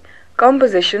 albite,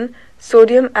 composition,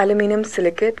 sodium aluminum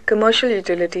silicate, commercial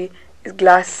utility is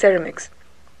glass ceramics.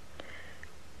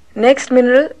 Next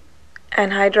mineral,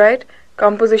 anhydrite,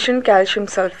 composition, calcium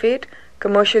sulfate,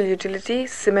 commercial utility,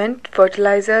 cement,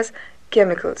 fertilizers,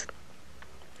 chemicals.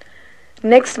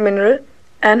 Next mineral,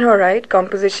 anhorite,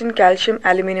 composition, calcium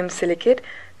aluminum silicate,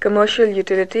 commercial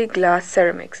utility, glass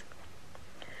ceramics.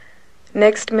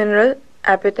 Next mineral,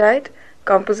 apatite,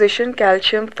 composition,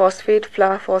 calcium phosphate,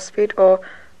 flour phosphate or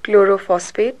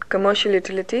chlorophosphate, commercial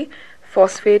utility,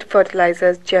 phosphate,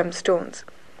 fertilizers, gemstones.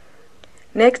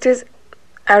 Next is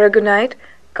aragonite,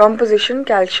 composition,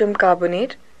 calcium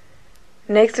carbonate.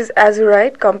 Next is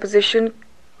azurite, composition,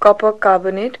 copper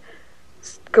carbonate,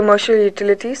 commercial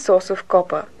utility, source of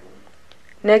copper.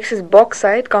 Next is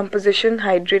bauxite, composition,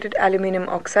 hydrated aluminum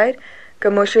oxide,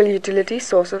 commercial utility,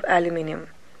 source of aluminium.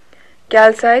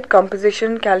 Calcite,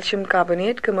 composition, calcium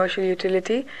carbonate, commercial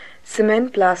utility,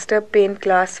 cement, plaster, paint,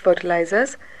 glass,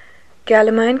 fertilizers.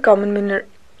 Calamine,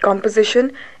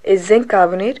 composition is zinc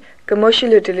carbonate, commercial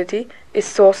utility is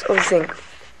source of zinc.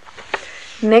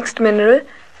 Next mineral,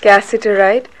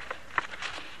 cassiterite,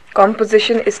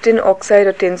 composition is tin oxide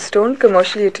or tin stone,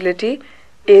 commercial utility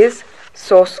is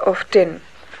source of tin.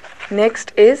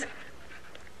 Next is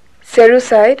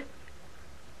cerusside,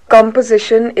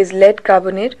 composition is lead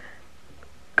carbonate,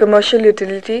 commercial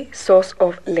utility, source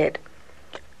of lead.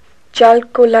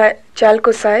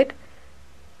 Chalcocite,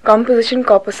 composition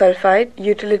copper sulfide,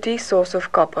 utility, source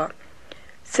of copper.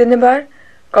 Cinnabar,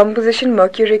 composition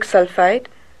mercuric sulfide,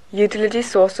 utility,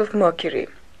 source of mercury.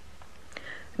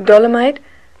 Dolomite,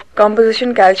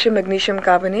 composition calcium magnesium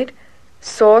carbonate,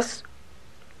 source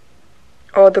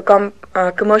or the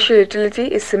commercial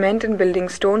utility is cement and building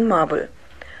stone, marble.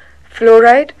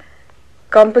 Fluoride,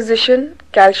 composition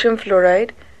calcium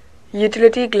fluoride,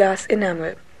 utility, glass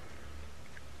enamel.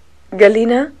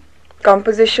 Galena,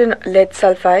 composition lead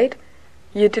sulfide,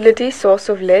 utility, source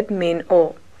of lead, main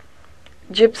ore.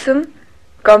 Gypsum,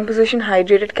 composition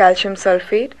hydrated calcium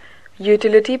sulfate,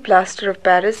 utility, plaster of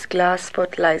Paris, glass,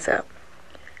 fertilizer.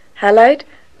 Halite,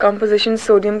 composition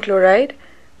sodium chloride,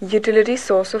 utility,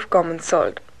 source of common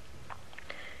salt.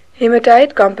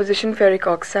 Hematite, composition ferric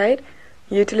oxide,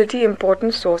 utility,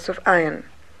 important source of iron.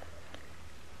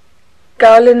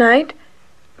 Kaolinite,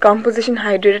 composition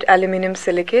hydrated aluminum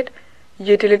silicate,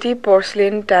 utility,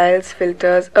 porcelain, tiles,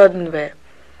 filters, earthenware.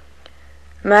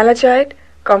 Malachite,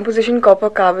 composition copper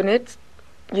carbonate,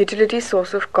 utility,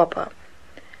 source of copper.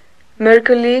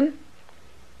 Merculine,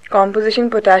 composition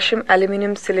potassium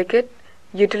aluminum silicate,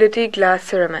 utility, glass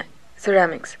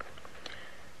ceramics.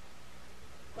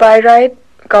 Pyrite,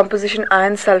 composition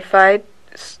iron sulfide,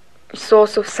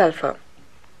 source of sulfur.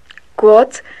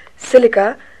 Quartz,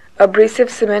 silica, abrasive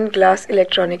cement, glass,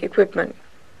 electronic equipment.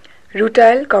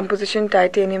 Rutile, composition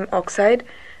titanium oxide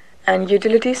and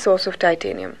utility, source of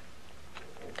titanium.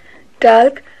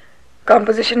 Talc,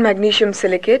 composition magnesium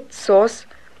silicate, source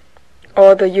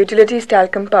or the utilities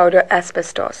talcum powder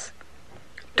asbestos.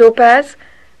 Topaz,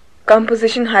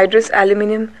 composition hydrous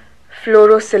aluminium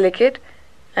fluorosilicate,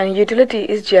 and utility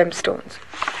is gemstones.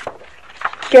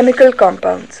 Chemical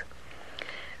compounds.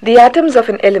 The atoms of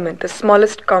an element, the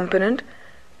smallest component,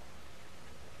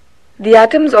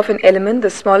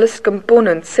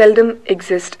 seldom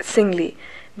exist singly.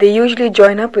 They usually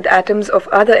join up with atoms of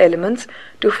other elements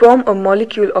to form a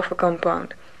molecule of a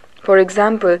compound. For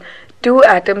example, two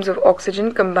atoms of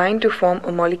oxygen combine to form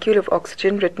a molecule of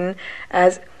oxygen written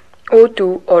as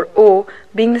O2 or O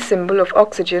being the symbol of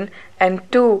oxygen and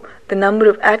 2 the number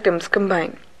of atoms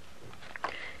combined.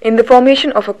 In the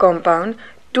formation of a compound,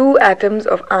 two atoms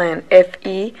of iron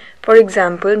Fe, for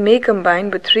example, may combine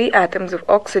with three atoms of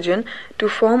oxygen to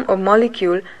form a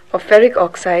molecule of ferric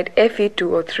oxide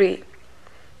Fe2O3.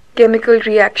 Chemical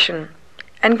reaction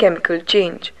and chemical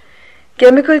change.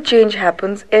 Chemical change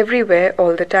happens everywhere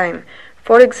all the time.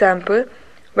 For example,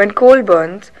 when coal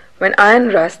burns, when iron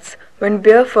rusts, when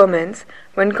beer ferments,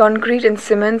 when concrete and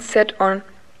cement set or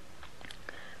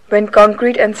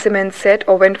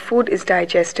when food is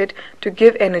digested to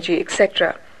give energy,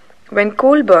 etc. When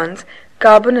coal burns,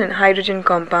 carbon and hydrogen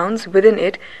compounds within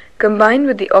it combine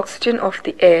with the oxygen of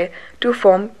the air to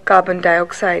form carbon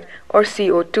dioxide or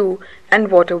CO2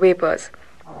 and water vapors.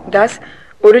 Thus,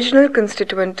 original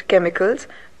constituent chemicals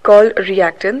called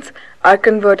reactants are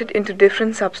converted into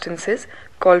different substances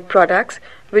called products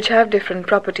which have different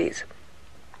properties.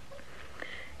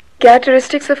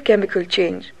 Characteristics of chemical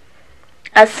change.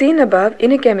 As seen above,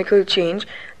 in a chemical change,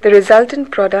 the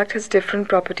resultant product has different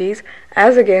properties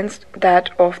as against that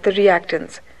of the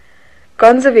reactants.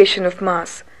 Conservation of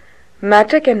mass.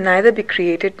 Matter can neither be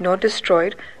created nor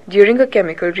destroyed during a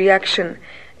chemical reaction.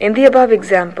 In the above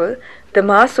example, the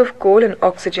mass of coal and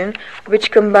oxygen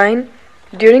which combine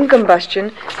during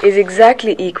combustion is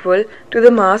exactly equal to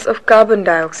the mass of carbon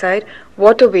dioxide,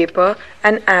 water vapor,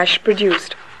 and ash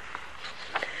produced.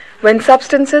 When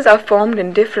substances are formed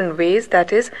in different ways,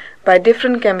 that is, by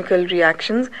different chemical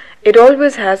reactions, it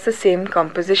always has the same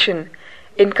composition.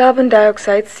 In carbon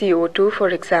dioxide CO2, for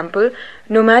example,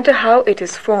 no matter how it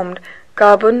is formed,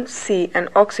 carbon C and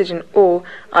oxygen O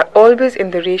are always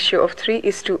in the ratio of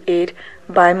 3:8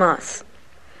 by mass.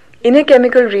 In a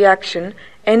chemical reaction,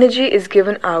 energy is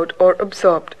given out or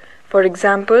absorbed. For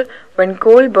example, when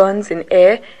coal burns in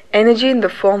air, energy in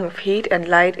the form of heat and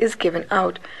light is given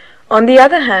out. On the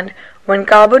other hand, when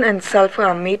carbon and sulfur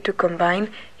are made to combine,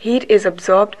 heat is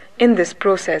absorbed in this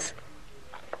process.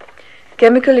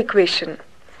 Chemical equation.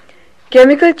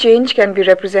 Chemical change can be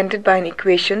represented by an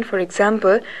equation. For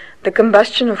example, the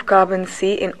combustion of carbon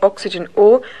C in oxygen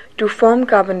O to form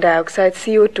carbon dioxide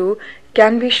CO2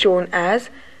 can be shown as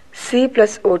C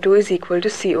plus O2 is equal to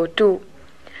CO2.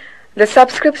 The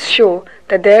subscripts show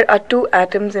that there are two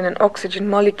atoms in an oxygen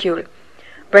molecule.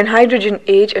 When hydrogen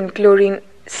H and chlorine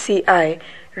Ci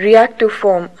react to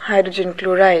form hydrogen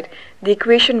chloride, the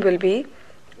equation will be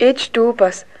H2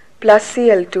 plus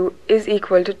Cl2 is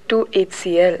equal to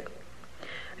 2HCl.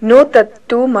 Note that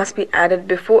 2 must be added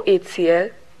before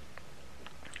HCl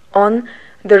on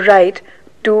the right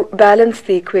to balance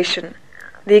the equation.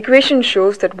 The equation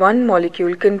shows that one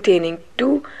molecule containing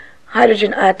two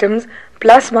hydrogen atoms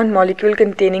plus one molecule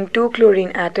containing two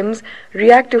chlorine atoms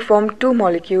react to form two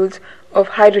molecules of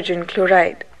hydrogen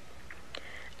chloride.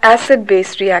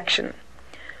 Acid-base reaction.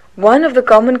 One of the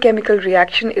common chemical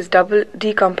reaction is double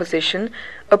decomposition,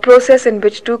 a process in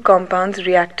which two compounds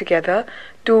react together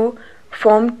to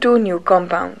form two new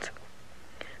compounds.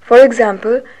 For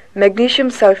example, magnesium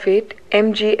sulfate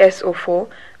MgSO4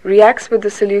 reacts with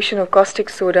the solution of caustic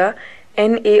soda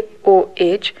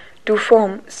NaOH to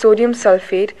form sodium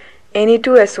sulfate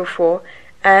Na2SO4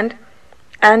 and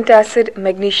antacid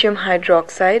magnesium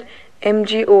hydroxide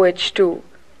MgOH2.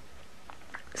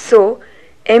 So,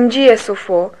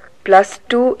 MgSO4 plus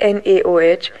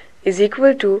 2NaOH is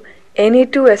equal to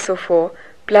Na2SO4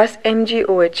 plus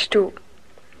MgOH2.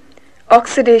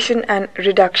 Oxidation and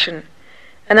reduction.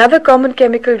 Another common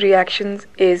chemical reaction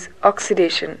is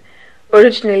oxidation.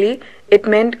 Originally, it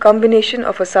meant combination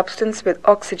of a substance with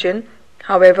oxygen.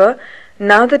 However,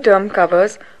 now the term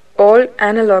covers all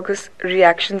analogous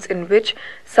reactions in which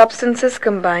substances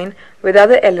combine with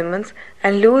other elements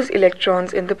and lose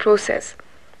electrons in the process.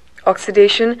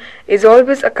 Oxidation is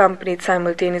always accompanied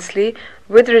simultaneously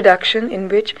with reduction in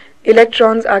which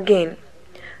electrons are gained.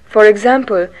 For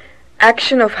example,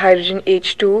 action of hydrogen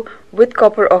H2 with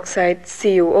copper oxide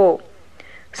CuO.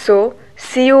 So,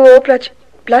 CuO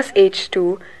plus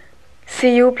H2,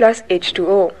 Cu plus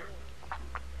H2O.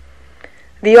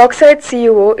 The oxide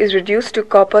CuO is reduced to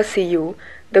copper Cu.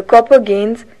 The copper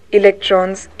gains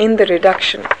electrons in the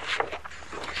reduction.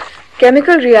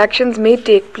 Chemical reactions may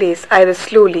take place either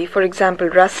slowly, for example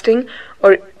rusting,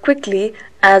 or quickly,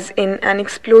 as in an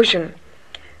explosion.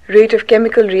 Rate of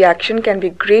chemical reaction can be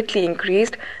greatly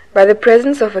increased by the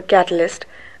presence of a catalyst,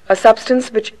 a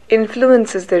substance which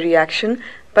influences the reaction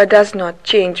but does not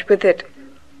change with it.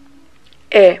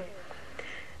 Air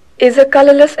is a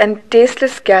colorless and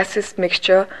tasteless gaseous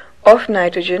mixture of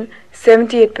nitrogen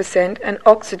 78% and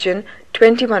oxygen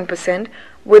 21%,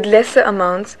 with lesser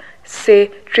amounts,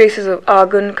 say traces of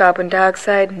argon, carbon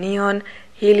dioxide, neon,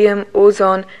 helium,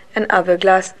 ozone, and other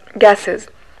gases.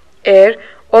 Air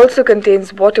also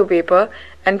contains water vapor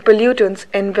and pollutants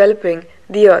enveloping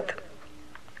the earth.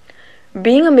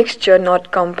 Being a mixture,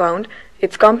 not compound,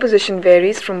 its composition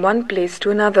varies from one place to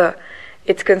another.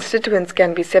 Its constituents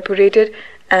can be separated,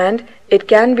 and it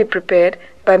can be prepared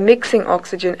by mixing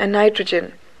oxygen and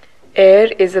nitrogen. Air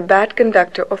is a bad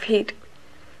conductor of heat.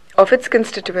 Of its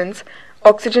constituents,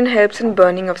 oxygen helps in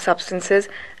burning of substances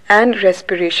and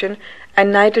respiration,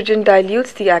 and nitrogen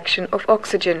dilutes the action of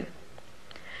oxygen.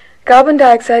 Carbon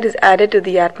dioxide is added to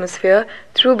the atmosphere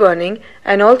through burning,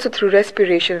 and also through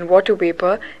respiration, and water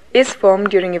vapor is formed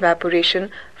during evaporation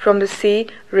from the sea,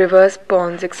 rivers,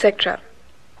 ponds, etc.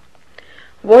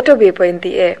 Water vapor in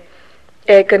the air.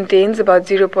 Air contains about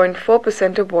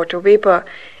 0.4% of water vapor.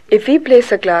 If we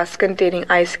place a glass containing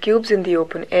ice cubes in the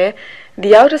open air,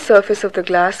 the outer surface of the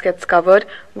glass gets covered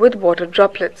with water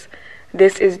droplets.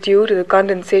 This is due to the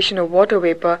condensation of water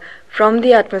vapor from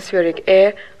the atmospheric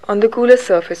air on the cooler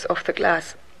surface of the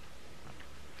glass.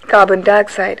 Carbon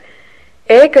dioxide.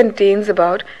 Air contains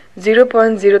about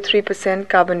 0.03%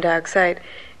 carbon dioxide.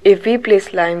 If we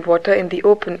place lime water in the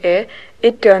open air,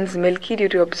 it turns milky due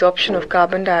to absorption of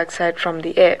carbon dioxide from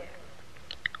the air.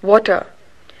 Water.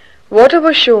 Water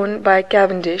was shown by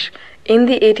Cavendish in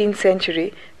the 18th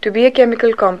century to be a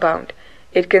chemical compound.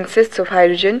 It consists of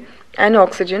hydrogen and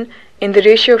oxygen in the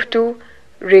ratio of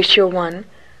 2:1,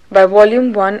 by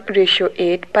volume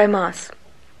 1:8 by mass.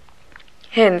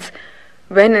 Hence,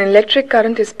 when an electric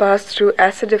current is passed through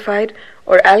acidified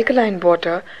or alkaline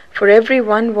water, for every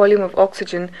 1 volume of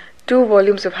oxygen, 2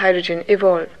 volumes of hydrogen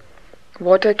evolve.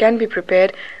 Water can be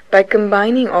prepared by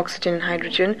combining oxygen and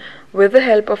hydrogen with the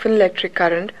help of an electric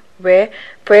current, where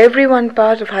for every 1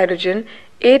 part of hydrogen,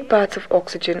 8 parts of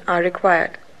oxygen are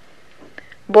required.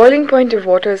 Boiling point of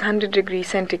water is 100 degrees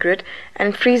centigrade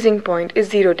and freezing point is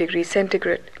 0 degrees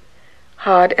centigrade.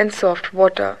 Hard and soft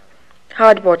water.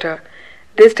 Hard water.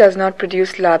 This does not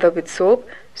produce lather with soap.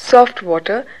 Soft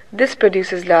water. This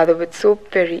produces lather with soap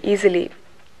very easily.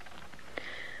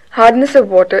 Hardness of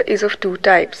water is of 2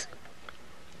 types.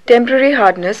 Temporary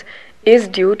hardness is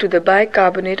due to the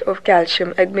bicarbonate of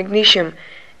calcium and magnesium.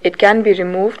 It can be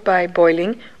removed by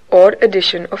boiling or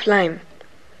addition of lime.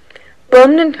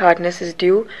 Permanent hardness is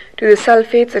due to the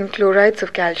sulfates and chlorides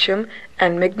of calcium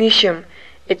and magnesium.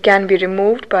 It can be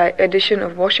removed by addition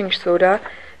of washing soda,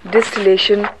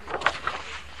 distillation.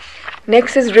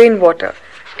 Next is rainwater.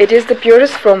 It is the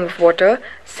purest form of water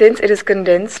since it is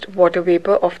condensed water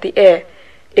vapor of the air.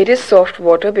 It is soft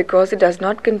water because it does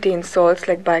not contain salts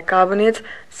like bicarbonates,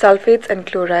 sulfates and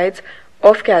chlorides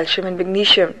of calcium and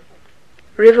magnesium.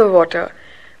 River water.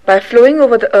 By flowing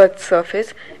over the earth's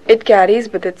surface, it carries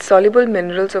with it soluble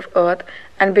minerals of earth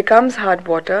and becomes hard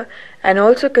water, and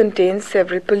also contains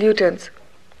several pollutants.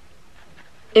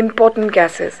 Important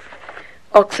gases.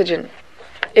 Oxygen.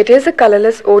 It is a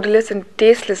colorless, odorless and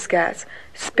tasteless gas,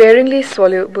 sparingly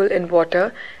soluble in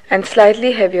water and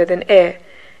slightly heavier than air.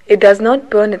 It does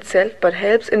not burn itself but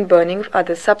helps in burning of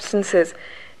other substances.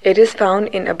 It is found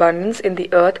in abundance in the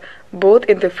earth, both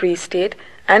in the free state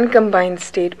and combined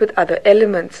state with other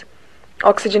elements.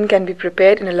 Oxygen can be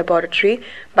prepared in a laboratory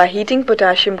by heating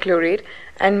potassium chlorate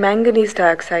and manganese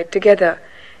dioxide together.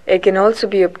 It can also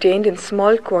be obtained in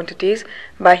small quantities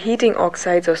by heating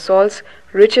oxides or salts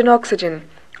rich in oxygen.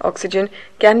 Oxygen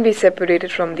can be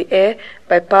separated from the air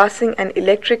by passing an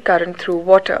electric current through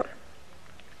water.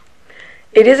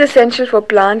 It is essential for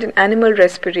plant and animal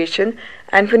respiration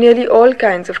and for nearly all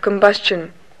kinds of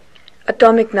combustion.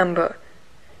 Atomic number.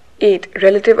 8.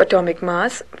 Relative atomic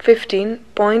mass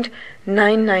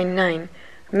 15.999.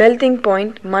 Melting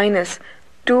point minus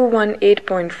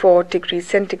 218.4 degrees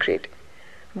centigrade.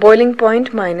 Boiling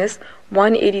point minus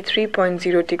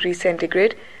 183.0 degrees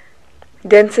centigrade.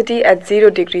 Density at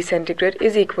 0 degrees centigrade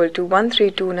is equal to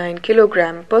 1329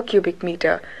 kilogram per cubic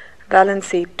meter.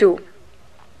 Valency 2.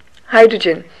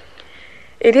 Hydrogen.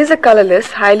 It is a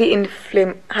colorless, highly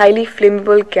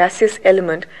flammable gaseous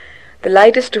element, the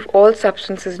lightest of all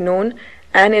substances known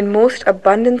and in most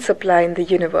abundant supply in the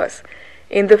universe.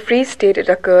 In the free state, it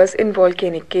occurs in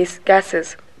volcanic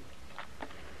gases.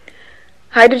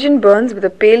 Hydrogen burns with a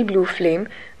pale blue flame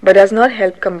but does not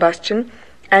help combustion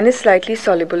and is slightly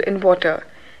soluble in water.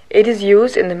 It is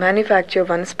used in the manufacture of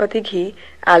vanaspati ghee,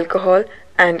 alcohol,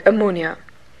 and ammonia.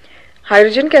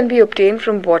 Hydrogen can be obtained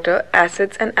from water,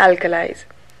 acids, and alkalis.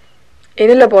 In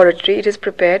a laboratory, it is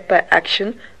prepared by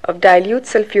action of dilute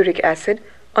sulfuric acid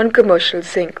on commercial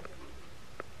zinc.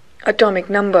 Atomic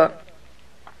number: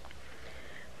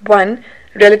 1.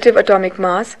 Relative atomic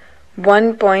mass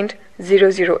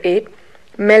 1.008,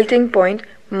 melting point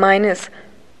minus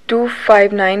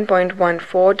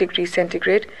 259.14 degrees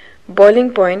centigrade,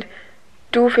 boiling point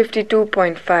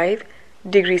 252.5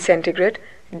 degrees centigrade,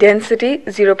 density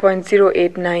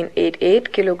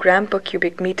 0.08988 kilogram per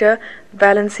cubic meter,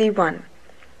 valency 1.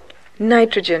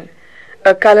 Nitrogen,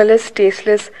 a colorless,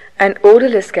 tasteless, and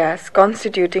odorless gas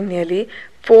constituting nearly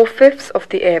 4/5 of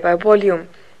the air by volume.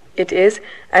 It is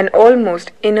an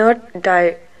almost inert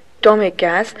diatomic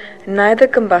gas, neither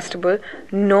combustible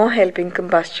nor helping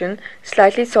combustion,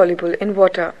 slightly soluble in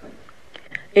water.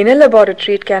 In a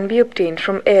laboratory, it can be obtained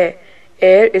from air.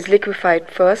 Air is liquefied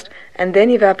first and then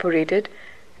evaporated.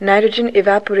 Nitrogen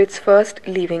evaporates first,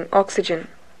 leaving oxygen.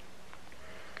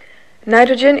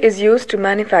 Nitrogen is used to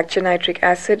manufacture nitric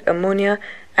acid, ammonia,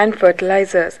 and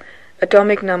fertilizers.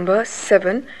 Atomic number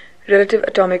 7, relative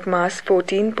atomic mass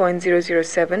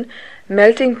 14.007,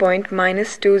 melting point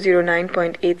minus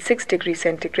 209.86 degrees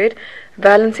centigrade,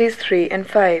 valencies 3 and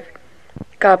 5.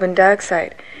 Carbon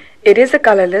dioxide. It is a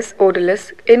colorless,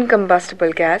 odorless,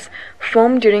 incombustible gas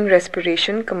formed during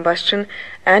respiration, combustion,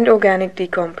 and organic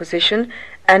decomposition,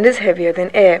 and is heavier than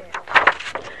air.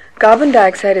 Carbon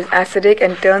dioxide is acidic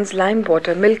and turns lime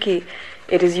water milky.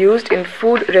 It is used in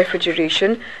food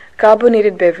refrigeration,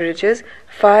 carbonated beverages,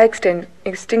 fire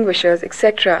extinguishers,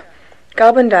 etc.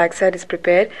 Carbon dioxide is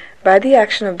prepared by the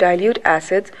action of dilute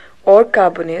acids or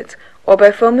carbonates or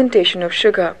by fermentation of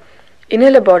sugar. In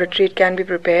a laboratory, it can be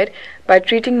prepared by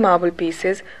treating marble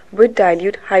pieces with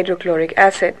dilute hydrochloric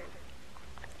acid.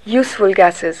 Useful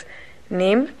gases.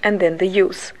 Name and then the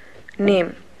use.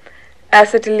 Name: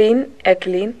 acetylene,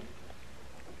 ethylene.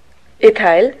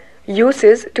 Ethyl. Use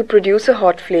is to produce a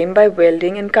hot flame by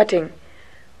welding and cutting.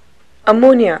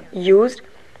 Ammonia. Used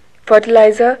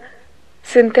fertilizer,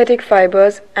 synthetic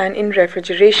fibers, and in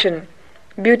refrigeration.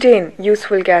 Butane.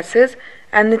 Useful gases,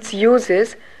 and its use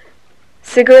is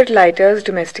cigarette lighters,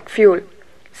 domestic fuel.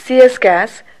 CS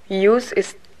gas. Use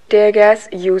is tear gas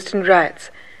used in riots.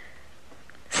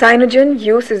 Cyanogen.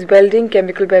 Use is welding,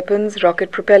 chemical weapons,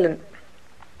 rocket propellant.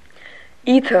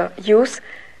 Ether. Use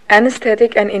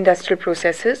anesthetic and industrial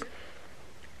processes.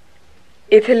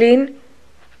 Ethylene.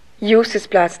 Use is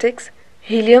plastics.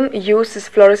 Helium. Use is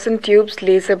fluorescent tubes,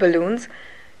 laser balloons.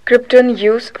 Krypton.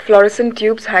 Use fluorescent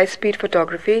tubes, high-speed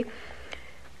photography.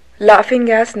 Laughing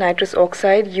gas, nitrous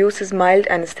oxide. Use is mild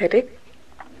anesthetic.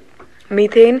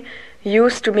 Methane.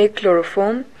 Used to make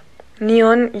chloroform.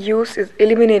 Neon. Use is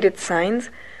illuminated signs.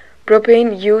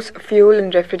 Propane. Use fuel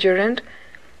and refrigerant.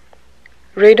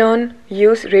 Radon.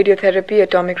 Use radiotherapy,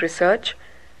 atomic research.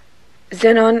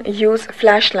 Xenon. Use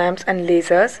flash lamps and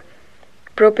lasers.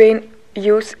 Propane.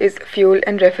 Use is fuel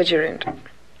and refrigerant.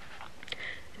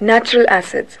 Natural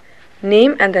acids.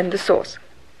 Name and then the source.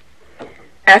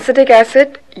 Acetic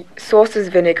acid, source is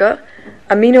vinegar.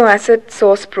 Amino acid,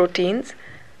 source proteins.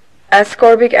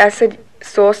 Ascorbic acid,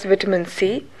 source vitamin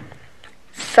C.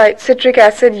 Citric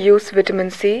acid, use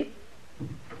vitamin C.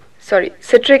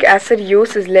 Citric acid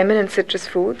use is lemon and citrus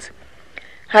foods.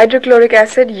 Hydrochloric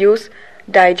acid use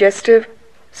digestive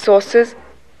sauces.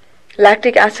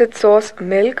 Lactic acid source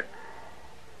milk.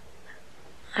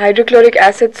 Hydrochloric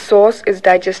acid source is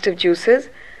digestive juices.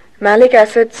 Malic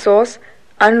acid source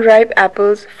unripe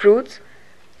apples, fruits.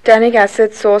 Tannic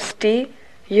acid source tea.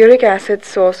 Uric acid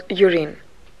source urine.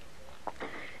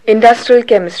 Industrial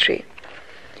chemistry.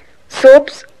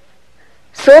 Soaps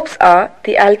are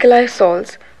the alkali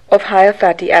salts of higher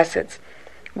fatty acids.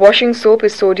 Washing soap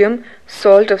is sodium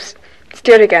salt of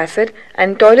stearic acid,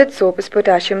 and toilet soap is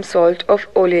potassium salt of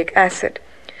oleic acid.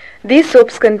 These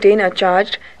soaps contain a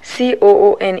charged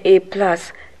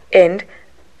COONA+ end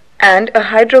and a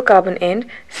hydrocarbon end,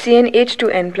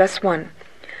 CnH2n+1.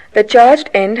 The charged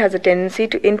end has a tendency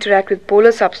to interact with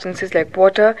polar substances like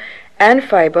water and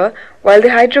fiber, while the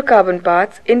hydrocarbon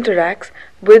parts interacts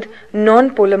with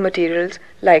non-polar materials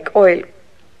like oil.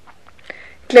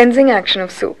 Cleansing action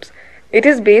of soaps. It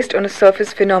is based on a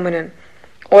surface phenomenon.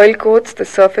 Oil coats the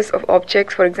surface of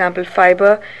objects, for example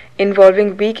fiber,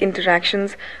 involving weak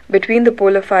interactions between the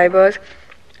polar fibers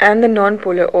and the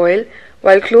non-polar oil,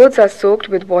 while clothes are soaked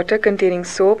with water containing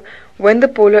soap, when the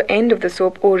polar end of the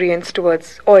soap orients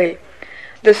towards oil.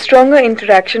 The stronger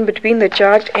interaction between the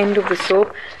charged end of the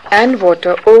soap and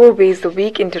water overweighs the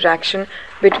weak interaction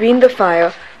between the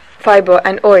fiber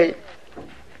and oil.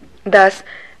 Thus,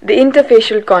 the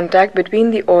interfacial contact between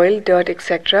the oil, dirt,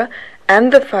 etc.,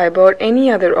 and the fiber or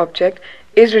any other object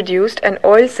is reduced and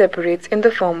oil separates in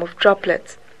the form of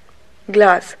droplets.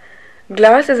 Glass.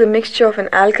 Glass is a mixture of an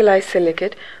alkali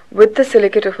silicate with the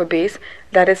silicate of a base,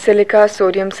 that is silica,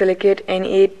 sodium silicate,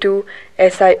 Na2,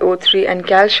 SiO3 and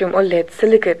calcium or lead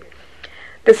silicate.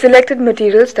 The selected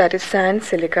materials, that is sand,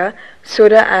 silica,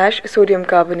 soda ash, sodium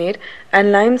carbonate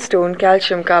and limestone,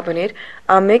 calcium carbonate,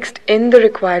 are mixed in the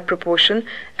required proportion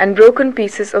and broken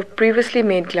pieces of previously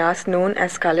made glass known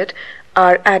as cullet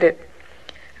are added.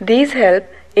 These help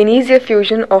in easier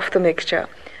fusion of the mixture.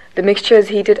 The mixture is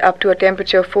heated up to a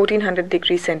temperature of 1400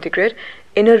 degrees centigrade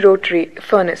in a rotary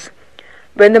furnace.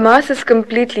 When the mass is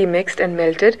completely mixed and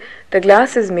melted, the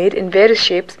glass is made in various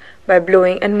shapes by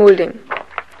blowing and molding.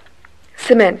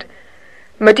 Cement.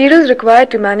 Materials required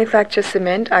to manufacture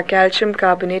cement are calcium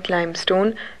carbonate,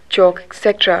 limestone, chalk,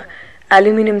 etc.,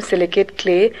 aluminum silicate,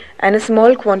 clay, and a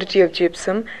small quantity of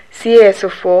gypsum,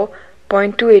 CaSO4,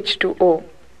 0.2H2O.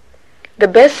 The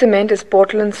best cement is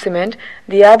Portland cement,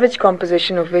 the average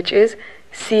composition of which is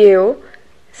CaO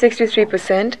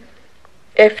 63%,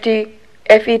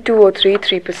 Fe2O3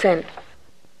 3%.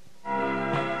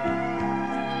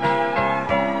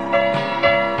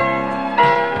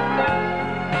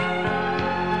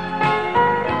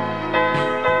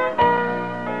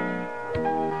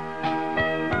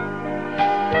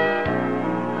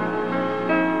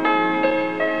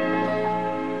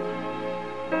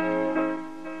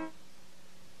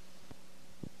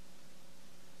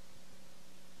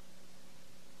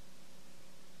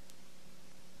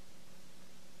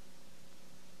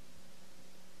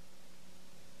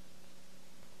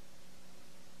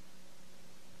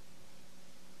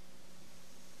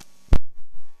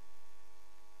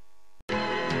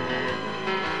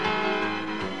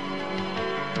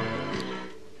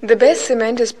 The best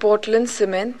cement is Portland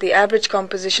cement, the average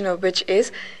composition of which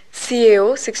is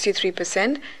CaO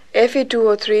 63%,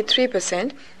 Fe2O3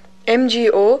 3%,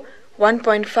 MgO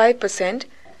 1.5%,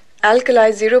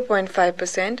 alkali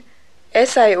 0.5%,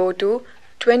 SiO2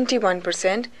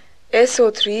 21%,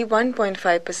 SO3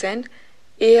 1.5%,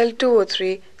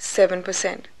 Al2O3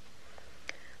 7%.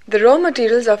 The raw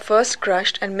materials are first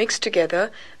crushed and mixed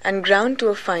together and ground to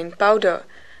a fine powder.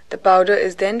 The powder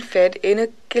is then fed in a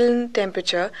kiln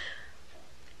temperature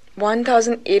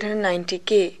 1890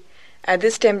 K. At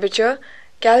this temperature,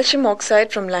 calcium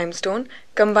oxide from limestone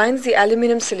combines the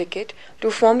aluminum silicate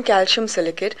to form calcium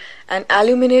silicate and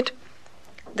aluminate.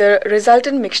 The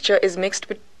resultant mixture is mixed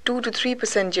with 2 to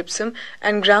 3% gypsum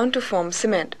and ground to form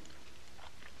cement.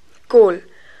 Coal.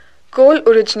 Coal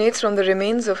originates from the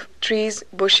remains of trees,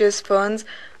 bushes, ferns,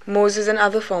 mosses and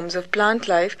other forms of plant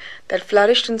life that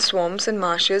flourished in swamps and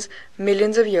marshes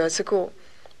millions of years ago.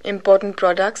 Important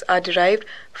products are derived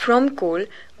from coal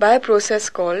by a process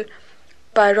called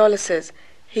pyrolysis,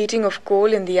 heating of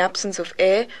coal in the absence of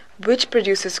air, which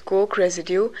produces coke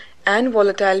residue and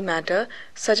volatile matter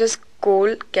such as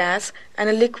coal gas and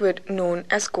a liquid known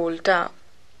as coal tar.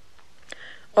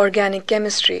 Organic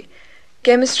chemistry.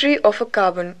 Chemistry of a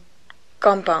carbon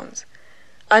compounds.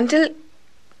 Until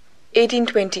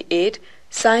 1828,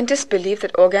 scientists believed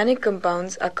that organic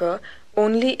compounds occur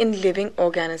only in living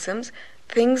organisms,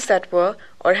 things that were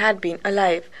or had been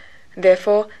alive.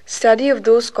 Therefore, study of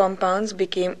those compounds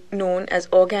became known as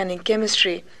organic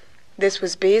chemistry. This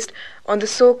was based on the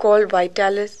so-called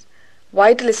vitalist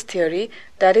theory,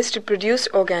 that is, to produce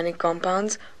organic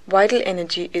compounds, vital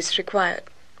energy is required.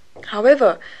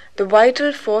 However, the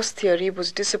vital force theory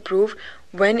was disapproved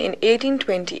when in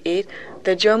 1828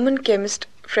 the German chemist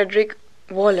Friedrich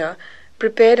Wöhler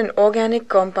prepared an organic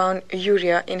compound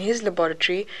urea in his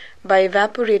laboratory by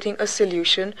evaporating a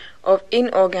solution of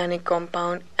inorganic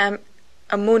compound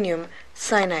ammonium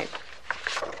cyanide,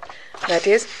 that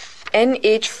is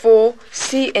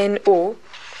NH4CNO,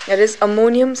 that is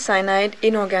ammonium cyanide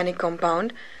inorganic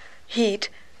compound. Heat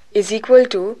is equal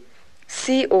to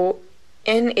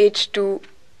CONH2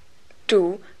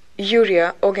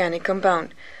 urea organic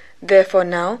compound. Therefore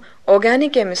now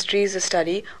organic chemistry is the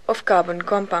study of carbon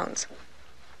compounds.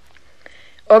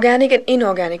 Organic and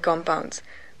inorganic compounds.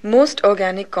 Most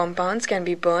organic compounds can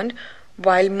be burned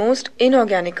while most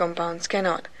inorganic compounds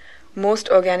cannot. Most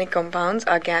organic compounds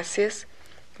are gaseous,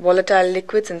 volatile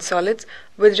liquids and solids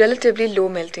with relatively low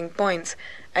melting points,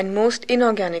 and most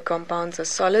inorganic compounds are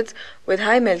solids with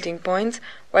high melting points,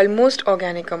 while most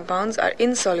organic compounds are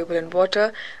insoluble in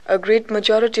water. A great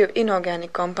majority of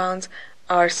inorganic compounds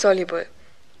are soluble.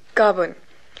 Carbon.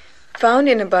 Found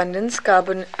in abundance,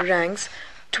 carbon ranks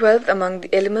 12th among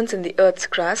the elements in the Earth's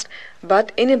crust,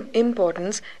 but in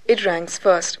importance it ranks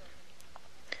first.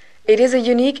 It is a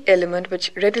unique element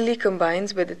which readily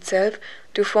combines with itself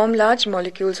to form large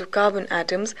molecules of carbon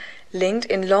atoms linked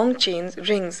in long chain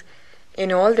rings.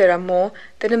 In all, there are more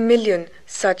than 1,000,000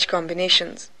 such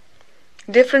combinations.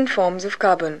 Different forms of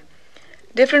carbon.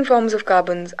 Different forms of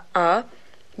carbons are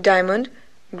diamond,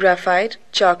 graphite,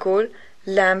 charcoal,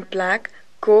 lamp black,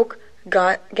 coke,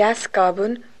 gas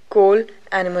carbon, coal,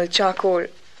 animal charcoal.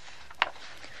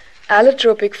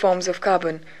 Allotropic forms of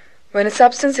carbon. When a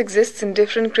substance exists in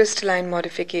different crystalline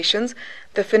modifications,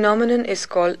 the phenomenon is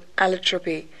called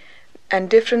allotropy, and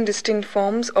different distinct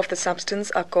forms of the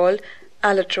substance are called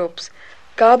allotropes.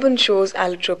 Carbon shows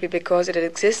allotropy because it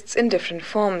exists in different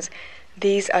forms.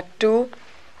 These are two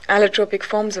allotropic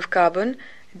forms of carbon,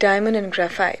 diamond and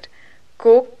graphite.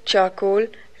 Coke, charcoal,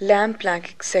 lamp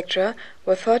black, etc.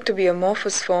 were thought to be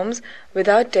amorphous forms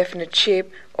without definite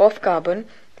shape of carbon,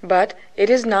 but it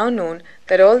is now known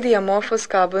that all the amorphous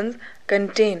carbons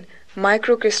contain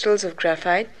microcrystals of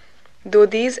graphite. Though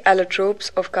these allotropes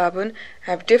of carbon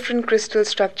have different crystal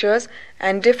structures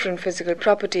and different physical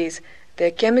properties,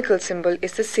 their chemical symbol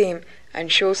is the same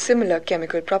and shows similar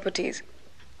chemical properties.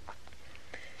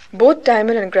 Both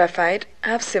diamond and graphite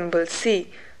have symbol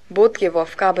C. Both give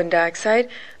off carbon dioxide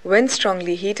when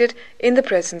strongly heated in the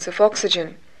presence of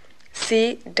oxygen.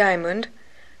 C diamond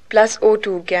plus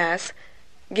O2 gas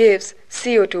gives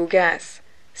CO2 gas.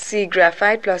 C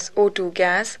graphite plus O2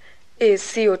 gas is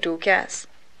CO2 gas.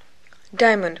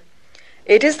 Diamond.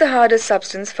 It is the hardest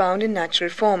substance found in natural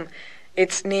form.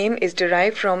 Its name is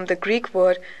derived from the Greek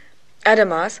word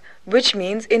adamas, which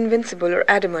means invincible or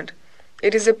adamant.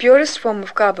 It is the purest form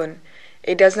of carbon.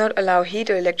 It does not allow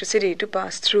heat or electricity to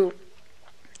pass through.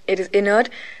 It is inert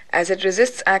as it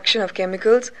resists action of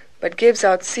chemicals but gives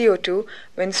out CO2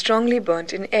 when strongly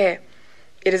burnt in air.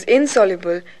 It is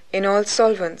insoluble in all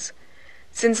solvents.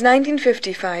 Since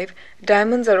 1955,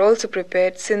 diamonds are also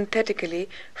prepared synthetically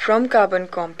from carbon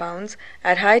compounds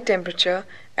at high temperature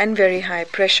and very high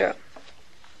pressure.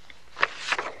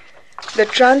 The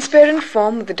transparent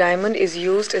form of the diamond is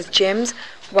used as gems,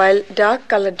 while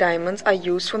dark-colored diamonds are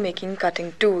used for making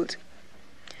cutting tools.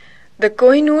 The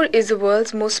Kohinoor is the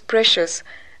world's most precious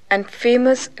and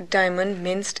famous diamond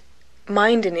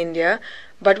mined in India,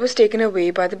 but was taken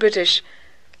away by the British.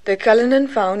 The Cullinan,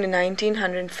 found in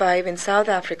 1905 in South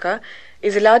Africa,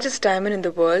 is the largest diamond in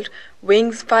the world,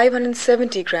 weighing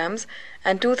 570 grams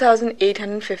and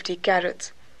 2,850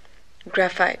 carats.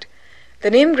 Graphite. The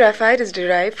name graphite is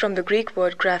derived from the Greek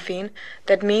word graphene,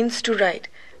 that means to write.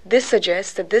 This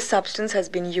suggests that this substance has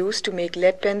been used to make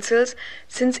lead pencils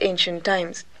since ancient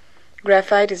times.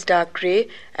 Graphite is dark gray,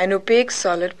 an opaque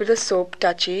solid with a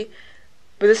soapy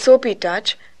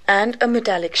touch and a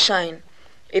metallic shine.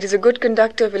 It is a good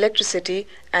conductor of electricity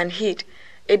and heat.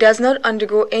 It does not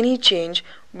undergo any change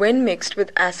when mixed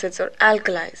with acids or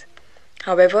alkalis.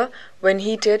 However, when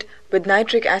heated with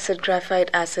nitric acid, graphite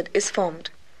acid is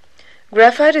formed.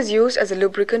 Graphite is used as a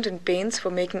lubricant in paints for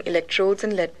making electrodes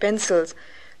and lead pencils.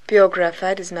 Pure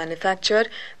graphite is manufactured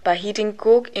by heating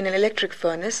coke in an electric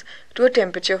furnace to a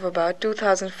temperature of about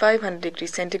 2500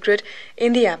 degrees centigrade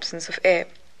in the absence of air.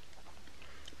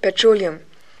 Petroleum.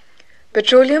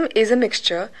 Petroleum is a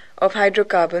mixture of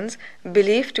hydrocarbons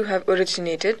believed to have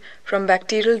originated from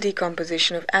bacterial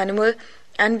decomposition of animal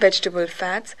and vegetable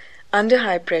fats under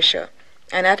high pressure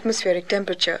and atmospheric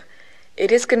temperature. It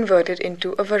is converted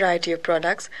into a variety of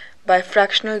products by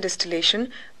fractional distillation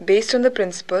based on the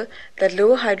principle that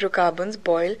lower hydrocarbons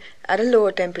boil at a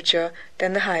lower temperature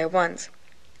than the higher ones.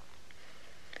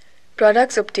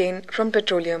 Products obtained from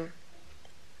petroleum.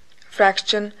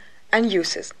 Fraction and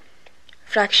uses.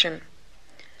 Fraction.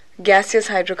 Gaseous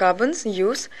hydrocarbons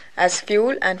used as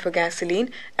fuel and for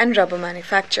gasoline and rubber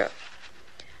manufacture.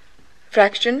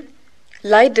 Fraction.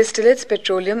 Light distillates,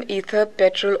 petroleum, ether,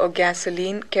 petrol or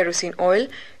gasoline, kerosene oil,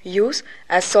 use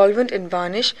as solvent in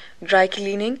varnish, dry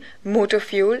cleaning, motor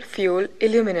fuel, fuel,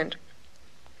 illuminant.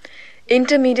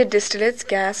 Intermediate distillates,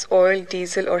 gas, oil,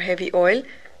 diesel or heavy oil,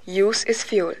 use is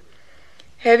fuel.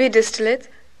 Heavy distillates,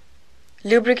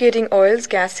 lubricating oils,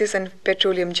 gases and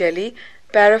petroleum jelly,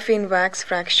 paraffin wax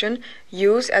fraction,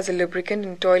 use as a lubricant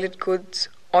in toilet goods,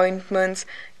 ointments,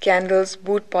 candles,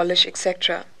 boot polish,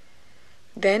 etc.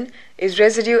 Then is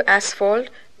residue asphalt,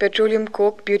 petroleum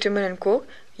coke, bitumen and coke,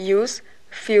 use,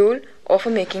 fuel or for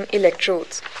making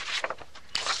electrodes.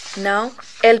 Now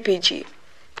LPG.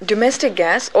 Domestic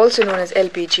gas, also known as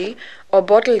LPG, or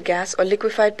bottled gas or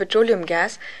liquefied petroleum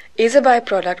gas, is a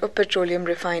byproduct of petroleum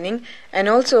refining and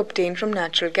also obtained from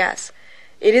natural gas.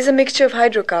 It is a mixture of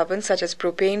hydrocarbons such as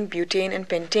propane, butane, and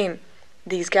pentane.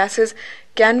 These gases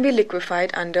can be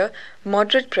liquefied under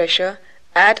moderate pressure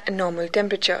at a normal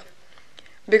temperature.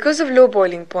 Because of low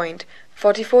boiling point,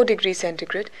 44 degrees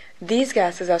centigrade, these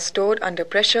gases are stored under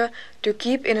pressure to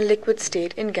keep in a liquid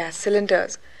state in gas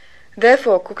cylinders.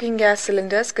 Therefore, cooking gas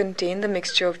cylinders contain the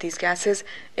mixture of these gases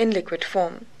in liquid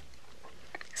form.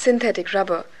 Synthetic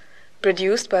rubber,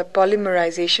 produced by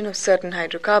polymerization of certain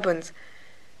hydrocarbons.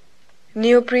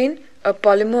 Neoprene, a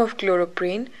polymer of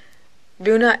chloroprene.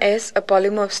 Buna S, a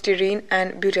polymer of styrene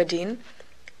and butadiene.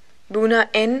 Buna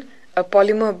N, a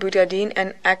polymer of butadiene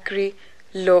and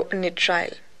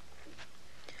acrylonitrile.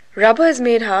 Rubber is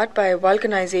made hard by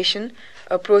vulcanization,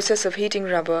 a process of heating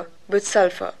rubber with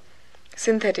sulfur.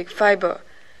 Synthetic fiber.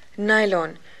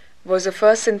 Nylon was the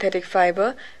first synthetic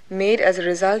fiber made as a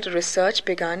result of research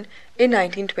begun in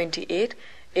 1928.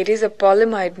 It is a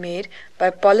polyamide made by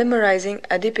polymerizing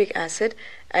adipic acid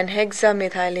and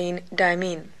hexamethylene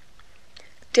diamine.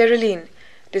 Terylene,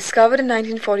 discovered in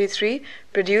 1943,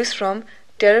 produced from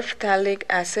terephthalic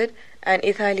acid and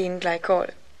ethylene glycol.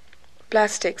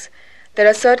 Plastics. There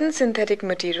are certain synthetic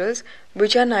materials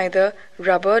which are neither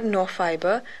rubber nor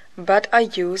fiber but are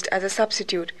used as a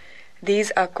substitute.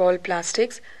 These are called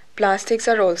plastics. Plastics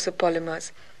are also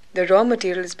polymers. The raw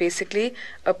material is basically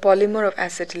a polymer of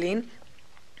acetylene,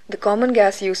 the common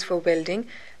gas used for welding.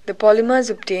 The polymer is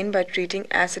obtained by treating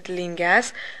acetylene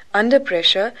gas under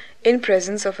pressure in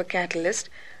presence of a catalyst.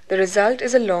 The result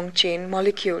is a long chain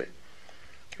molecule.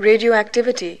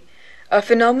 Radioactivity, a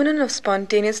phenomenon of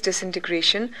spontaneous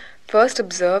disintegration first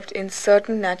observed in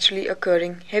certain naturally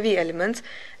occurring heavy elements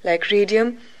like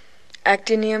radium,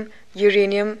 actinium,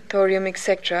 uranium, thorium,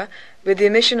 etc., with the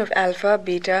emission of alpha,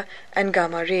 beta, and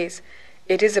gamma rays.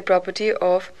 It is a property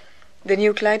of the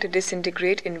nuclide to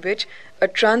disintegrate, in which a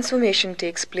transformation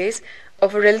takes place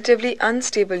of a relatively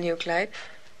unstable nuclide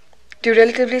to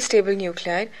relatively stable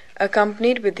nuclide,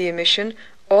 accompanied with the emission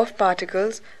of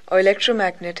particles or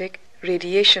electromagnetic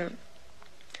radiation.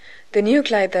 The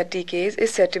nuclide that decays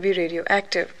is said to be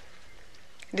radioactive.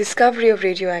 Discovery of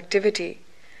radioactivity.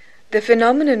 The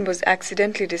phenomenon was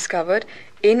accidentally discovered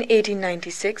in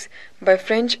 1896 by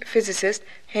French physicist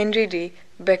Henri de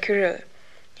Becquerel.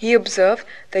 He observed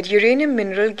that uranium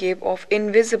mineral gave off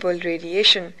invisible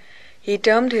radiation. He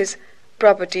termed his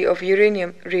property of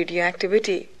uranium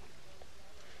radioactivity.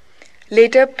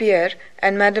 Later, Pierre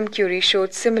and Madame Curie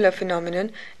showed similar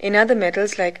phenomenon in other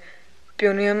metals like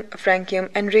polonium, francium,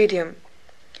 and radium.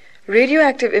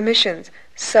 Radioactive emissions,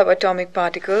 subatomic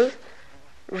particles,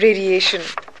 radiation.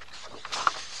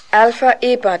 Alpha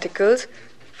A particles,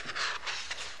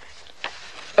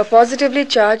 a positively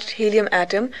charged helium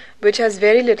atom which has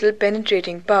very little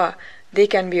penetrating power. They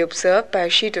can be observed by a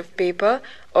sheet of paper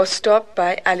or stopped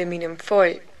by aluminium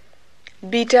foil.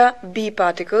 Beta B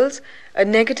particles, a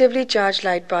negatively charged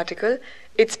light particle.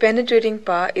 Its penetrating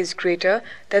power is greater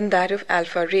than that of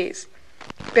alpha rays.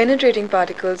 Penetrating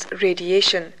particles,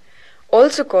 radiation,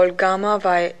 also called gamma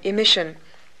via emission.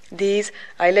 These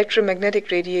are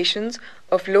electromagnetic radiations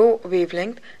of low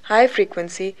wavelength, high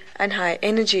frequency, and high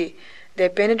energy. Their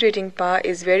penetrating power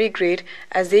is very great,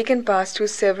 as they can pass through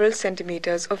several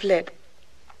centimeters of lead.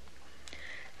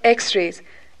 X-rays.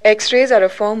 X-rays are a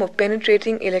form of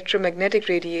penetrating electromagnetic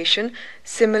radiation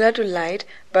similar to light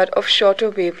but of shorter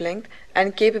wavelength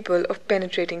and capable of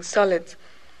penetrating solids.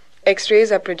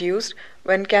 X-rays are produced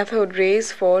when cathode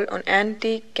rays fall on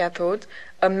anti-cathodes,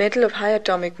 a metal of high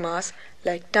atomic mass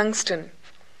like tungsten.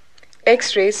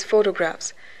 X-rays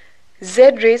photographs.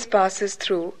 Z-rays passes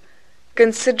through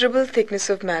considerable thickness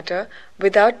of matter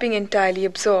without being entirely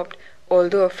absorbed,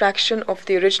 although a fraction of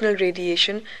the original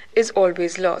radiation is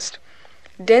always lost.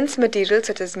 Dense materials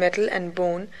such as metal and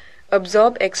bone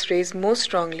absorb X-rays more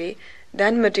strongly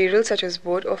than materials such as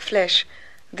wood or flesh.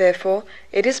 Therefore,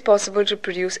 it is possible to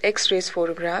produce X-rays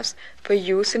photographs for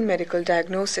use in medical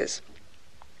diagnosis.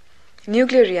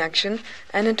 Nuclear reaction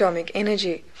and atomic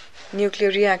energy. Nuclear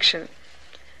reaction.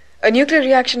 A nuclear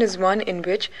reaction is one in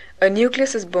which a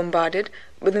nucleus is bombarded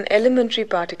with an elementary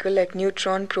particle like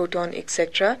neutron, proton,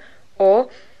 etc., or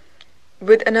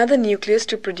with another nucleus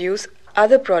to produce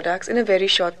other products in a very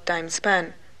short time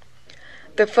span.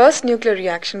 The first nuclear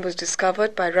reaction was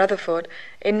discovered by Rutherford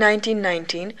in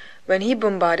 1919 when he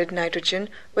bombarded nitrogen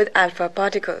with alpha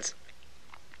particles.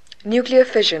 Nuclear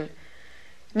fission.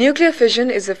 Nuclear fission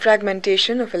is the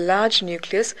fragmentation of a large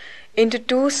nucleus into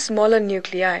two smaller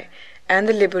nuclei and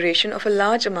the liberation of a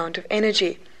large amount of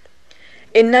energy.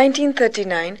 In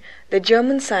 1939, the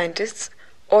German scientists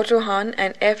Otto Hahn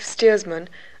and F. Steersman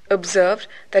observed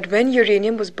that when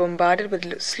uranium was bombarded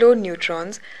with slow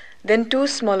neutrons, then two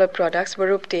smaller products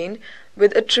were obtained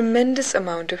with a tremendous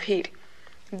amount of heat.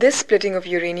 This splitting of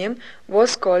uranium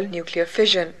was called nuclear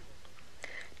fission.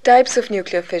 Types of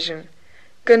nuclear fission.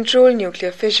 Controlled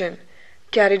nuclear fission,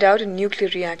 carried out in nuclear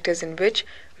reactors in which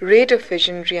rate of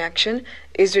fission reaction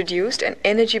is reduced and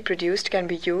energy produced can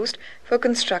be used for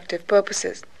constructive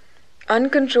purposes.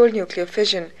 Uncontrolled nuclear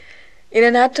fission. In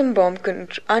an atom bomb,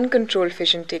 uncontrolled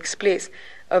fission takes place.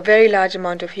 A very large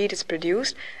amount of heat is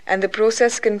produced and the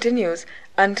process continues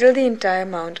until the entire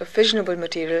amount of fissionable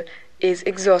material is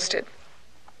exhausted.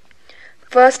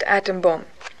 First atom bomb.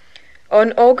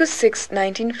 On August 6,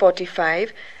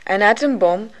 1945, an atom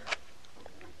bomb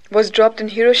was dropped in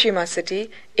Hiroshima city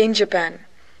in Japan.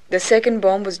 The second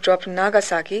bomb was dropped in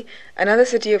Nagasaki, another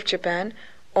city of Japan,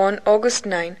 on August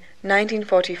 9,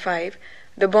 1945.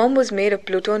 The bomb was made of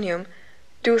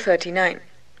plutonium-239.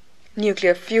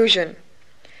 Nuclear fusion.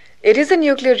 It is a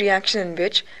nuclear reaction in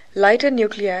which lighter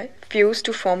nuclei fuse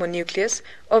to form a nucleus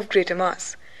of greater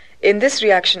mass. In this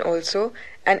reaction also,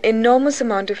 an enormous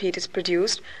amount of heat is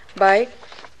produced. By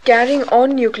carrying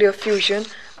on nuclear fusion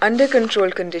under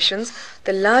controlled conditions,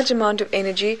 the large amount of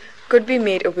energy could be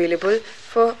made available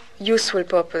for useful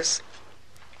purpose.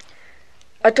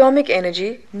 Atomic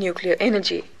energy, nuclear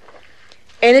energy.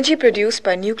 Energy produced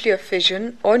by nuclear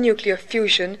fission or nuclear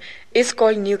fusion is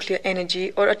called nuclear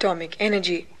energy or atomic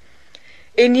energy.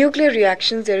 In nuclear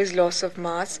reactions there is loss of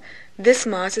mass. This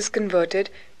mass is converted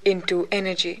into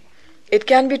energy. It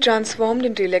can be transformed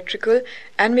into electrical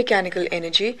and mechanical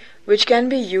energy which can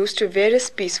be used to various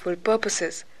peaceful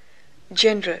purposes.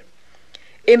 General.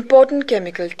 Important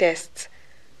chemical tests.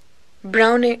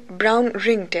 Brown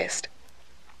ring test.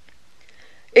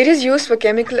 It is used for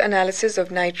chemical analysis of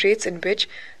nitrates in which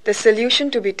the solution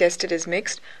to be tested is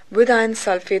mixed with iron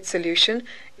sulfate solution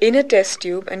in a test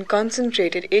tube and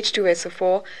concentrated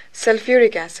H2SO4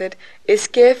 sulfuric acid is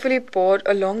carefully poured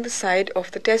along the side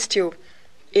of the test tube.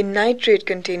 In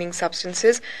nitrate-containing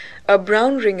substances, a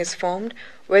brown ring is formed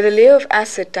where the layer of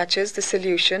acid touches the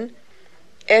solution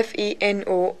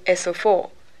FeNOSO4.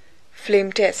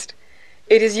 Flame test.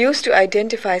 It is used to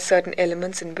identify certain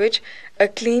elements in which a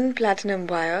clean platinum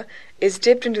wire is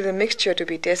dipped into the mixture to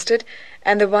be tested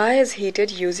and the wire is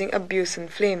heated using a Bunsen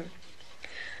flame.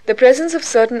 The presence of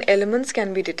certain elements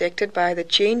can be detected by the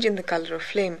change in the color of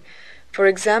flame. For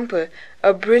example,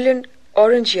 a brilliant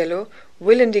orange-yellow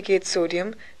will indicate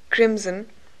sodium, crimson,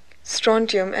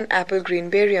 strontium and apple green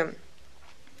barium.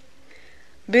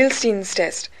 Bilstein's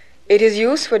test. It is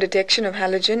used for detection of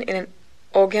halogen in an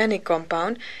organic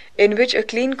compound in which a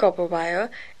clean copper wire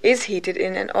is heated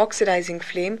in an oxidizing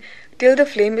flame till the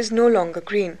flame is no longer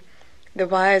green. The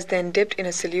wire is then dipped in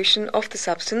a solution of the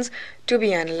substance to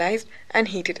be analyzed and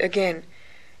heated again.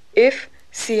 If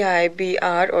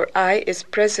CiBr or I is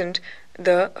present,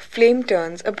 the flame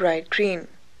turns a bright green.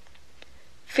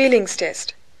 Feelings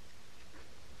test.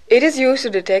 It is used to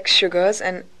detect sugars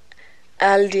and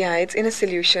aldehydes in a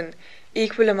solution.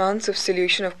 Equal amounts of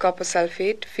solution of copper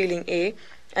sulfate, feeling A,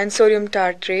 and sodium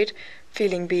tartrate,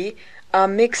 feeling B, are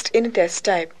mixed in a test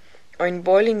type. On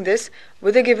boiling this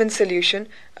with a given solution,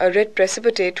 a red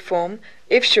precipitate form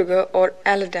if sugar or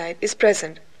aldehyde is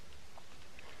present.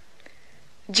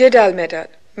 Jedal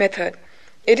method.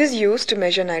 It is used to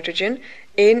measure nitrogen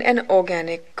in an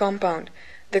organic compound.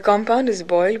 The compound is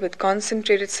boiled with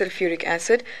concentrated sulfuric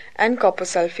acid and copper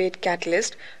sulfate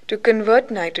catalyst to convert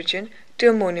nitrogen to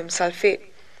ammonium sulfate.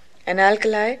 An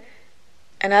alkali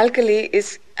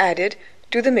is added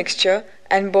to the mixture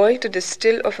and boiled to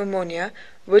distill of ammonia,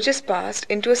 which is passed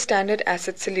into a standard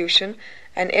acid solution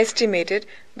and estimated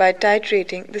by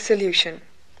titrating the solution.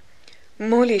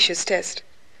 Molecular test.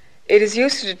 It is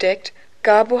used to detect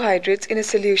carbohydrates in a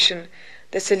solution.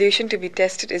 The solution to be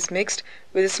tested is mixed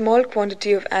with a small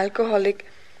quantity of alcoholic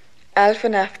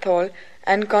alpha-naphthol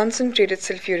and concentrated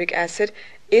sulfuric acid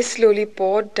is slowly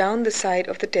poured down the side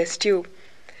of the test tube.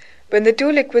 When the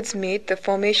two liquids meet, the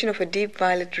formation of a deep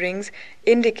violet rings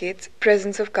indicates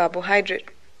presence of carbohydrate.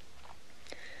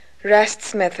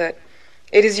 Rast's method.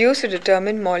 It is used to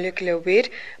determine molecular weight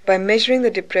by measuring the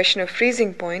depression of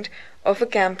freezing point of a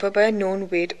camphor by a known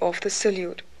weight of the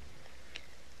solute.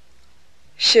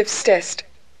 Schiff's test.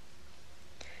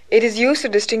 It is used to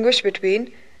distinguish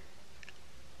between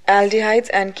aldehydes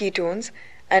and ketones.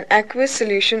 An aqueous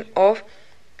solution of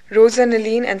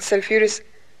rosaniline and sulfuric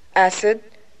acid,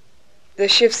 the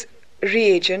Schiff's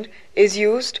reagent, is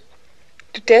used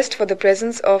to test for the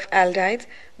presence of aldehydes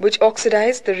which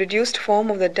oxidize the reduced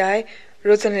form of the dye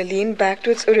rosaniline back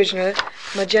to its original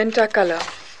magenta color.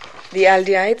 The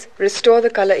aldehydes restore the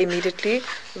color immediately,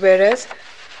 whereas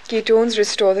ketones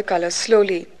restore the color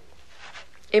slowly.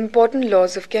 Important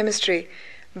laws of chemistry.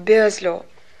 Beer's law.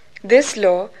 This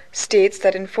law states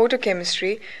that in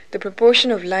photochemistry, the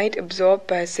proportion of light absorbed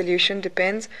by a solution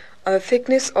depends on the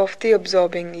thickness of the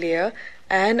absorbing layer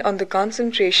and on the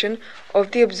concentration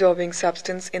of the absorbing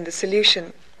substance in the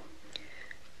solution.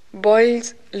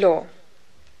 Boyle's law.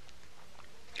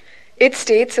 It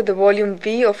states that the volume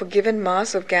V of a given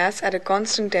mass of gas at a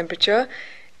constant temperature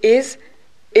is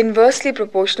inversely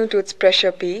proportional to its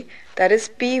pressure P, that is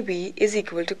PV is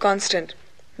equal to constant.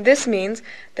 This means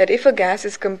that if a gas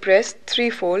is compressed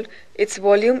threefold, its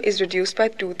volume is reduced by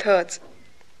 2/3.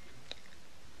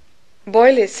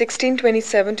 Boyle,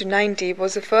 1627–90,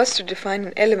 was the first to define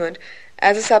an element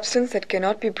as a substance that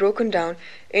cannot be broken down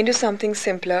into something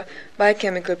simpler by a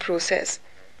chemical process.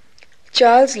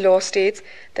 Charles' law states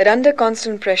that under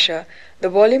constant pressure, the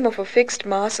volume of a fixed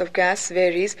mass of gas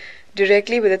varies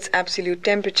directly with its absolute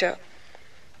temperature.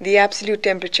 The absolute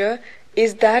temperature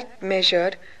is that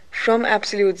measured from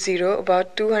absolute zero,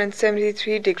 about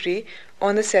 273 degrees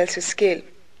on the Celsius scale.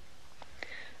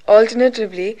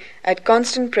 Alternatively, at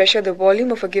constant pressure, the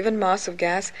volume of a given mass of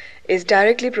gas is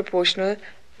directly proportional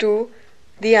to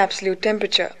the absolute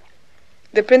temperature.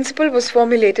 The principle was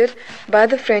formulated by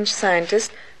the French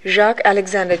scientist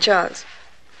Jacques-Alexandre Charles.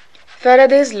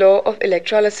 Faraday's law of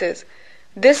electrolysis.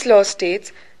 This law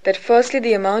states that firstly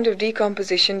the amount of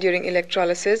decomposition during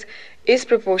electrolysis is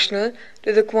proportional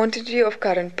to the quantity of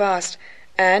current passed,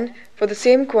 and for the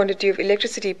same quantity of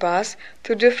electricity passed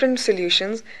through different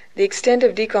solutions, the extent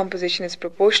of decomposition is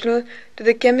proportional to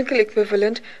the chemical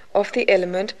equivalent of the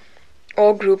element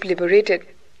or group liberated.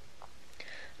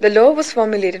 The law was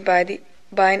formulated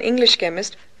by an English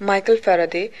chemist, Michael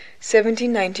Faraday,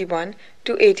 1791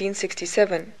 to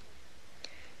 1867.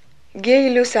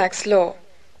 Gay-Lussac's law.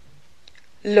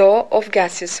 Law of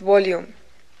gaseous volume.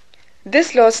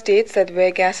 This law states that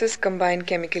where gases combine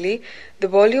chemically, the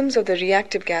volumes of the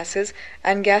reactive gases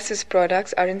and gaseous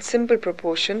products are in simple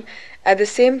proportion at the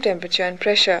same temperature and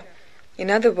pressure. In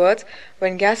other words,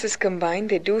 when gases combine,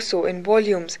 they do so in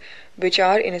volumes which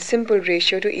are in a simple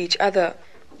ratio to each other,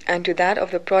 and to that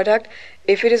of the product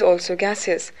if it is also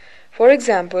gaseous. For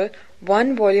example,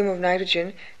 1 volume of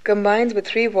nitrogen combines with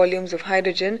 3 volumes of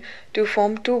hydrogen to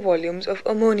form 2 volumes of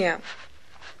ammonia.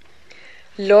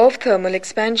 Law of thermal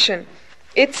expansion.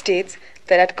 It states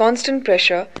that at constant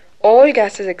pressure, all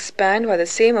gases expand by the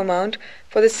same amount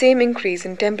for the same increase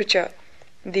in temperature.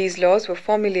 These laws were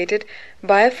formulated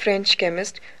by a French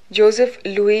chemist, Joseph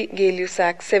Louis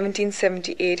Gay-Lussac,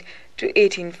 1778 to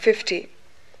 1850.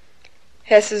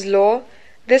 Hess's law.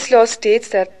 This law states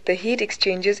that the heat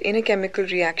exchanges in a chemical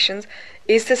reaction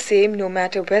is the same no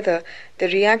matter whether the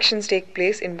reactions take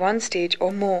place in one stage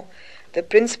or more. The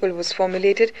principle was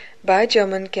formulated by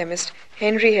German chemist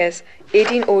Henry Hess,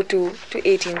 1802 to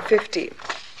 1850.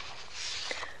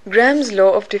 Graham's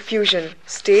law of diffusion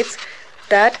states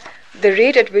that the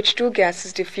rate at which two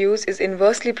gases diffuse is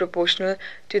inversely proportional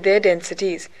to their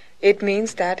densities. It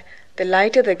means that the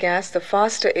lighter the gas, the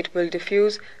faster it will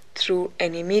diffuse through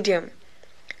any medium.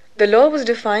 The law was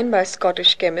defined by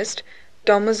Scottish chemist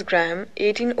Thomas Graham,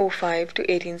 1805 to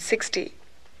 1860.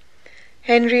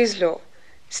 Henry's law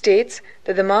states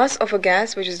that the mass of a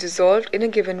gas which is dissolved in a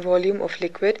given volume of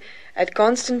liquid at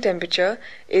constant temperature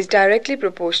is directly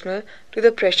proportional to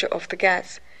the pressure of the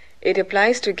gas. It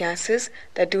applies to gases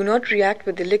that do not react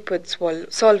with the liquid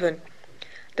solvent.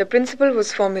 The principle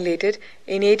was formulated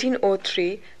in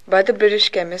 1803 by the British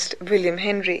chemist William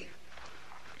Henry.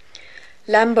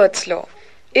 Lambert's law.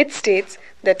 It states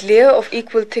that layer of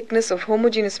equal thickness of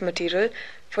homogeneous material,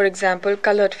 for example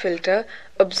colored filter,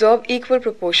 absorb equal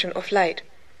proportion of light.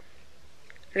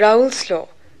 Raoult's law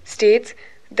states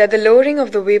that the lowering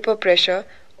of the vapor pressure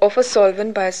of a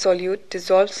solvent by a solute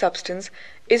dissolved substance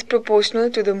is proportional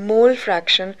to the mole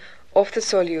fraction of the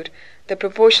solute, the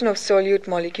proportion of solute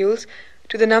molecules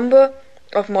to the number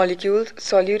of molecules,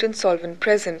 solute and solvent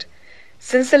present.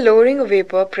 Since the lowering of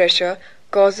vapor pressure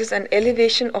causes an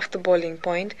elevation of the boiling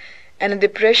point and a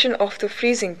depression of the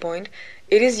freezing point,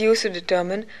 it is used to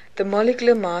determine the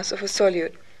molecular mass of a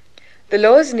solute. The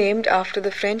law is named after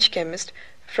the French chemist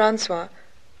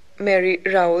François-Marie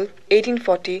Raoult,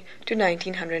 1840 to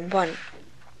 1901.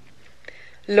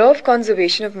 Law of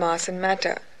conservation of mass and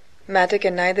matter. Matter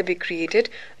can neither be created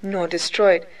nor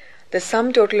destroyed. The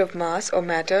sum total of mass or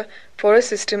matter for a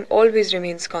system always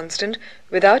remains constant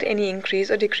without any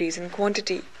increase or decrease in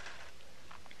quantity.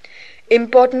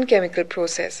 Important chemical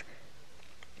process.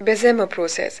 Bessemer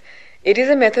process. It is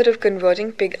a method of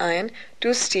converting pig iron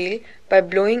to steel by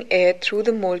blowing air through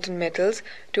the molten metals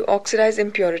to oxidize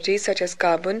impurities such as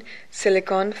carbon,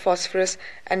 silicon, phosphorus,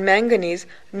 and manganese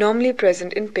normally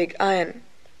present in pig iron.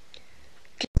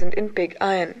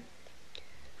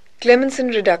 Clemmensen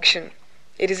reduction.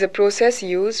 It is a process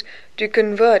used to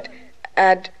convert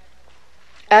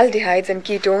aldehydes and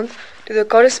ketones to the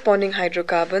corresponding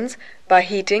hydrocarbons by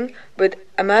heating with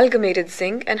amalgamated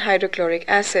zinc and hydrochloric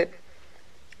acid.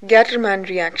 Gattermann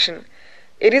reaction.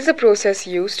 It is a process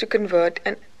used to convert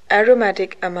an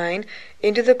aromatic amine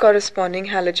into the corresponding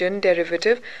halogen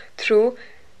derivative through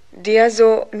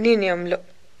diazonium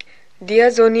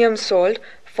salt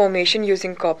formation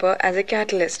using copper as a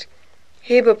catalyst.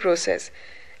 Haber process.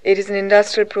 It is an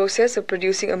industrial process of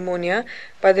producing ammonia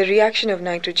by the reaction of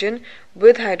nitrogen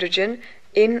with hydrogen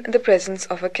in the presence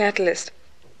of a catalyst.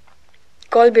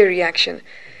 Kolbe reaction.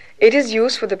 It is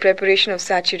used for the preparation of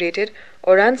saturated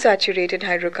or unsaturated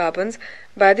hydrocarbons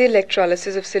by the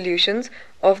electrolysis of solutions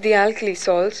of the alkali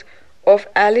salts of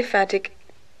aliphatic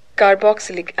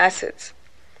carboxylic acids.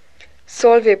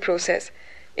 Solvay process.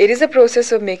 It is a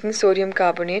process of making sodium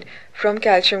carbonate from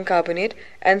calcium carbonate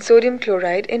and sodium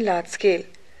chloride in large scale.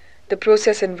 The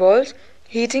process involves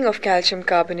heating of calcium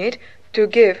carbonate to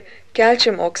give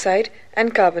calcium oxide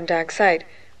and carbon dioxide,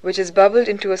 which is bubbled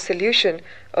into a solution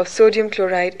of sodium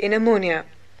chloride in ammonia.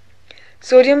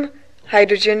 Sodium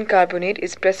hydrogen carbonate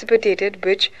is precipitated,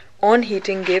 which on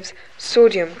heating gives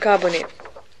sodium carbonate.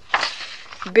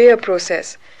 Bayer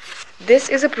process. This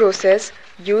is a process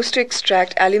used to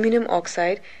extract aluminum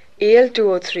oxide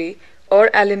Al2O3 or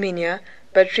alumina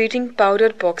by treating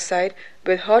powdered bauxite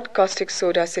with hot caustic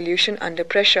soda solution under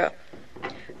pressure.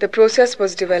 The process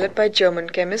was developed by German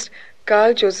chemist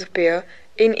Carl Joseph Bayer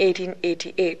in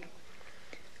 1888.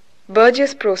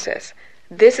 Burgess process.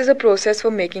 This is a process for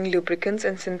making lubricants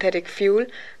and synthetic fuel,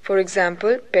 for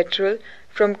example, petrol,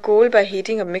 from coal by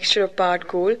heating a mixture of powdered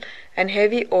coal and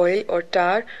heavy oil or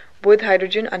tar with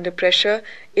hydrogen under pressure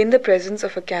in the presence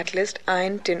of a catalyst,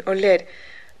 iron, tin or lead.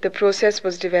 The process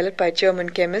was developed by German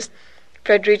chemist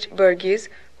Friedrich Burgess,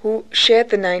 who shared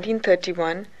the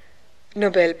 1931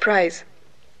 Nobel Prize.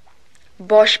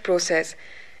 Bosch process.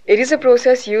 It is a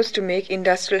process used to make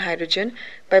industrial hydrogen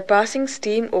by passing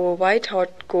steam over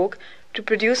white-hot coke to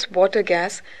produce water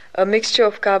gas, a mixture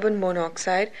of carbon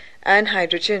monoxide and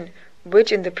hydrogen,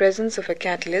 which in the presence of a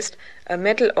catalyst, a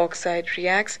metal oxide,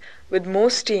 reacts with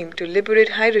more steam to liberate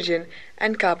hydrogen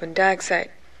and carbon dioxide.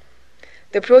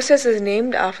 The process is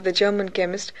named after the German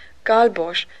chemist Carl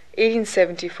Bosch,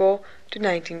 1874 to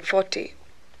 1940.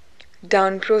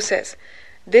 Down process.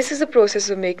 This is a process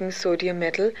of making sodium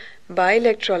metal by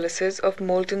electrolysis of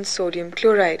molten sodium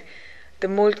chloride. The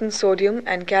molten sodium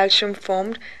and calcium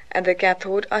formed at the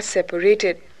cathode are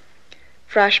separated.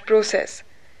 Frasch process.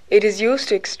 It is used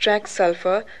to extract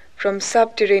sulfur from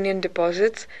subterranean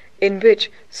deposits in which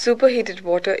superheated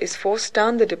water is forced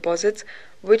down the deposits,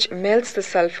 which melts the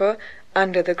sulfur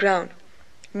under the ground.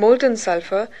 Molten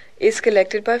sulfur is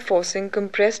collected by forcing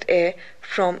compressed air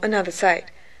from another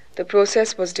side. The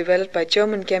process was developed by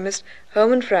German chemist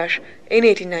Hermann Frasch in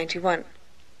 1891.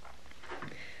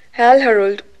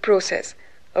 Hall-Héroult process,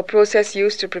 a process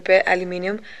used to prepare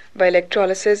aluminium by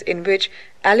electrolysis in which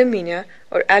alumina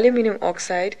or aluminum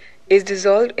oxide is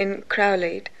dissolved in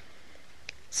cryolate,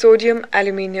 sodium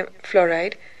aluminum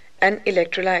fluoride, and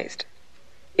electrolyzed.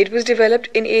 It was developed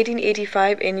in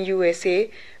 1885 in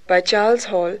USA by Charles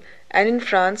Hall and in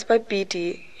France by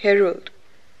P.T. Héroult.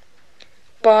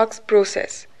 Parkes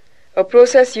process, a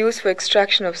process used for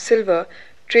extraction of silver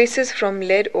traces from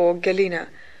lead or galena.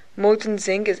 Molten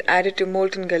zinc is added to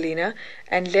molten galena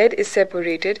and lead is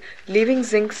separated, leaving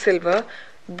zinc silver,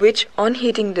 which on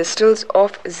heating distills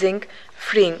off zinc,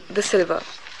 freeing the silver.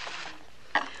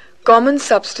 Common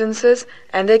substances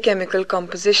and their chemical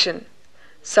composition.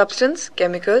 Substance,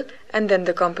 chemical, and then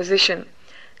the composition.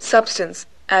 Substance,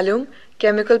 alum,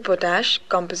 chemical potash,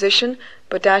 composition,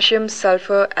 potassium,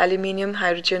 sulfur, aluminium,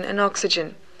 hydrogen, and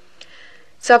oxygen.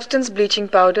 Substance, bleaching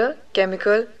powder,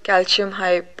 chemical, calcium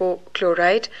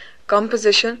hypochlorite,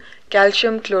 composition,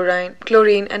 calcium,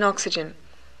 chlorine, and oxygen.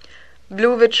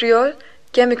 Blue vitriol,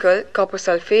 chemical, copper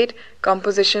sulfate,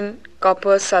 composition,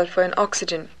 copper, sulfur, and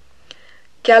oxygen.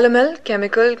 Calomel,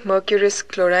 chemical, mercurous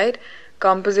chloride,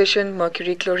 composition,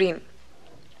 mercury, chlorine.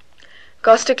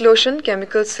 Caustic lotion,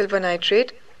 chemical, silver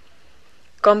nitrate,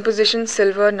 composition,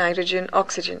 silver, nitrogen,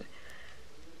 oxygen.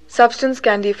 Substance,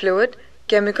 candy fluid,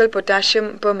 chemical,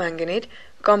 potassium permanganate,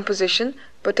 composition,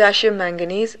 potassium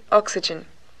manganese, oxygen.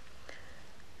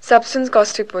 Substance,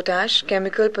 caustic potash,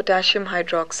 chemical, potassium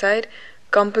hydroxide,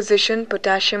 composition,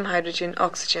 potassium hydrogen,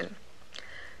 oxygen.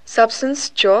 Substance,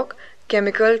 chalk,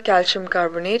 chemical, calcium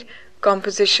carbonate,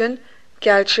 composition,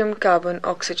 calcium carbon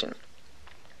oxygen.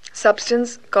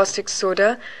 Substance, caustic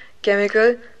soda,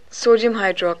 chemical, sodium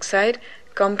hydroxide,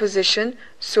 composition,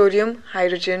 sodium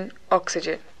hydrogen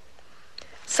oxygen.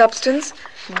 Substance,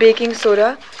 baking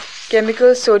soda,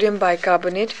 chemical sodium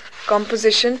bicarbonate,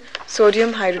 composition,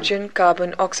 sodium hydrogen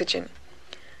carbon oxygen.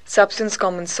 Substance,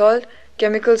 common salt,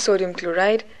 chemical sodium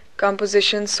chloride,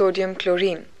 composition, sodium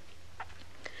chlorine.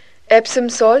 Epsom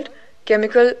salt,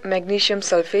 chemical magnesium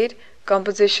sulfate,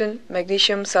 composition,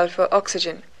 magnesium sulfur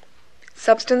oxygen.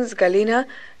 Substance, galena,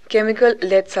 chemical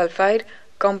lead sulfide,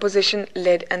 composition,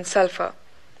 lead and sulfur.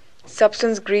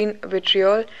 Substance, green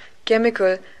vitriol,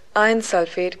 chemical iron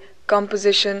sulfate,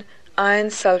 composition, iron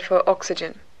sulfur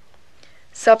oxygen.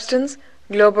 Substance,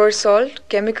 Glauber salt,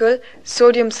 chemical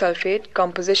sodium sulfate,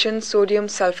 composition, sodium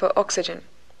sulfur oxygen.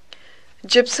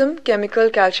 Gypsum, chemical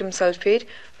calcium sulfate,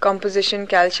 composition,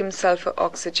 calcium sulfur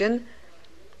oxygen.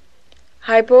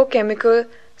 Hypo, chemical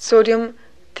sodium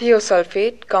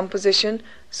thiosulfate, composition,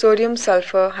 sodium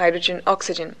sulfur hydrogen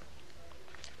oxygen.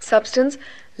 Substance,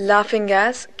 laughing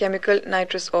gas, chemical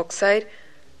nitrous oxide,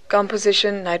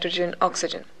 composition, nitrogen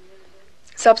oxygen.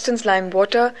 Substance, lime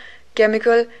water,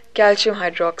 chemical calcium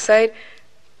hydroxide,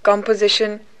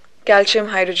 composition, calcium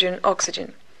hydrogen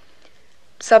oxygen.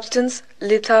 Substance,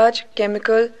 litharge,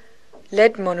 chemical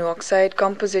lead monoxide,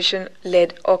 composition,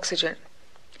 lead oxygen.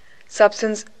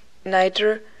 Substance,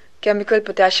 niter, chemical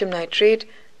potassium nitrate,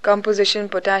 composition,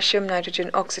 potassium nitrogen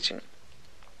oxygen.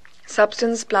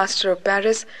 Substance, plaster of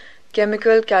Paris,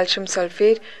 chemical calcium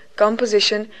sulfate,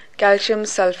 composition, calcium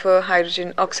sulfur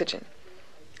hydrogen oxygen.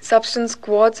 Substance,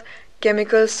 quartz,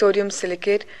 chemical sodium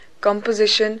silicate,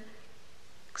 composition,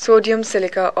 sodium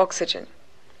silica oxygen.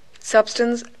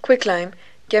 Substance, quicklime,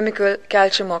 chemical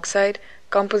calcium oxide,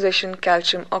 composition,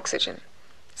 calcium oxygen.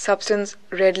 Substance,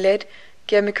 red lead,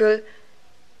 chemical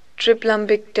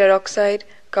triplambic peroxide,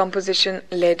 composition,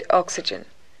 lead oxygen.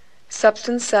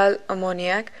 Substance, sal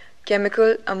ammoniac,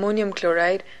 chemical ammonium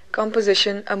chloride,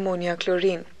 composition, ammonia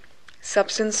chlorine.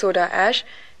 Substance, soda ash,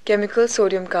 chemical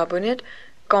sodium carbonate,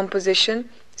 composition,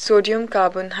 sodium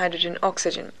carbon hydrogen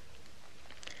oxygen.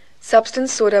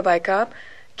 Substance, soda bicarb,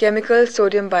 chemical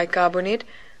sodium bicarbonate,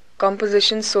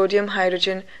 composition, sodium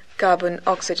hydrogen carbon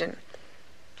oxygen.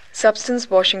 Substance,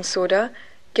 washing soda,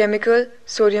 chemical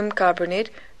sodium carbonate,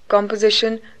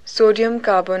 composition, sodium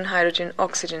carbon hydrogen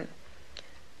oxygen.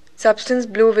 Substance,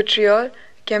 blue vitriol,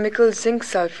 chemical zinc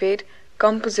sulfate,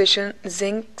 composition,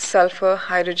 zinc sulfur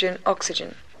hydrogen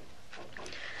oxygen.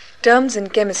 Terms in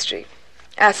chemistry.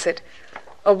 Acid,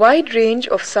 a wide range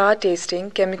of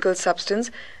sour-tasting chemical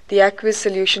substance, the aqueous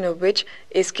solution of which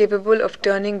is capable of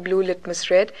turning blue litmus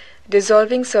red,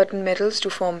 dissolving certain metals to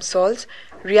form salts,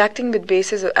 reacting with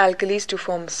bases or alkalis to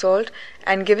form salt,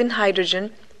 and given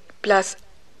hydrogen plus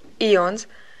ions.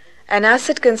 An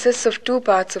acid consists of two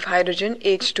parts of hydrogen,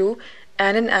 H2,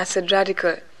 and an acid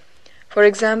radical. For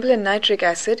example, in nitric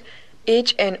acid,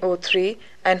 HNO3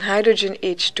 and hydrogen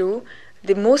H2,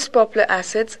 the most popular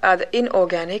acids are the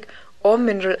inorganic or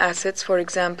mineral acids, for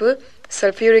example,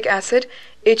 sulfuric acid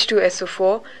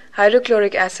H2SO4,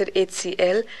 hydrochloric acid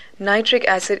HCl, nitric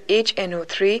acid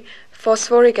HNO3,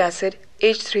 phosphoric acid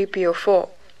H3PO4.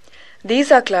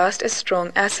 These are classed as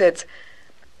strong acids.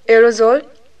 Aerosol,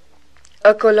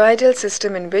 a colloidal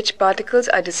system in which particles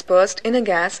are dispersed in a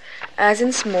gas as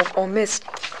in smoke or mist.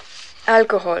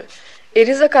 Alcohol, it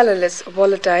is a colorless,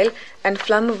 volatile and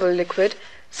flammable liquid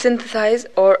synthesized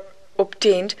or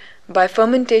obtained by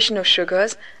fermentation of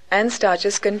sugars and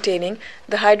starches containing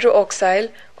the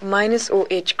hydroxyl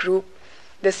 -OH group.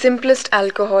 The simplest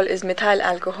alcohol is methyl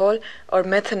alcohol or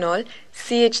methanol,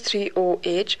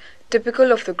 CH3OH.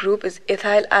 Typical of the group is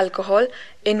ethyl alcohol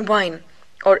in wine,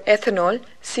 or ethanol,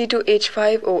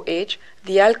 C2H5OH,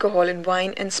 the alcohol in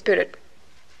wine and spirit.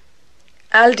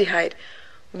 Aldehyde,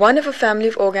 one of a family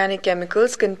of organic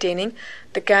chemicals containing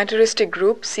the characteristic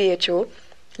group CHO.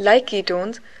 Like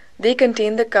ketones, they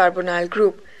contain the carbonyl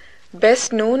group.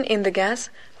 Best known in the gas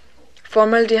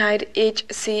formaldehyde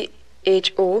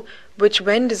HCHO, which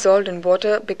when dissolved in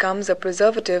water becomes a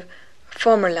preservative,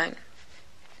 formalin.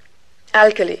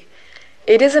 Alkali,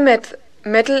 it is a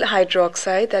metal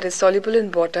hydroxide that is soluble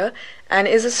in water and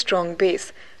is a strong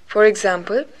base. For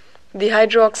example, the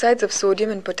hydroxides of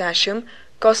sodium and potassium,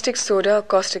 caustic soda or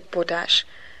caustic potash.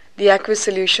 The aqueous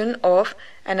solution of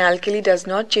an alkali does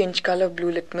not change color of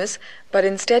blue litmus, but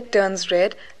instead turns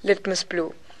red litmus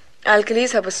blue.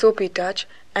 Alkalis have a soapy touch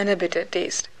and a bitter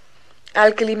taste.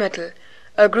 Alkali metal,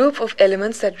 a group of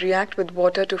elements that react with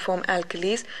water to form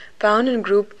alkalis, found in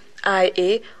group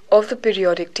Ia of the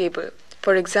periodic table.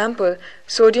 For example,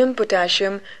 sodium,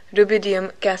 potassium,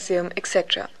 rubidium, caesium,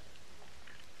 etc.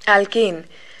 Alkane,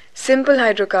 simple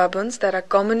hydrocarbons that are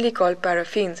commonly called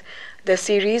paraffins. The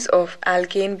series of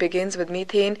alkane begins with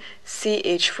methane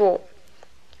CH4.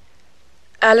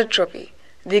 Allotropy,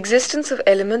 The existence of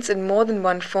elements in more than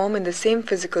one form in the same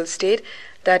physical state,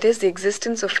 that is, the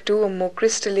existence of two or more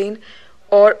crystalline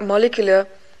or molecular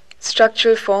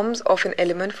structural forms of an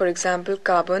element, for example,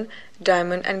 carbon,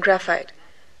 diamond, and graphite.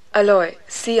 Alloy,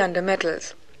 see under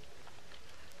metals.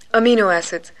 Amino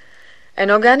acids.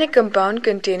 An organic compound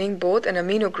containing both an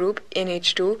amino group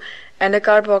NH2 and a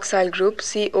carboxyl group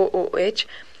COOH,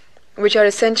 which are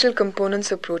essential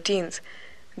components of proteins.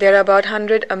 There are about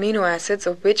 100 amino acids,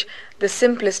 of which the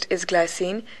simplest is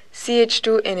glycine,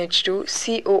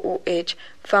 CH2NH2COOH,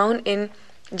 found in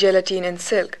gelatin and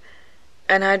silk.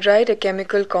 Anhydride, a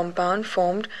chemical compound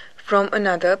formed from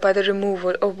another by the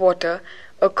removal of water,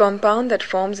 a compound that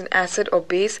forms an acid or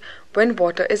base when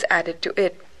water is added to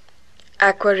it.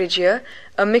 Aqua regia,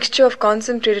 a mixture of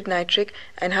concentrated nitric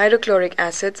and hydrochloric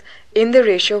acids in the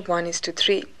ratio of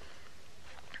 1:3.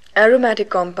 Aromatic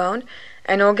compound,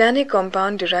 an organic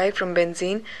compound derived from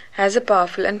benzene, has a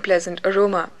powerful and pleasant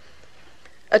aroma.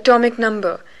 Atomic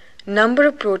number, number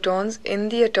of protons in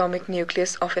the atomic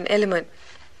nucleus of an element.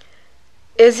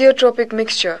 Azeotropic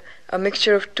mixture, a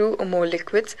mixture of two or more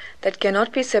liquids that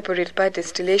cannot be separated by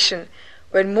distillation.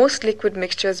 When most liquid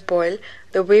mixtures boil,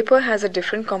 the vapor has a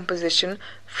different composition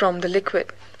from the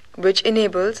liquid, which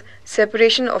enables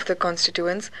separation of the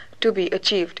constituents to be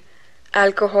achieved.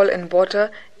 Alcohol and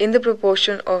water in the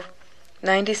proportion of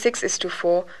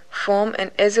 96:4 form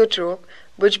an azeotrope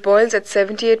which boils at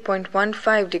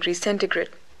 78.15 degrees centigrade.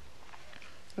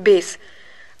 Base,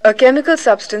 a chemical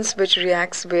substance which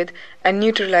reacts with and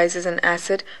neutralizes an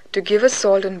acid to give a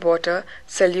salt and water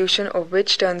solution of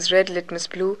which turns red litmus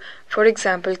blue, for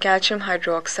example calcium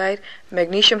hydroxide,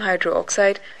 magnesium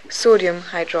hydroxide, sodium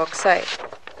hydroxide.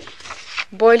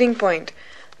 Boiling point,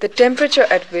 the temperature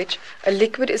at which a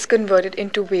liquid is converted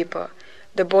into vapor.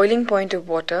 The boiling point of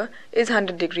water is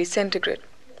 100 degrees centigrade.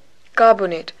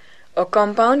 Carbonate, a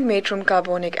compound made from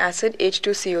carbonic acid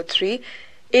H2CO3.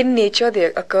 In nature they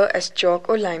occur as chalk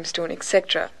or limestone,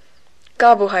 etc.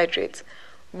 Carbohydrates,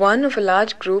 one of a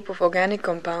large group of organic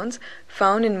compounds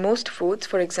found in most foods,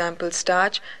 for example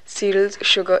starch, cereals,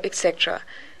 sugar, etc.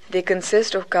 They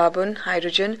consist of carbon,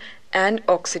 hydrogen, and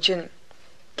oxygen.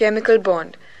 Chemical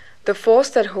bond, the force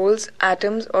that holds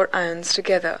atoms or ions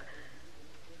together.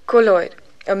 Colloid,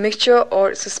 a mixture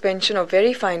or suspension of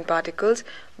very fine particles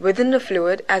within a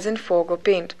fluid, as in fog or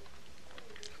paint.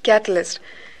 Catalyst,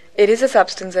 it is a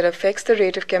substance that affects the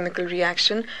rate of chemical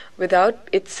reaction without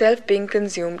itself being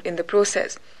consumed in the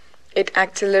process. It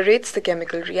accelerates the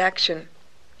chemical reaction.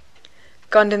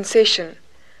 Condensation,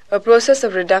 a process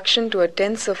of reduction to a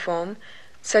denser form,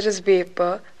 such as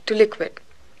vapor, to liquid.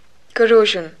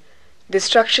 Corrosion,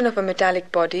 destruction of a metallic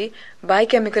body by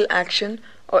chemical action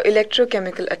or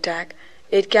electrochemical attack.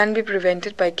 It can be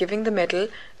prevented by giving the metal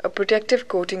a protective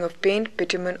coating of paint,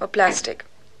 bitumen, or plastic.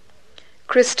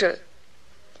 Crystal,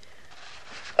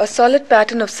 a solid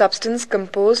pattern of substance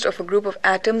composed of a group of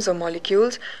atoms or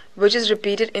molecules which is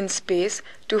repeated in space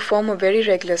to form a very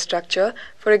regular structure,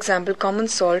 for example common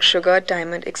salt, sugar,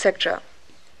 diamond, etc.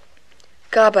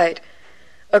 Carbide,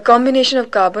 a combination of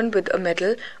carbon with a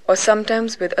metal or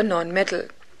sometimes with a non-metal.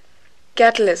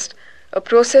 Catalyst, a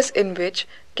process in which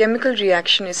chemical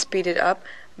reaction is speeded up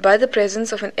by the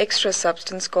presence of an extra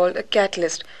substance called a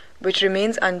catalyst, which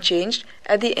remains unchanged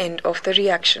at the end of the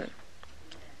reaction.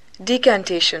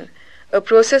 Decantation, a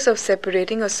process of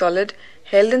separating a solid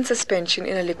held in suspension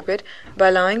in a liquid by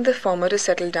allowing the former to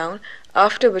settle down,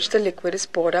 after which the liquid is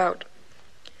poured out.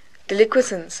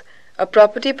 Deliquescence, a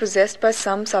property possessed by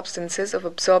some substances of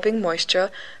absorbing moisture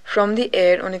from the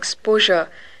air on exposure.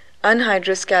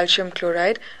 Anhydrous calcium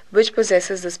chloride, which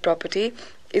possesses this property,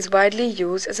 is widely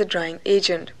used as a drying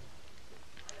agent.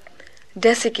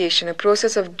 Desiccation, a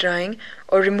process of drying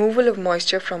or removal of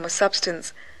moisture from a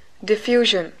substance.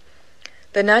 Diffusion,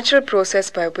 the natural process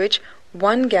by which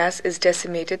one gas is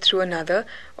decimated through another,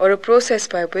 or a process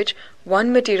by which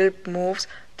one material moves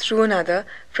through another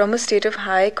from a state of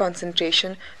high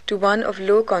concentration to one of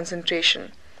low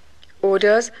concentration.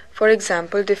 Odors, for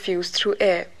example, diffuse through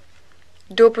air.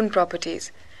 Dopant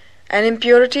properties, an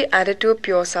impurity added to a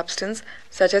pure substance,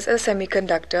 such as a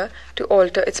semiconductor, to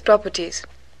alter its properties.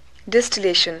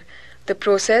 Distillation, the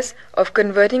process of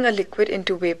converting a liquid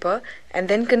into vapor and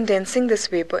then condensing this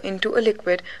vapor into a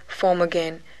liquid form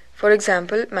again, for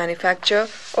example, manufacture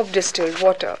of distilled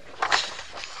water.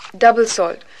 Double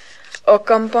salt, a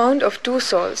compound of two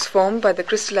salts formed by the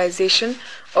crystallization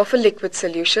of a liquid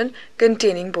solution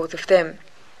containing both of them.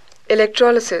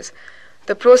 Electrolysis,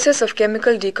 the process of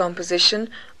chemical decomposition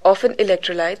of an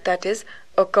electrolyte, that is,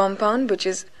 a compound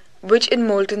which in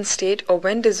molten state or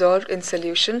when dissolved in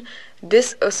solution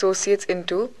dissociates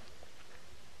into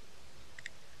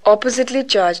Oppositely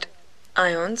charged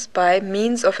ions by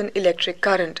means of an electric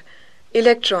current.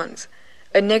 Electrons,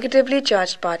 a negatively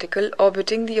charged particle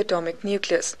orbiting the atomic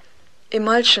nucleus.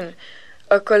 Emulsion,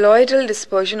 a colloidal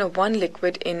dispersion of one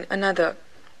liquid in another.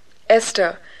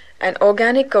 Ester, an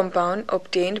organic compound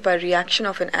obtained by reaction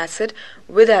of an acid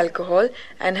with alcohol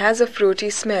and has a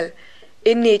fruity smell.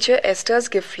 In nature,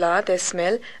 esters give flower their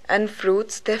smell and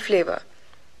fruits their flavor.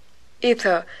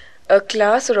 Ether, a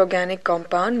class or organic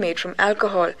compound made from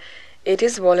alcohol. It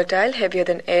is volatile, heavier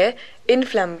than air,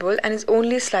 inflammable, and is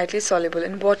only slightly soluble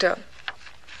in water.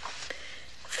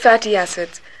 Fatty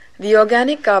acids, the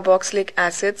organic carboxylic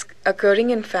acids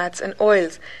occurring in fats and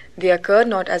oils. They occur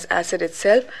not as acid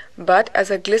itself, but as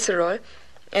a glycerol,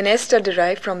 an ester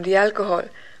derived from the alcohol.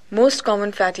 Most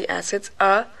common fatty acids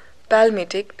are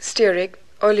palmitic, stearic,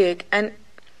 oleic, and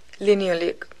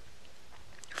linoleic.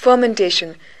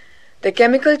 Fermentation, the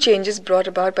chemical changes brought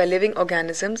about by living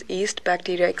organisms, yeast,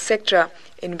 bacteria, etc.,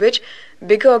 in which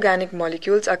bigger organic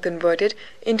molecules are converted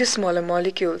into smaller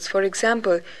molecules. For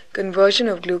example, conversion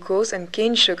of glucose and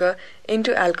cane sugar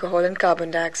into alcohol and carbon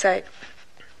dioxide.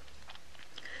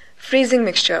 Freezing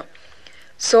mixture,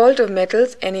 salt of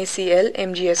metals NaCl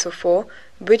MgSO4,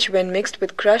 which when mixed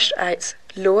with crushed ice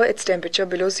lower its temperature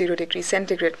below 0 degrees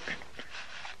centigrade.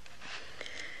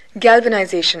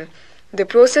 Galvanization, the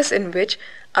process in which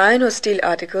iron or steel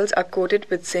articles are coated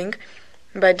with zinc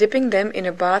by dipping them in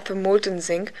a bath of molten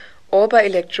zinc or by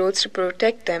electrodes to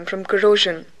protect them from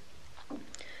corrosion.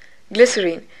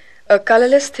 Glycerine, a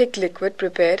colorless thick liquid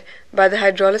prepared by the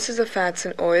hydrolysis of fats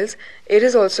and oils. It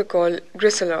is also called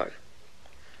glycerol.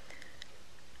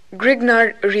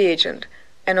 Grignard reagent,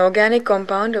 an organic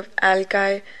compound of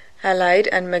alkyl, halide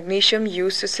and magnesium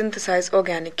used to synthesize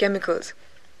organic chemicals.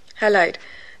 Halide,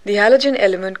 the halogen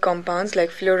element compounds like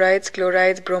fluorides,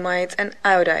 chlorides, bromides, and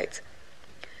iodides.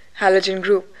 Halogen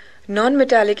group,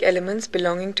 non-metallic elements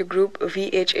belonging to group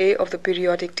VHA of the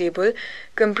periodic table,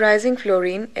 comprising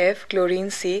fluorine F,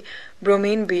 chlorine C,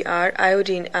 bromine Br,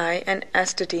 iodine I, and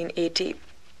astatine At.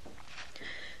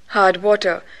 Hard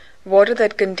water, water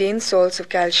that contains salts of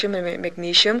calcium and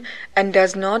magnesium and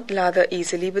does not lather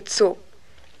easily with soap.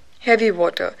 Heavy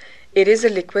water, it is a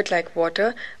liquid like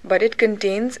water, but it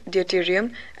contains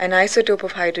deuterium, an isotope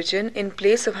of hydrogen, in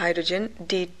place of hydrogen,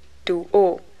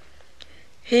 D2O.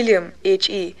 Helium,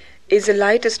 He, is the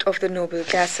lightest of the noble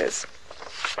gases.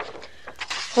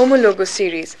 Homologous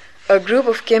series, a group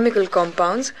of chemical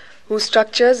compounds whose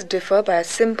structures differ by a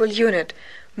simple unit.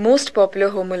 Most popular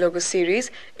homologous series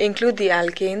include the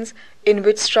alkanes, in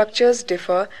which structures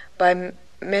differ by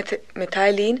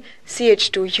methylene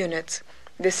CH2 units.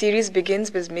 The series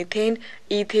begins with methane,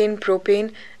 ethane,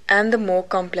 propane, and the more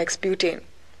complex butane.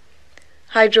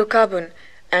 Hydrocarbon,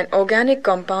 an organic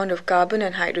compound of carbon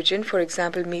and hydrogen, for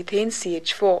example methane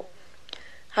CH4.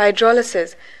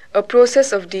 Hydrolysis, a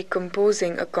process of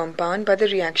decomposing a compound by the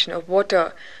reaction of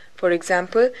water. For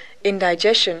example, in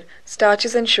digestion,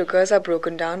 starches and sugars are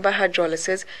broken down by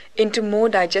hydrolysis into more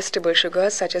digestible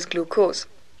sugars such as glucose.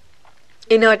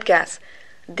 Inert gas,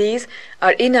 these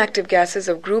are inactive gases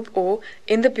of group O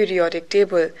in the periodic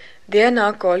table. They are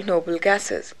now called noble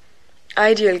gases.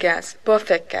 Ideal gas,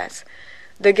 perfect gas,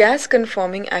 the gas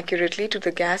conforming accurately to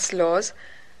the gas laws,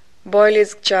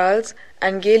 Boyle-Charles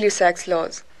and Gay-Lussac's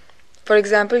laws. For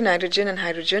example, nitrogen and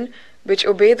hydrogen, which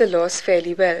obey the laws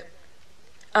fairly well.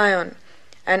 Ion,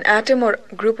 an atom or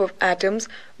group of atoms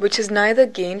which has neither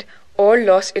gained or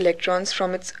lost electrons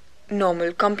from its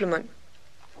normal complement.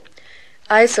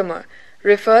 Isomer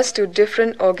refers to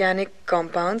different organic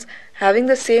compounds having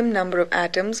the same number of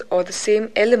atoms or the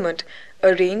same element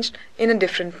arranged in a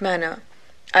different manner.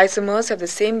 Isomers have the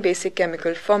same basic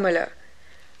chemical formula.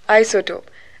 Isotope,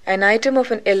 an item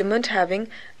of an element having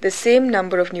the same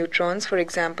number of neutrons, for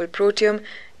example protium,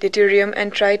 deuterium,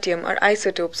 and tritium are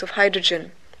isotopes of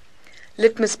hydrogen.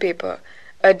 Litmus paper,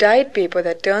 a dyed paper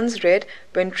that turns red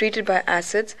when treated by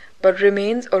acids but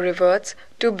remains or reverts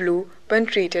to blue when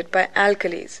treated by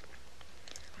alkalis.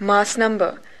 Mass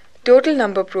number, total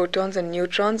number of protons and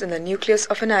neutrons in the nucleus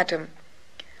of an atom.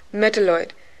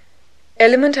 Metalloid,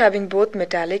 element having both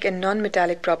metallic and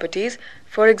non-metallic properties,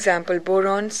 for example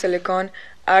boron, silicon,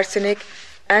 arsenic,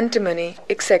 antimony,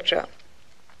 etc.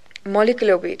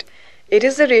 Molecular weight, it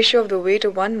is the ratio of the weight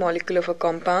of one molecule of a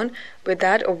compound with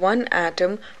that of one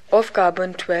atom of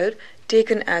carbon-12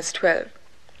 taken as 12.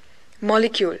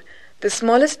 Molecule, the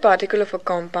smallest particle of a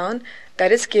compound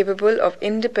that is capable of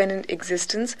independent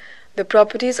existence. The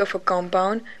properties of a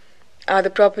compound are the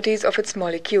properties of its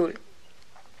molecule.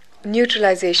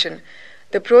 Neutralization,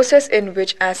 the process in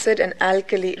which acid and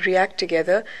alkali react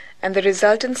together and the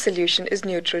resultant solution is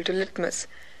neutral to litmus.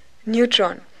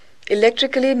 Neutron,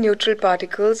 Electrically neutral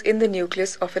particles in the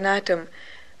nucleus of an atom.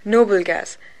 Noble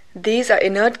gas. These are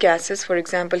inert gases, for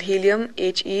example helium,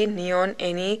 He, neon,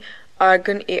 Ne,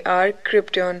 argon, Ar,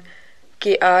 krypton,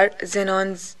 Kr,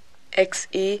 xenon,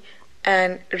 Xe,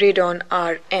 and radon,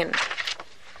 Rn.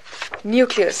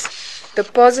 Nucleus. The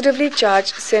positively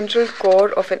charged central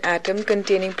core of an atom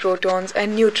containing protons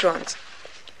and neutrons.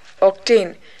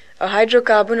 Octane. A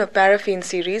hydrocarbon of paraffin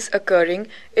series occurring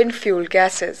in fuel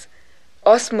gases.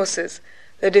 Osmosis.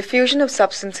 The diffusion of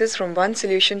substances from one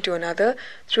solution to another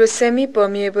through a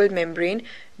semi-permeable membrane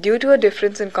due to a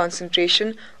difference in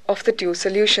concentration of the two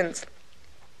solutions.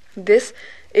 This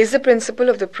is the principle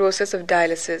of the process of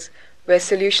dialysis, where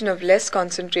solution of less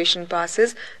concentration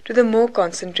passes to the more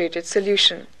concentrated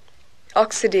solution.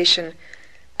 Oxidation.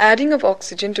 Adding of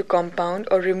oxygen to compound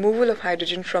or removal of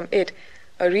hydrogen from it,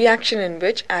 a reaction in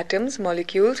which atoms,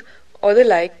 molecules, or the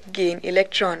like gain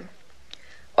electron.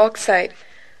 Oxide.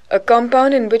 A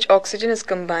compound in which oxygen is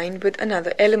combined with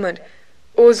another element,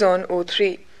 ozone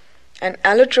O3, an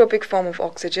allotropic form of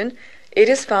oxygen. It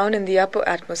is found in the upper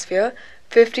atmosphere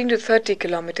 15 to 30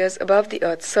 kilometers above the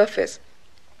Earth's surface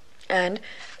and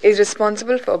is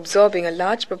responsible for absorbing a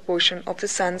large proportion of the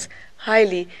sun's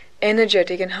highly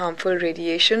energetic and harmful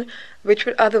radiation which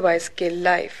would otherwise kill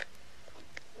life.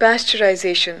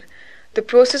 Pasteurization. The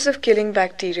process of killing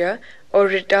bacteria or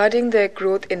retarding their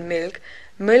growth in milk.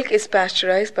 Milk is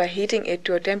pasteurized by heating it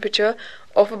to a temperature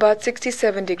of about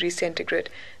 67 degrees centigrade,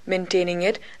 maintaining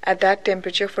it at that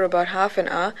temperature for about half an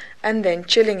hour and then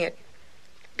chilling it.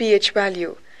 pH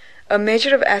value. A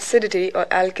measure of acidity or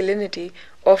alkalinity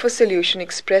of a solution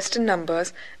expressed in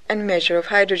numbers and measure of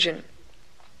hydrogen.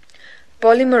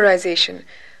 Polymerization.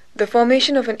 The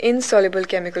formation of an insoluble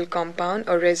chemical compound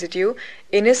or residue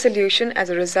in a solution as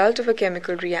a result of a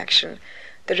chemical reaction.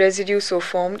 The residue so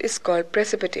formed is called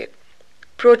precipitate.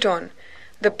 Proton.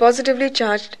 The positively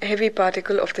charged heavy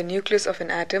particle of the nucleus of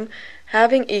an atom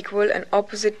having equal and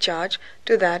opposite charge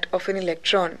to that of an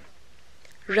electron.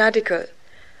 Radical.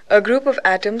 A group of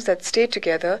atoms that stay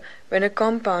together when a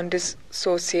compound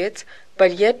dissociates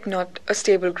but yet not a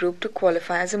stable group to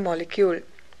qualify as a molecule.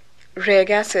 Rare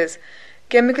gases.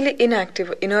 Chemically inactive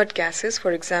or inert gases,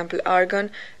 for example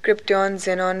argon, krypton,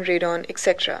 xenon, radon,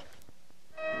 etc.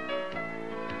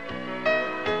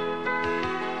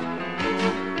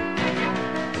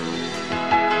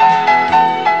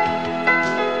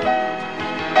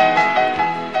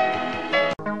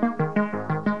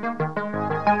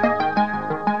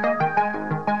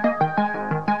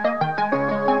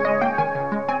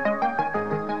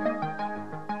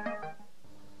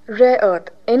 Rare earth.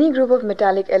 Any group of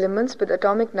metallic elements with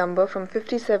atomic number from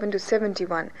 57 to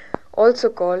 71, also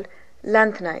called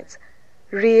lanthanides.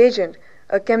 Reagent.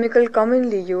 A chemical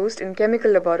commonly used in chemical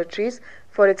laboratories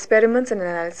for experiments and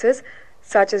analysis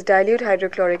such as dilute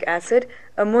hydrochloric acid,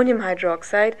 ammonium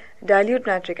hydroxide, dilute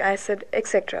nitric acid,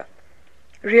 etc.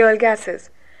 Real gases.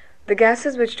 The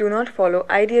gases which do not follow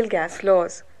ideal gas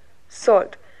laws.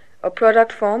 Salt. A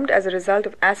product formed as a result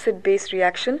of acid-base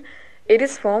reaction. It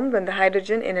is formed when the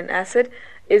hydrogen in an acid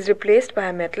is replaced by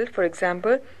a metal, for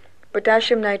example,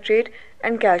 potassium nitrate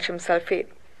and calcium sulfate.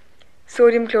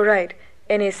 Sodium chloride,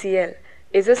 NaCl,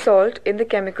 is a salt in the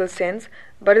chemical sense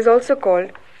but is also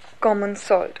called common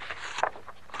salt.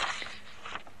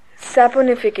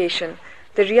 Saponification,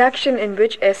 the reaction in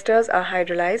which esters are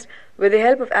hydrolyzed with the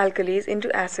help of alkalis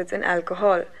into acids and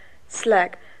alcohol.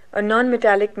 Slag, a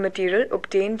non-metallic material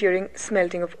obtained during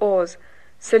smelting of ores.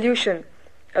 Solution,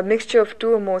 a mixture of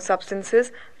two or more substances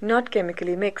not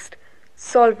chemically mixed.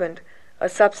 Solvent, a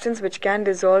substance which can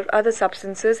dissolve other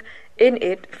substances in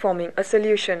it, forming a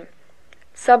solution.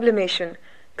 Sublimation,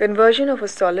 conversion of a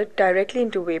solid directly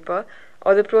into vapor,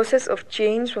 or the process of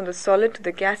change from the solid to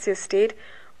the gaseous state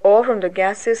or from the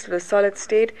gaseous to the solid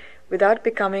state without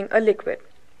becoming a liquid.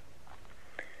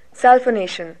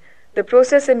 Sulfonation, the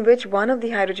process in which one of the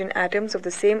hydrogen atoms of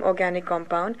the same organic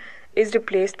compound is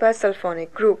replaced by a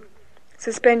sulfonic group.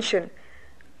 Suspension,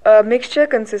 a mixture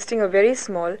consisting of very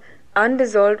small,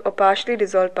 undissolved or partially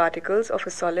dissolved particles of a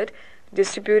solid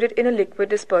distributed in a liquid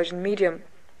dispersion medium.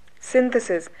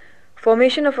 Synthesis,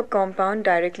 formation of a compound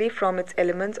directly from its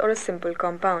elements or a simple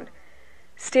compound.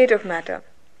 State of matter.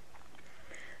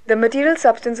 The material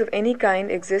substance of any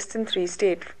kind exists in three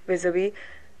states, viz.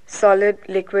 Solid,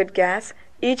 liquid, gas,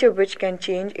 each of which can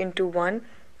change into one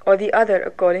or the other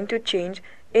according to change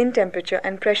in temperature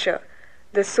and pressure.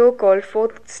 The so-called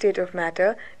fourth state of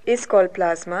matter is called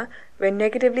plasma, when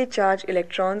negatively charged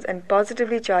electrons and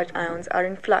positively charged ions are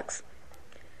in flux.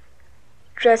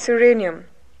 Transuranium.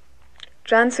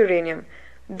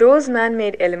 Those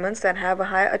man-made elements that have a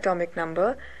high atomic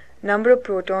number of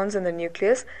protons in the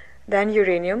nucleus, than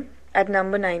uranium at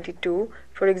number 92,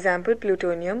 for example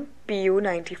plutonium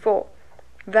Pu-94.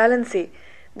 Valency,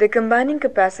 the combining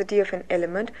capacity of an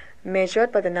element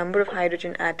measured by the number of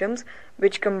hydrogen atoms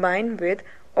which combine with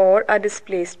or are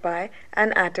displaced by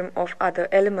an atom of other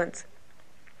elements.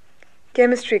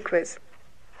 Chemistry quiz.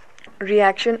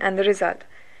 Reaction and the result.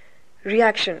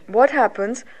 Reaction. What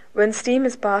happens when steam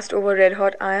is passed over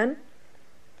red-hot iron?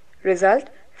 Result.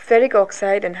 Ferric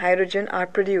oxide and hydrogen are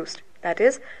produced. That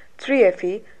is,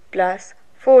 3Fe plus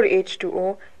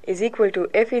 4H2O is equal to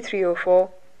Fe3O4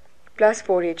 plus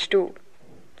 4H2.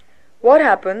 What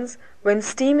happens when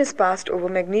steam is passed over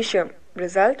magnesium?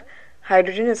 Result.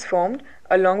 Hydrogen is formed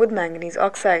along with manganese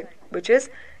oxide, which is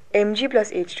Mg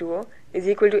plus H2O is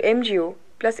equal to MgO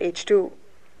plus H2.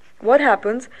 What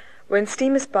happens when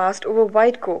steam is passed over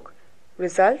white coke?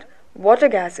 Result. Water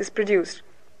gas is produced,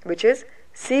 which is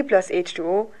C plus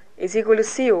H2O is equal to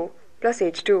CO plus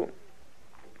H2.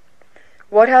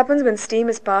 What happens when steam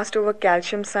is passed over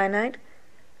calcium cyanide?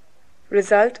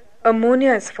 Result.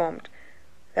 Ammonia is formed.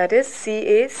 That is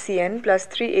CaCN plus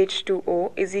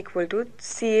 3H2O is equal to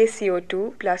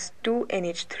CaCO2 plus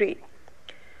 2NH3.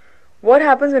 What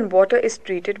happens when water is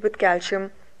treated with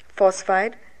calcium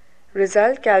phosphide?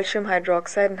 Result. Calcium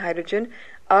hydroxide and hydrogen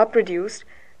are produced.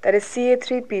 That is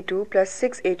Ca3P2 plus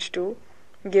 6H2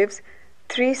 gives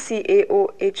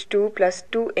 3CaOH2 plus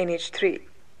 2NH3.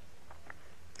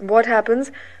 What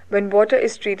happens when water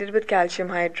is treated with calcium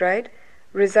hydride?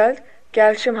 Result.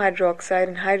 Calcium hydroxide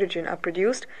and hydrogen are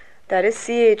produced. That is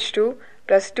CH2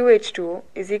 plus 2H2O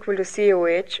is equal to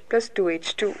COH plus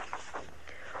 2H2.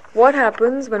 What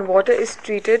happens when water is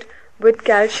treated with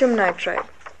calcium nitride?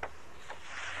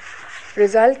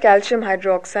 Result. Calcium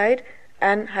hydroxide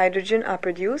and hydrogen are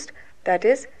produced. That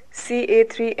is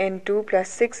Ca3N2 plus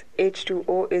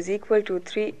 6H2O is equal to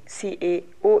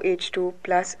 3CaOH2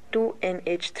 plus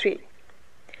 2NH3.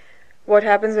 What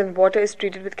happens when water is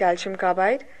treated with calcium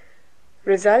carbide?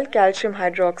 Result. Calcium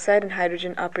hydroxide and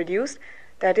hydrogen are produced.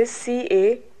 That is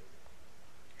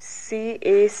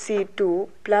CaC2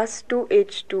 plus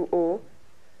 2H2O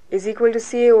is equal to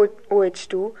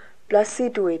CaOH2 plus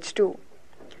C2H2.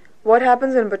 What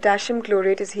happens when potassium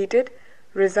chlorate is heated?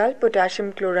 Result.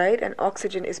 Potassium chloride and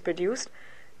oxygen is produced.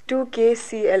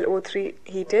 2KClO3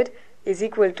 heated is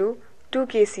equal to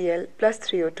 2KCl plus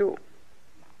 3O2.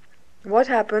 What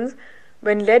happens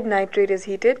when lead nitrate is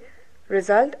heated?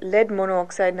 Result. Lead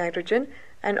monoxide nitrogen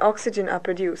and oxygen are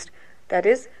produced. That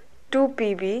is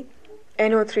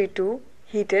 2PbNO32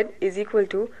 heated is equal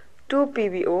to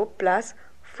 2PbO plus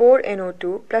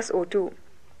 4NO2 plus O2.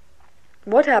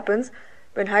 What happens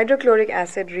when hydrochloric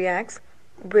acid reacts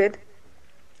with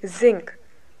zinc?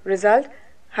 Result.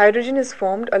 Hydrogen is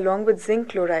formed along with zinc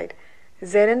chloride.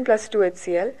 Zn plus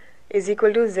 2HCl is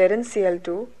equal to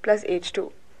ZnCl2 plus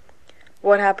H2.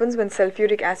 What happens when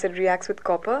sulfuric acid reacts with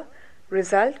copper?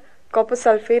 Result. Copper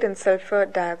sulfate and sulfur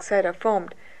dioxide are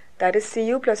formed. That is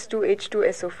Cu plus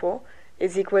 2H2SO4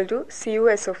 is equal to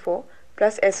CuSO4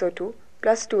 plus SO2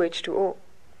 plus 2H2O.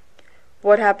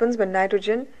 What happens when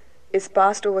nitrogen is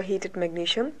passed over heated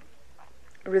magnesium?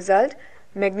 Result.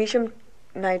 Magnesium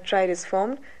nitride is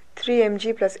formed.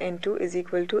 3Mg plus N2 is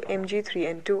equal to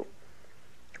Mg3N2.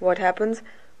 What happens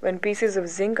when pieces of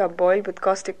zinc are boiled with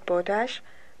caustic potash?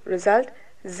 Result.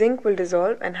 Zinc will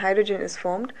dissolve and hydrogen is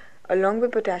formed along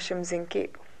with potassium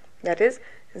zincate. That is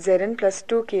Zn plus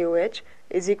 2KOH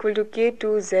is equal to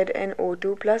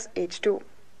K2ZnO2 plus H2.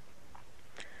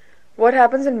 What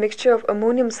happens when mixture of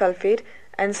ammonium sulfate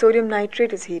and sodium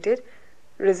nitrate is heated?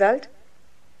 Result.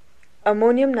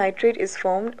 Ammonium nitrate is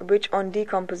formed, which on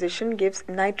decomposition gives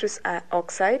nitrous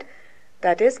oxide,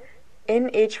 that is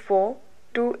NH4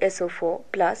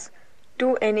 plus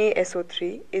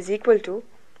 2NaSO3 is equal to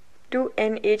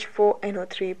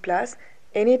 2NH4NO3 plus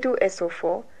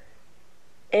Na2SO4.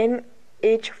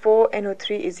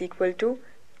 NH4NO3 is equal to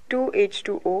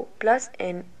 2H2O plus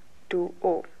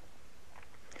N2O.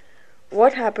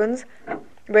 What happens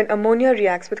when ammonia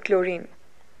reacts with chlorine?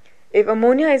 If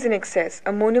ammonia is in excess,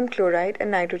 ammonium chloride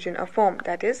and nitrogen are formed.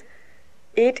 That is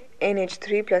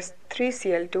 8NH3 plus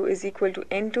 3Cl2 is equal to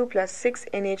N2 plus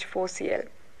 6NH4Cl.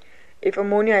 If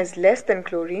ammonia is less than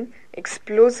chlorine,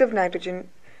 explosive nitrogen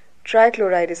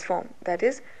trichloride is formed. That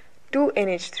is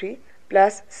 2NH3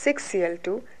 plus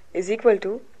 6Cl2 is equal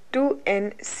to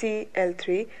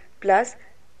 2NCl3 plus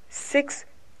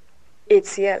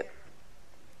 6HCl.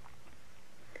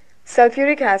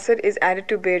 Sulfuric acid is added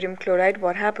to barium chloride.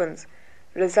 What happens?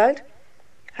 Result.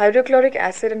 Hydrochloric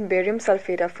acid and barium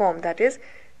sulfate are formed. That is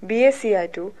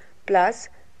BaCl2 plus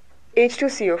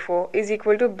H2CO4 is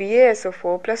equal to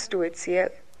BaSO4 plus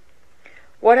 2HCl.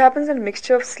 What happens when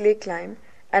mixture of slaked lime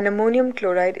and ammonium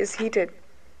chloride is heated.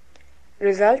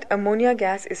 Result, ammonia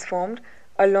gas is formed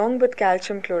along with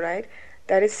calcium chloride,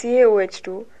 that is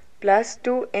CaOH2 plus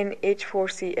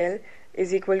 2NH4Cl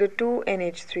is equal to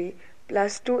 2NH3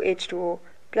 plus 2H2O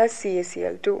plus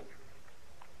CaCl2.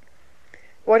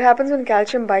 What happens when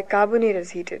calcium bicarbonate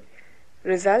is heated?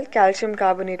 Result, calcium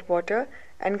carbonate water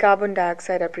and carbon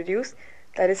dioxide are produced,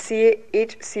 that is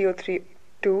CaHCO3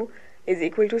 2 is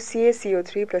equal to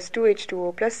CaCO3 plus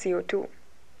 2H2O plus CO2.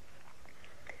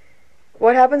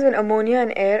 What happens when ammonia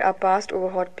and air are passed over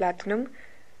hot platinum?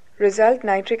 Result,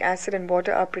 nitric acid and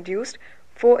water are produced.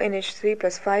 4NH3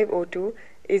 plus 5O2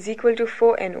 is equal to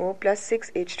 4NO plus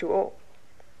 6H2O.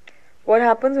 What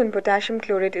happens when potassium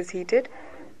chlorate is heated?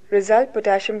 Result,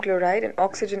 potassium chloride and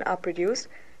oxygen are produced.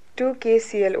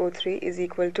 2KClO3 is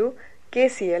equal to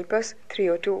KCl plus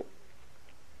 3O2.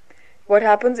 What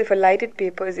happens if a lighted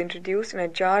paper is introduced in a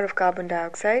jar of carbon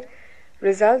dioxide?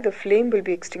 Result, the flame will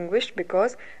be extinguished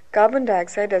because carbon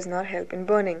dioxide does not help in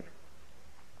burning.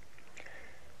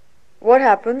 What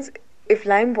happens if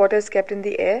lime water is kept in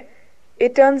the air?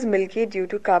 It turns milky due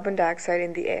to carbon dioxide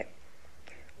in the air.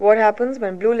 What happens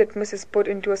when blue litmus is put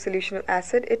into a solution of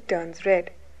acid? It turns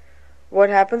red. What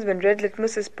happens when red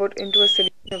litmus is put into a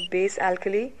solution of base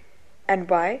alkali, and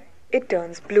why? It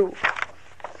turns blue.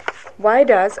 Why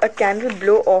does a candle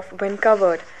blow off when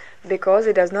covered? Because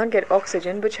it does not get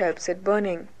oxygen, which helps it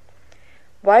burning.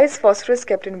 Why is phosphorus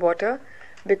kept in water?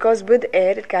 Because with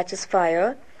air it catches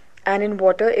fire and in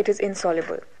water it is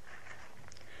insoluble.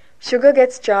 Sugar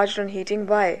gets charged on heating.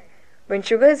 Why? When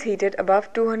sugar is heated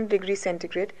above 200 degrees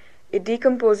centigrade, it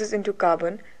decomposes into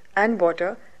carbon and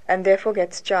water and therefore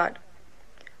gets charred.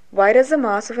 Why does the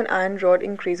mass of an iron rod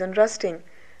increase on rusting?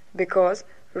 Because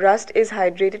rust is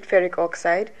hydrated ferric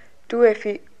oxide,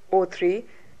 2FeO3,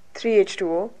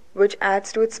 3H2O, which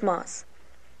adds to its mass.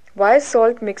 Why is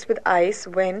salt mixed with ice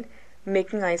when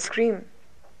making ice cream?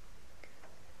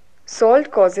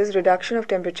 Salt causes reduction of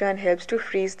temperature and helps to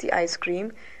freeze the ice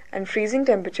cream, and freezing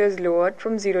temperature is lowered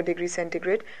from 0 degrees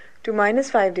centigrade to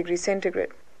minus 5 degrees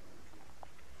centigrade.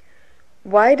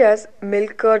 Why does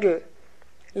milk curdle?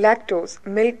 Lactose,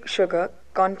 milk sugar,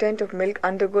 content of milk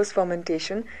undergoes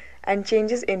fermentation and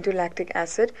changes into lactic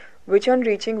acid, which on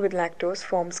reaching with lactose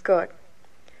forms curd.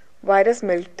 Why does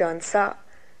milk turn sour?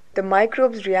 The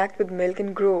microbes react with milk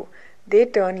and grow. They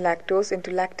turn lactose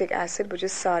into lactic acid, which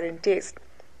is sour in taste.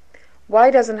 Why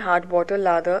doesn't hard water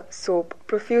lather soap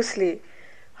profusely?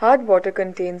 Hard water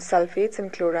contains sulfates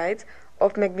and chlorides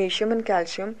of magnesium and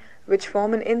calcium, which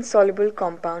form an insoluble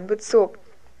compound with soap.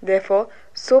 Therefore,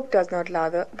 soap does not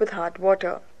lather with hard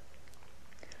water.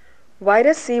 Why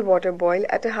does sea water boil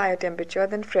at a higher temperature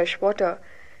than fresh water?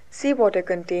 Sea water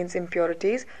contains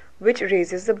impurities, which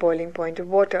raises the boiling point of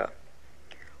water.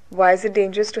 Why is it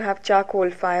dangerous to have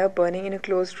charcoal fire burning in a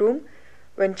closed room?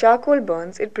 When charcoal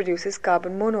burns, it produces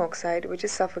carbon monoxide, which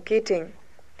is suffocating.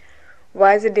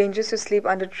 Why is it dangerous to sleep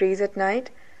under trees at night?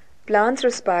 Plants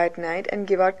respire at night and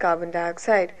give out carbon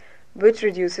dioxide, which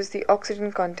reduces the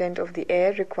oxygen content of the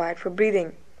air required for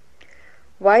breathing.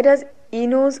 Why does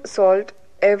Eno's salt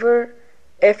ever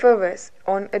effervesce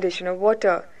on addition of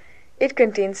water? It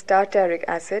contains tartaric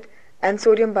acid and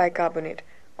sodium bicarbonate.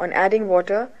 On adding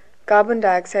water, carbon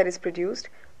dioxide is produced,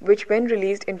 which when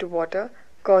released into water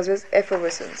causes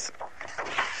effervescence.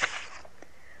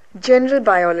 General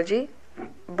biology,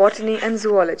 botany and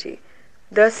zoology.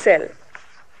 The cell.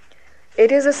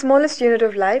 It is the smallest unit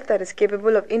of life that is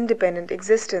capable of independent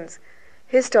existence.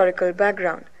 Historical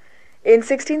background. In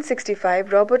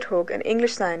 1665, Robert Hooke, an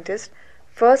English scientist,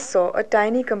 first saw a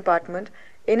tiny compartment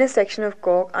in a section of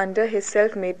cork under his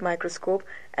self-made microscope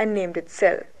and named it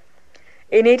cell.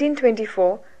 In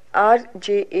 1824,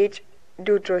 R.J.H.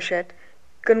 Dutrochet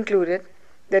concluded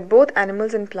that both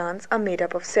animals and plants are made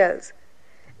up of cells.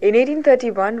 In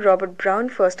 1831, Robert Brown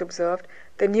first observed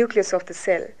the nucleus of the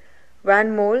cell.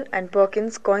 Van Mol and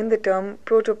Perkins coined the term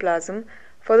protoplasm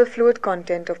for the fluid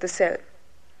content of the cell.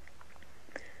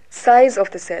 Size of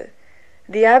the cell.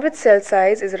 The average cell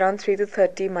size is around 3 to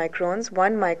 30 microns.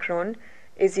 1 micron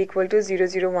is equal to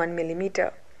 0.001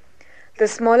 millimeter. The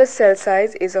smallest cell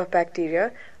size is of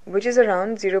bacteria, which is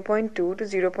around 0.2 to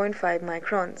 0.5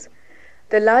 microns.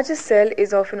 The largest cell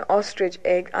is of an ostrich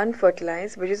egg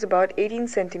unfertilized, which is about 18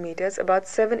 centimeters, about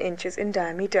 7 inches in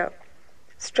diameter.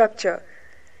 Structure.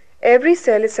 Every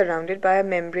cell is surrounded by a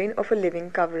membrane of a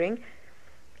living covering,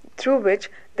 through which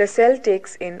the cell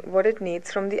takes in what it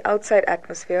needs from the outside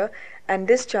atmosphere and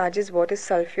discharges what is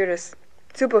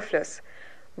superfluous.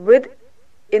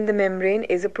 Within the membrane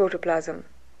is a protoplasm.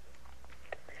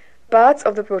 Parts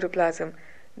of the protoplasm.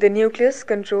 The nucleus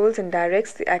controls and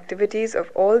directs the activities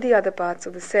of all the other parts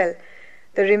of the cell.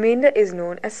 The remainder is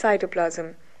known as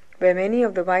cytoplasm, where many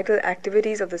of the vital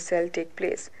activities of the cell take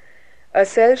place. A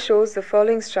cell shows the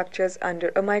following structures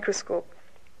under a microscope.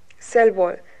 Cell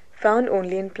wall, found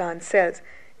only in plant cells.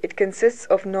 It consists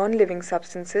of non-living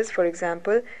substances, for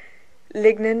example,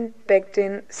 lignin,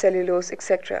 pectin, cellulose,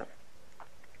 etc.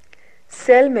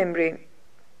 Cell membrane,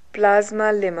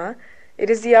 plasma lemma. It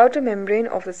is the outer membrane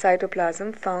of the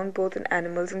cytoplasm found both in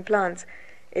animals and plants.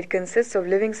 It consists of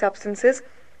living substances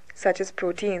such as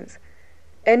proteins.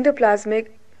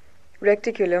 Endoplasmic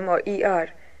reticulum or ER,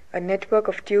 a network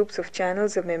of tubes of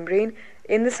channels of membrane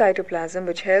in the cytoplasm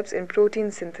which helps in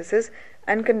protein synthesis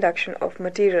and conduction of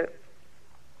material.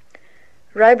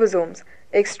 Ribosomes,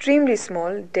 extremely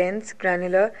small, dense,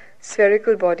 granular,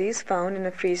 spherical bodies found in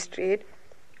a free state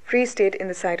in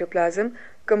the cytoplasm,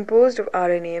 composed of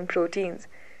RNA and proteins.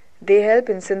 They help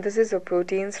in synthesis of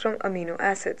proteins from amino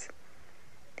acids.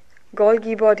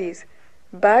 Golgi bodies,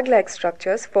 bag-like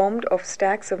structures formed of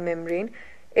stacks of membrane.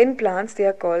 In plants they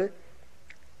are called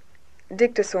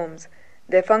dictosomes.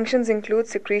 Their functions include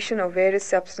secretion of various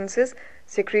substances,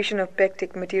 secretion of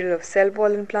pectic material of cell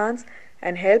wall in plants,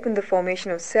 and help in the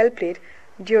formation of cell plate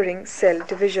during cell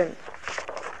division.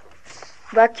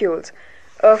 Vacuoles,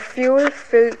 a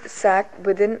fuel-filled sac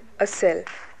within a cell.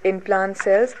 In plant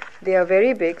cells, they are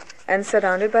very big and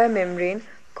surrounded by a membrane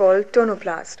called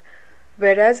tonoplast,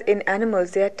 whereas in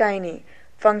animals they are tiny.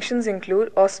 Functions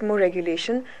include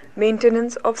osmoregulation,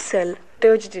 maintenance of cell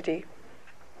turgidity.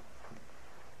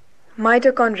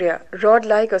 Mitochondria,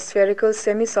 rod-like or spherical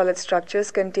semi-solid structures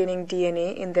containing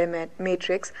DNA in their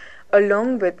matrix,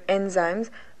 along with enzymes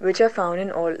which are found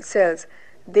in all cells.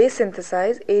 They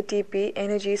synthesize ATP,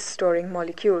 energy-storing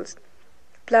molecules.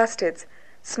 Plastids,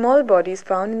 small bodies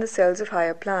found in the cells of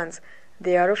higher plants.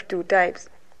 They are of two types: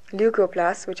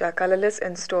 leucoplasts, which are colorless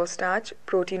and store starch,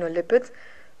 protein or lipids.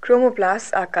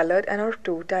 Chromoplasts are colored and are of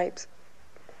two types: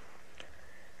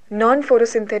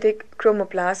 non-photosynthetic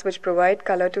chromoplasts, which provide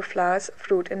color to flowers,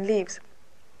 fruit and leaves.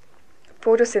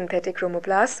 Photosynthetic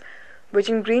chromoplasts, which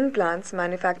in green plants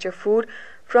manufacture food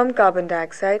from carbon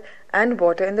dioxide and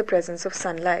water in the presence of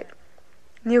sunlight.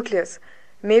 Nucleus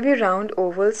may be round,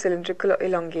 oval, cylindrical or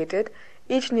elongated.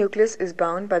 Each nucleus is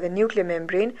bound by the nuclear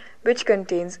membrane, which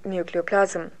contains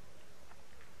nucleoplasm.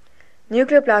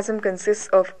 Nucleoplasm consists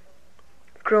of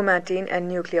chromatin and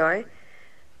nuclei.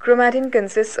 Chromatin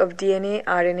consists of DNA,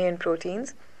 RNA and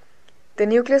proteins. The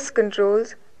nucleus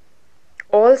controls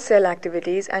all cell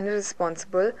activities and is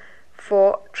responsible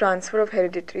for transfer of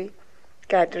hereditary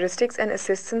characteristics and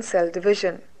assists in cell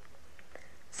division.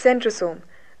 Centrosome,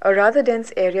 a rather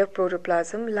dense area of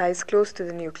protoplasm, lies close to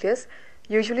the nucleus,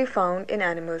 usually found in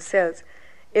animal cells.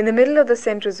 In the middle of the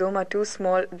centrosome are two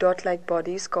small dot-like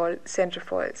bodies called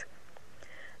centrofoils.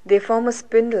 They form a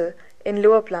spindle in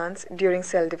lower plants during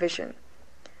cell division.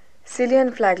 Cilia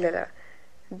and flagella.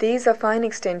 These are fine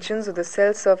extensions of the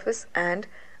cell surface and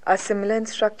are similar in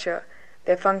structure.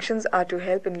 Their functions are to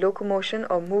help in locomotion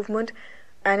or movement,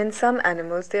 and in some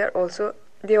animals they also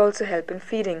help in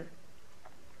feeding.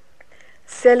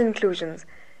 Cell inclusions.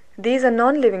 These are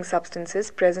non-living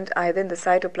substances present either in the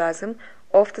cytoplasm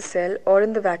of the cell or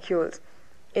in the vacuoles.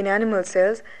 In animal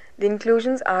cells, the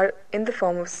inclusions are in the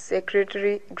form of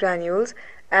secretory granules,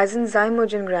 as in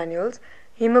zymogen granules,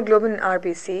 hemoglobin in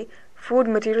RBC, food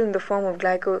material in the form of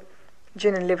glycogen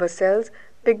in liver cells,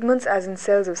 pigments as in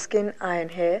cells of skin, eye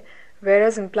and hair,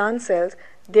 whereas in plant cells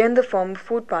they are in the form of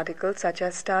food particles such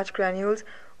as starch granules,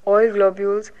 oil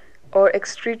globules, or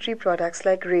excretory products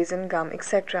like resin, gum,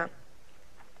 etc.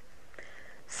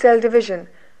 Cell division.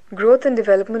 Growth and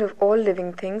development of all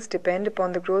living things depend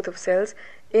upon the growth of cells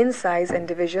in size and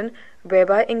division,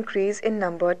 whereby increase in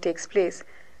number takes place.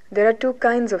 There are two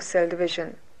kinds of cell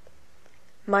division.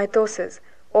 Mitosis,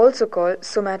 also called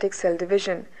somatic cell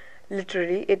division.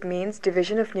 Literally, it means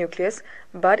division of nucleus,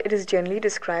 but it is generally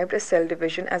described as cell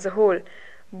division as a whole,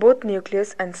 both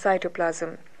nucleus and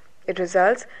cytoplasm. It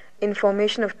results in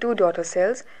formation of two daughter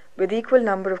cells with equal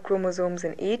number of chromosomes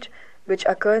in each, which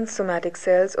occur in somatic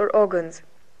cells or organs.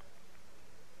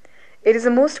 It is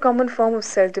the most common form of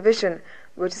cell division,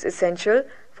 which is essential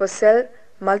for cell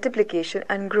multiplication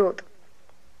and growth.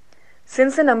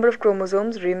 Since the number of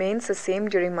chromosomes remains the same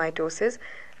during mitosis,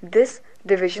 this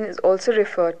division is also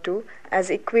referred to as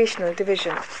equational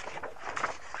division.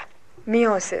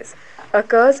 Meiosis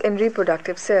occurs in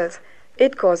reproductive cells.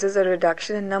 It causes a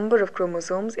reduction in number of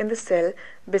chromosomes in the cell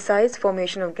besides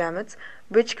formation of gametes,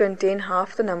 which contain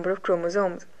half the number of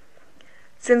chromosomes.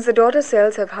 Since the daughter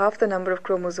cells have half the number of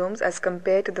chromosomes as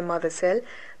compared to the mother cell,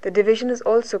 the division is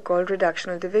also called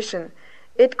reductional division.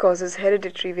 It causes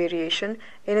hereditary variation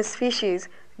in a species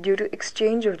due to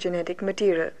exchange of genetic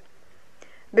material.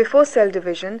 Before cell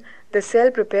division, the cell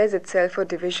prepares itself for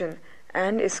division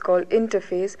and is called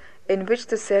interphase, in which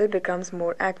the cell becomes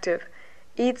more active.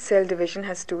 Each cell division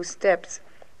has two steps: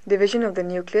 division of the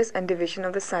nucleus and division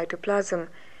of the cytoplasm.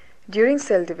 During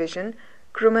cell division,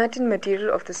 chromatin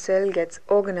material of the cell gets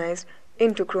organized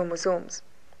into chromosomes.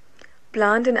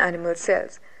 Plant and animal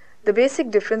cells. The basic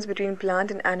difference between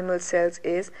plant and animal cells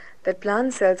is that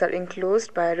plant cells are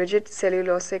enclosed by a rigid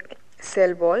cellulosic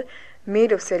cell wall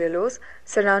made of cellulose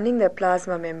surrounding their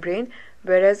plasma membrane,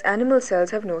 whereas animal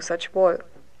cells have no such wall.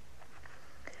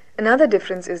 Another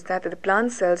difference is that the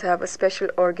plant cells have a special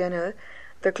organelle,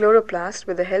 the chloroplast,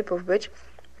 with the help of which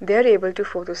they are able to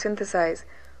photosynthesize.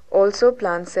 Also,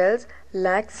 plant cells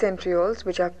lack centrioles,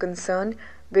 which are concerned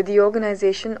with the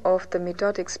organization of the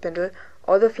mitotic spindle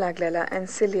or the flagella and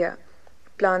cilia.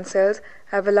 Plant cells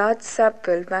have a large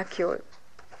sap-filled vacuole.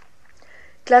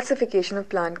 Classification of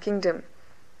plant kingdom.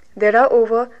 There are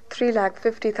over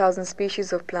 350,000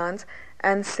 species of plants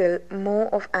and still more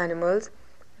of animals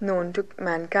known to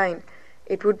mankind.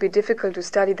 It would be difficult to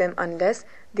study them unless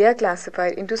they are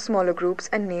classified into smaller groups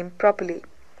and named properly.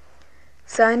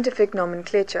 Scientific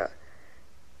nomenclature.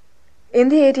 In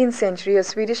the 18th century, a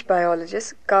Swedish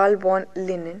biologist, Carl von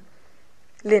Linne,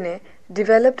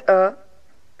 developed a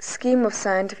scheme of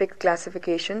scientific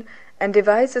classification and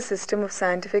devised a system of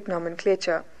scientific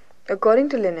nomenclature. According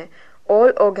to Linne,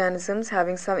 all organisms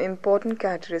having some important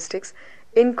characteristics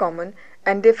in common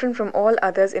and different from all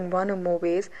others in one or more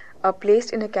ways are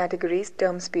placed in a category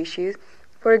termed species,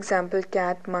 for example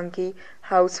cat, monkey,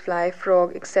 housefly,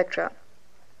 frog, etc.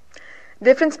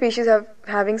 Different species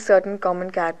having certain common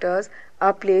characters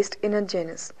are placed in a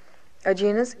genus. A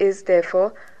genus is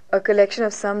therefore a collection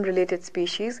of some related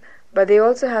species, but they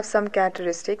also have some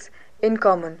characteristics in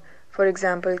common. For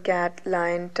example, cat,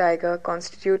 lion, tiger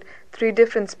constitute three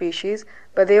different species,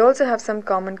 but they also have some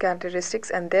common characteristics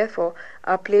and therefore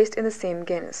are placed in the same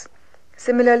genus.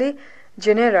 Similarly,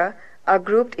 genera are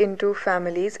grouped into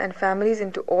families and families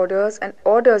into orders and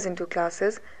orders into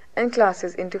classes and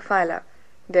classes into phyla.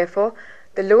 Therefore,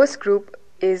 the lowest group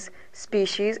is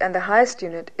species and the highest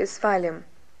unit is phylum.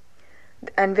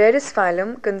 And various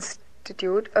phylum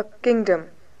constitute a kingdom,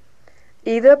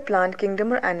 either plant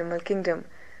kingdom or animal kingdom.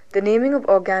 The naming of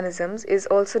organisms is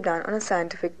also done on a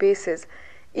scientific basis.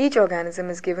 Each organism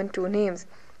is given two names,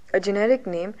 a generic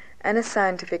name and a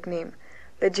scientific name.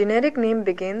 The generic name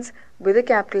begins with a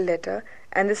capital letter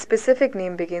and the specific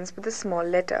name begins with a small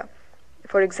letter.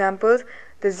 For example,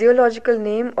 the zoological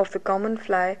name of the common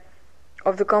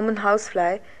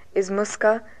housefly is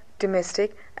Musca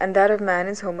domestic and that of man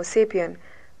is Homo sapien.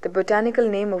 The botanical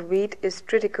name of wheat is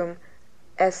Triticum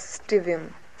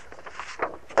aestivium.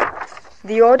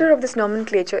 The order of this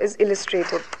nomenclature is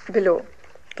illustrated below.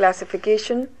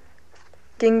 Classification: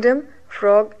 kingdom,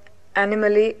 frog,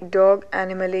 animale, dog,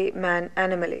 animale, man,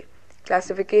 animale.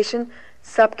 Classification: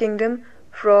 subkingdom,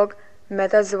 frog,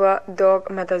 metazoa, dog,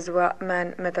 metazoa,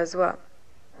 man, metazoa.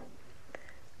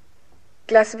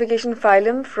 Classification: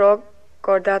 phylum, frog,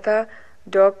 chordata,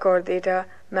 dog, chordata,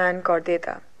 man,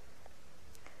 chordata.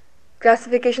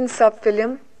 Classification: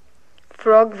 subphylum,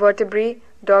 frog, vertebrae,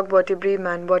 dog, vertebrae,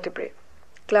 man, vertebrae.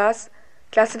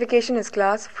 Classification is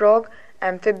class: frog,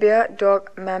 amphibia, dog,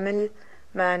 mammal,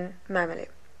 man, mammale.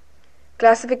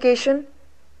 Classification: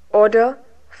 order: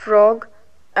 frog,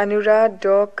 anura,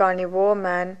 dog, carnivore,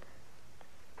 man,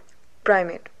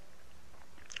 primate.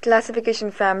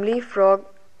 Classification: family: frog,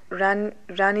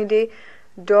 ranidae,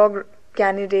 dog,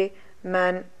 canidae,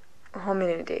 man,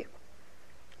 hominidae.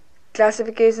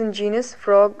 Classification: genus: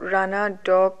 frog, rana,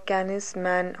 dog, canis,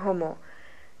 man, homo.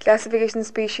 Classification: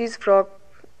 species: frog,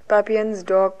 papiens,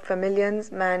 dog,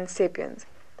 familians, man, sapiens.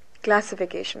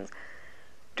 Classifications: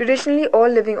 traditionally all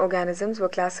living organisms were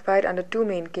classified under two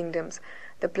main kingdoms,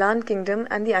 the plant kingdom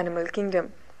and the animal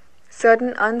kingdom.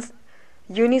 Certain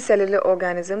unicellular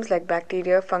organisms like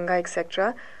bacteria, fungi,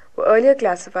 etc. were earlier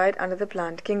classified under the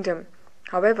plant kingdom.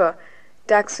 However,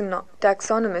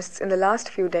 taxonomists in the last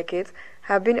few decades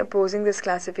have been opposing this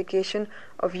classification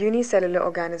of unicellular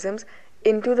organisms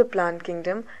into the plant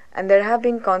kingdom, and there have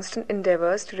been constant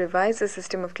endeavors to revise the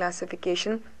system of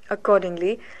classification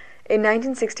accordingly. In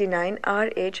 1969,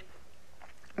 R.H.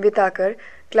 Whittaker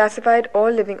classified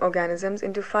all living organisms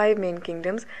into 5 main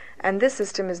kingdoms, and this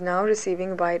system is now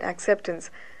receiving wide acceptance.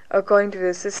 According to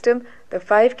this system, the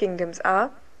 5 kingdoms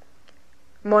are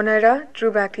Monera,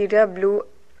 true bacteria,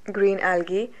 blue-green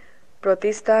algae;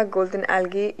 Protista, golden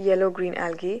algae, yellow-green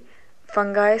algae;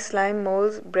 fungi, slime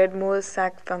molds, bread molds,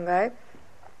 sac fungi;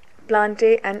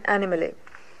 plantae, and animalae.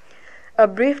 A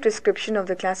brief description of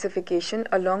the classification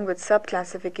along with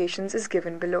sub-classifications is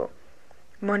given below.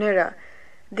 Monera.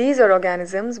 These are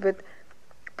organisms with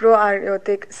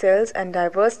prokaryotic cells and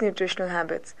diverse nutritional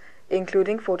habits,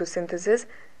 including photosynthesis,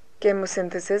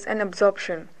 chemosynthesis, and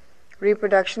absorption.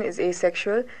 Reproduction is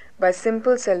asexual by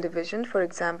simple cell division, for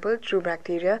example, true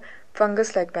bacteria,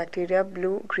 fungus-like bacteria,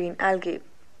 blue-green algae.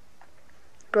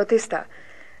 Protista.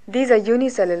 These are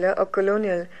unicellular or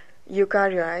colonial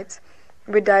eukaryotes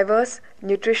with diverse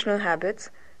nutritional habits,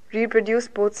 reproduce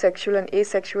both sexual and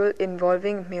asexual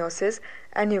involving meiosis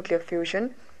and nuclear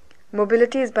fusion.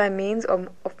 Mobility is by means of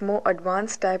more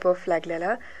advanced type of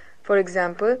flagella, for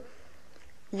example,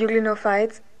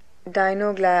 euglyinophytes,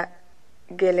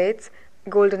 dinoglallates,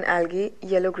 golden algae,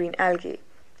 yellow-green algae.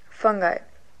 Fungi.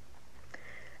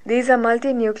 These are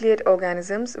multinucleate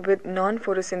organisms with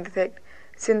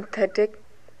non-photosynthetic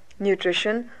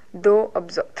nutrition, though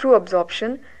through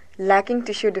absorption, lacking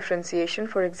tissue differentiation,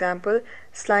 for example,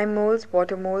 slime molds,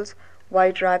 water molds,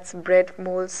 white rats, bread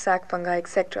molds, sac fungi,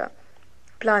 etc.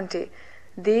 Plantae.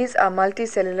 These are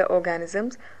multicellular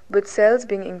organisms with cells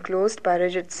being enclosed by a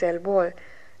rigid cell wall.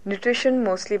 Nutrition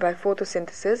mostly by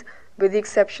photosynthesis, with the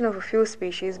exception of a few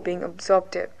species being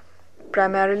absorptive.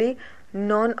 Primarily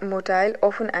non-motile,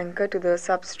 often anchored to the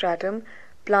substratum.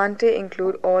 Plantae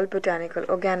include all botanical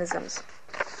organisms.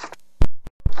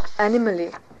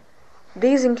 Animae.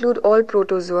 These include all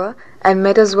protozoa and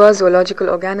metazoa zoological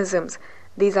organisms.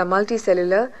 These are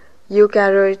multicellular,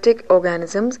 eukaryotic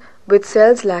organisms with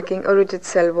cells lacking a rigid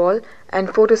cell wall and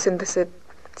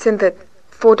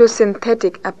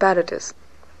photosynthetic apparatus.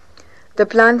 The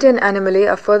Plantae and Animae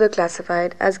are further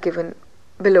classified as given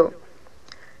below.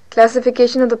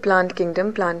 Classification of the plant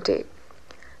kingdom, Plantae.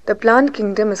 The plant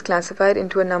kingdom is classified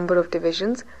into a number of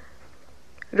divisions.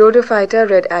 Rhodophyta,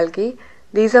 red algae.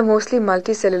 These are mostly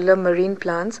multicellular marine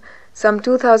plants, some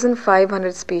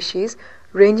 2,500 species,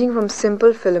 ranging from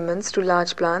simple filaments to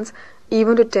large plants,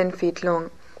 even to 10 feet long.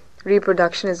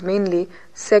 Reproduction is mainly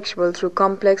sexual through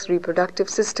complex reproductive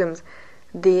systems.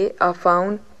 They are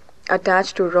found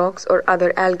attached to rocks or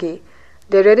other algae.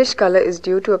 Their reddish color is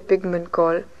due to a pigment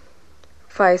called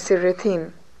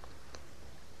physerythine.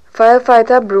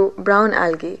 Phyophyta, brown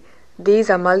algae. These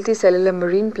are multicellular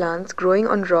marine plants growing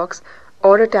on rocks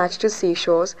or attached to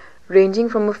seashores, ranging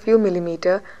from a few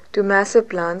millimeter to massive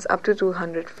plants up to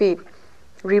 200 feet.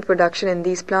 Reproduction in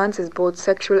these plants is both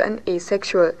sexual and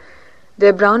asexual.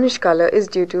 Their brownish color is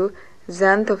due to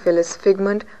xanthophylous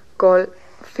pigment called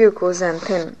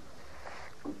fucoxanthin.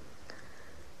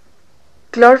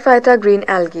 Chlorophyta, green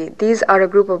algae. These are a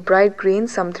group of bright green,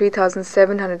 some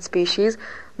 3,700 species,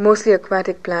 mostly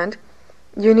aquatic plant,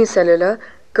 unicellular,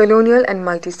 colonial and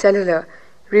multicellular.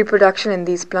 Reproduction in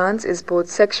these plants is both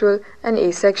sexual and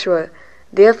asexual.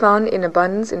 They are found in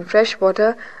abundance in fresh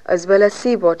water as well as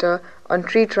seawater, on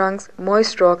tree trunks,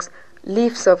 moist rocks,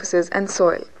 leaf surfaces and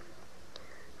soil.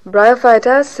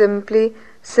 Bryophyta,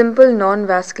 simple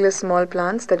non-vascular small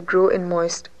plants that grow in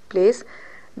moist place.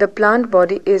 The plant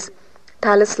body is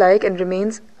thallus-like and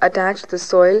remains attached to the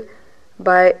soil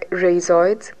by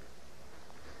rhizoids.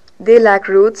 They lack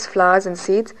roots, flowers and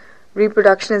seeds.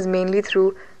 Reproduction is mainly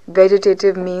through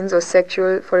vegetative means or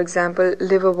sexual, for example,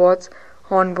 liverworts,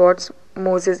 hornworts,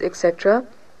 mosses, etc.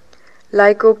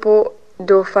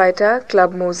 Lycopodophyta,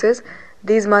 club mosses.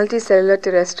 These multicellular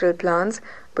terrestrial plants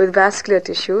with vascular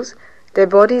tissues. Their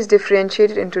body is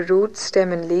differentiated into root,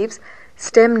 stem and leaves.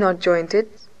 Stem not jointed.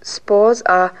 Spores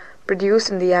are produced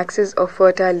in the axis of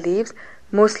fertile leaves,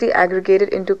 mostly aggregated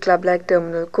into club-like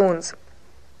terminal cones.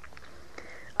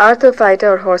 Arthrophyta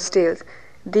or horsetails.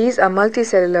 These are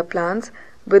multicellular plants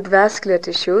with vascular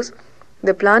tissues.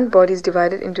 The plant body is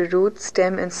divided into root,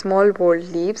 stem and small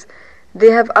whorled leaves.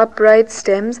 They have upright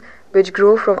stems which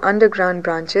grow from underground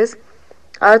branches.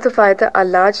 Arthrophyta are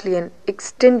largely an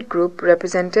extinct group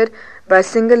represented by a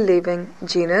single living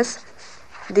genus,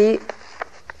 the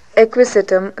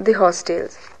Equisetum, the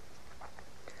horsetails.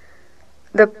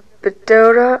 The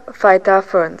Pterophyta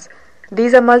ferns.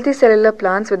 These are multicellular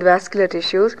plants with vascular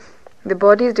tissues. The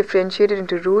body is differentiated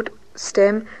into root,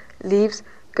 stem, leaves,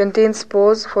 contain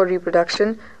spores for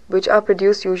reproduction, which are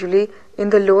produced usually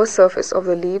in the lower surface of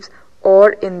the leaves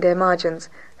or in their margins.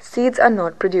 Seeds are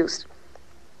not produced.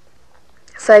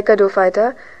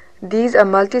 Cycadophyta. These are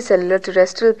multicellular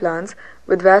terrestrial plants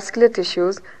with vascular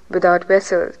tissues without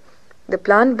vessels. The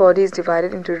plant body is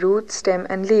divided into root, stem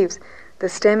and leaves. The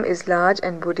stem is large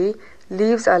and woody.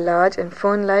 Leaves are large and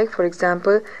fern-like, for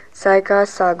example, cycas,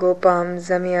 sago, palm,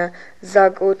 zamia,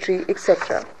 zago tree,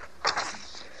 etc.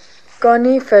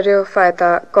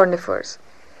 Coniferophyta, conifers.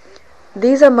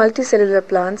 These are multicellular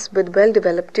plants with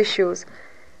well-developed tissues.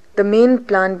 The main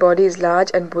plant body is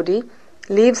large and woody.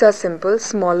 Leaves are simple,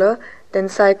 smaller than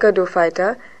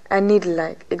Cycadophyta, and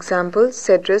needle-like. Example,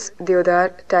 Cedrus,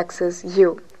 Deodar, Taxus,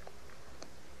 yew.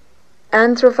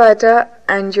 Anthrophyta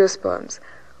angiosperms.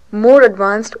 More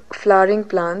advanced flowering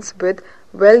plants with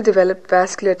well-developed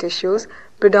vascular tissues,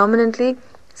 predominantly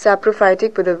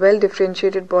saprophytic with a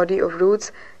well-differentiated body of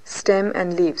roots, stem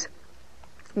and leaves.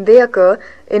 They occur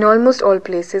in almost all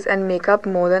places and make up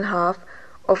more than half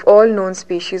of all known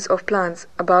species of plants,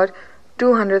 about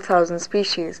 200,000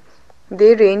 species.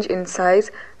 They range in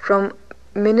size from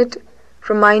minute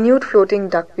floating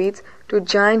duckweeds to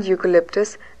giant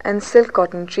eucalyptus and silk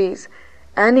cotton trees,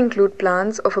 and include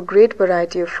plants of a great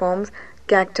variety of forms: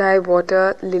 cacti,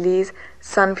 water lilies,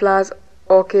 sunflowers,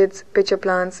 orchids, pitcher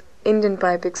plants, Indian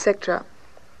pipe, etc.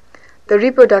 The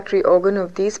reproductory organ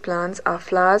of these plants are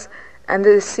flowers, and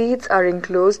the seeds are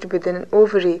enclosed within an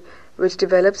ovary which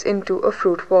develops into a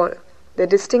fruit wall. The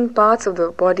distinct parts of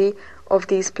the body of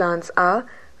these plants are: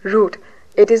 root.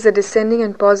 It is the descending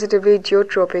and positively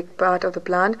geotropic part of the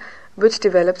plant which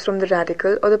develops from the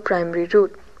radicle or the primary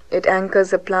root. It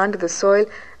anchors the plant to the soil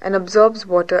and absorbs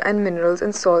water and minerals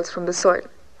and salts from the soil.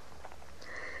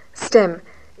 Stem.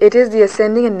 It is the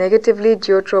ascending and negatively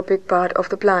geotropic part of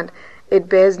the plant. It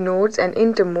bears nodes and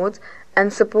internodes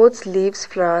and supports leaves,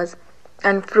 flowers,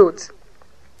 and fruits.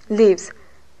 Leaves.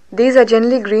 These are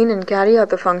generally green and carry out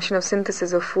the function of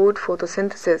synthesis of food,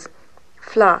 photosynthesis.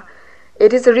 Flower.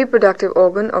 It is the reproductive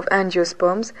organ of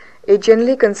angiosperms. It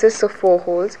generally consists of 4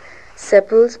 holes,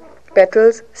 sepals,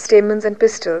 petals, stamens and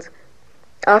pistils.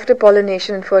 After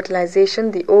pollination and fertilization,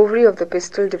 the ovary of the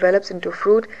pistil develops into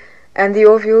fruit and the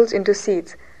ovules into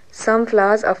seeds. Some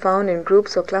flowers are found in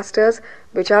groups or clusters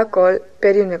which are called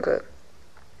peduncle.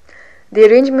 The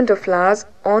arrangement of flowers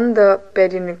on the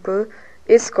peduncle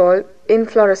is called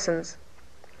inflorescence.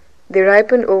 The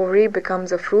ripened ovary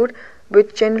becomes a fruit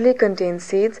which generally contains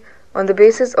seeds. On the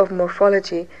basis of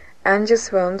morphology,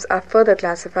 angiosperms are further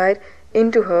classified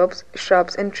into herbs,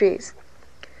 shrubs and trees.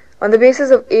 On the basis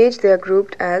of age, they are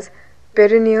grouped as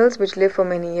perennials, which live for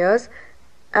many years;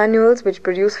 annuals, which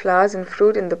produce flowers and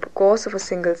fruit in the course of a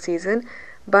single season;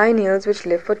 biennials, which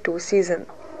live for 2 seasons.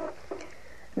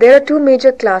 There are 2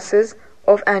 major classes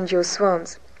of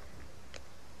angiosperms.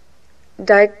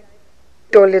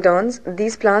 Dicotyledons.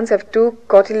 These plants have 2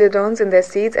 cotyledons in their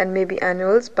seeds and may be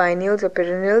annuals, biennials or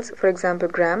perennials, for example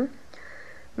gram.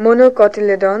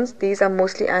 Monocotyledons. These are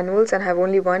mostly annuals and have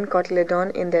only 1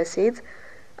 cotyledon in their seeds.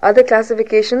 Other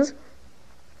classifications: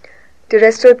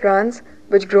 terrestrial plants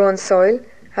which grow on soil,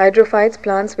 hydrophytes,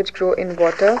 plants which grow in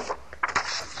water,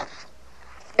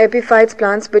 epiphytes,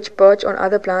 plants which perch on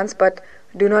other plants but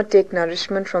do not take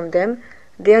nourishment from them.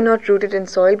 They are not rooted in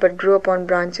soil but grow upon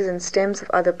branches and stems of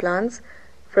other plants,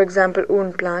 for example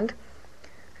oon plant.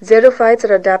 Xerophytes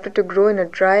are adapted to grow in a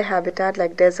dry habitat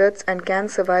like deserts and can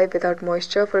survive without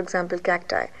moisture, for example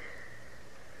cacti.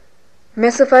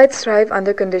 Mesophytes thrive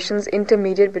under conditions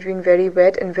intermediate between very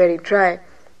wet and very dry.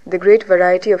 The great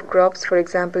variety of crops, for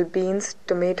example beans,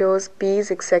 tomatoes, peas,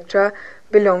 etc.,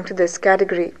 belong to this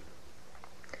category.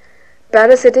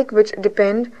 Parasitic, which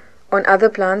depend on other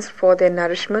plants for their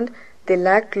nourishment. They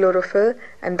lack chlorophyll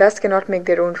and thus cannot make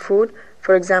their own food,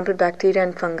 for example bacteria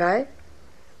and fungi.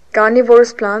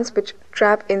 Carnivorous plants which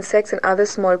trap insects and other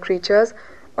small creatures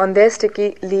on their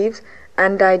sticky leaves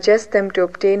and digest them to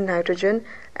obtain nitrogen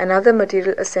and other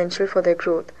material essential for their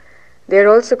growth. They are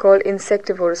also called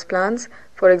insectivorous plants,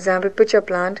 for example pitcher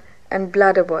plant and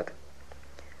bladderwort.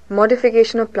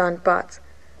 Modification of plant parts.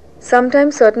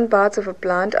 Sometimes certain parts of a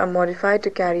plant are modified to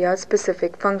carry out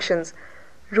specific functions.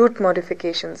 Root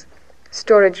modifications.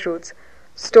 Storage roots.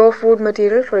 Store food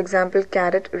material, for example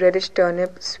carrot, radish,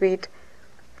 turnip, sweet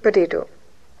potato.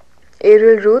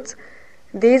 Aerial roots.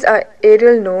 These are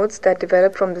aerial nodes that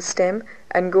develop from the stem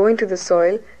and go into the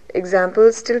soil.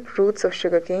 Examples: stilt roots of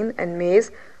sugarcane and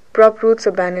maize, prop roots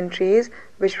of banyan trees,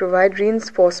 which provide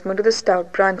reinforcement to the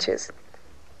stout branches.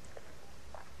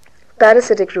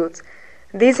 Parasitic roots.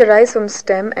 These arise from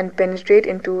stem and penetrate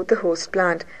into the host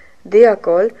plant. They are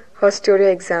called Haustoria,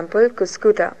 example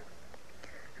cuscuta.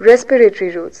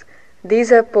 Respiratory roots.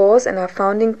 These are pores and are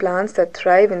founding plants that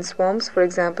thrive in swamps, for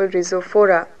example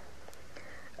rhizophora.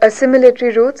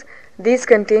 Assimilatory roots. These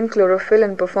contain chlorophyll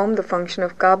and perform the function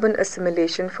of carbon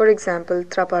assimilation, for example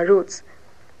thrapa roots.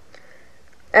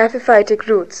 Apophytic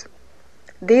roots.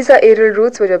 These are aerial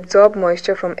roots which absorb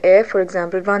moisture from air, for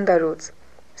example vanda roots.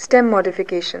 Stem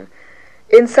modification.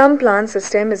 In some plants, the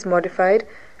stem is modified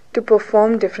to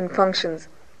perform different functions.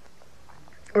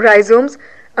 Rhizomes,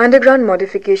 underground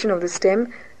modification of the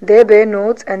stem. They bear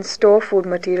nodes and store food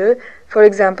material, for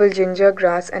example ginger,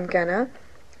 grass and canna.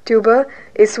 Tuber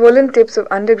is swollen tips of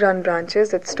underground branches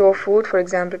that store food, for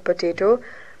example potato.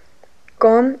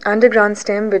 Corm, underground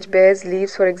stem which bears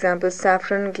leaves, for example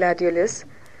saffron gladiolus.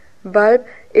 Bulb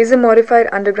is a modified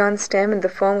underground stem in the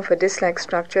form of a disc-like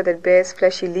structure that bears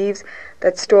fleshy leaves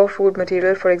that store food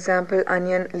material, for example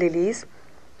onion lilies.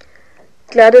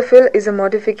 Cladophyll is a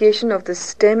modification of the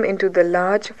stem into the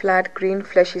large, flat, green,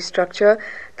 fleshy structure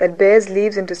that bears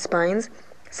leaves into spines.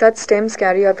 Such stems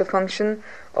carry out the function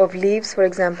of leaves, for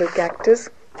example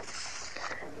cactus.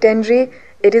 Tendri,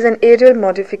 it is an aerial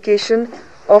modification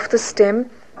of the stem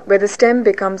where the stem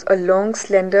becomes a long,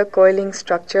 slender, coiling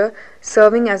structure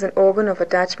serving as an organ of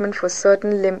attachment for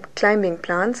certain climbing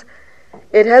plants.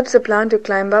 It helps the plant to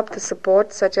climb up the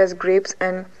support such as grapes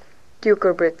and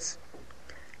cucurbits.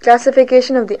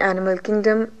 Classification of the animal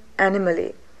kingdom,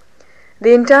 Animalia.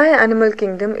 The entire animal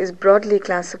kingdom is broadly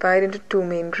classified into two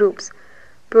main groups.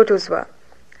 Protozoa,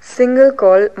 single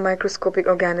cell microscopic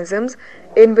organisms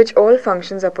in which all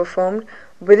functions are performed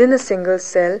within a single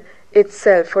cell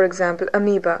itself, for example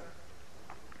amoeba.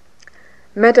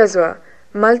 Metazoa,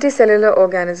 multicellular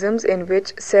organisms in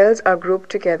which cells are grouped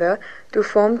together to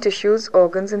form tissues,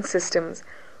 organs and systems.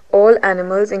 All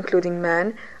animals, including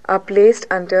man, are placed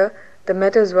under the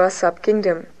metazoa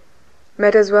subkingdom.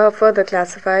 Metazoa are further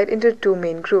classified into two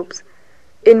main groups.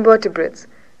 Invertebrates,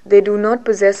 they do not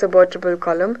possess a vertebral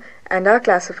column and are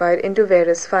classified into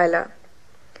various phyla.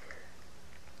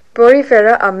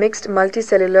 Porifera are mixed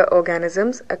multicellular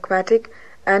organisms, aquatic,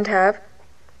 and have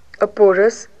a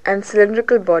porous and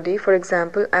cylindrical body, for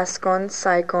example ascon,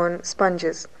 cycon,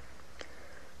 sponges.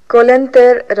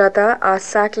 Coelenterata are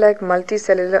sac-like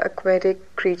multicellular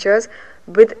aquatic creatures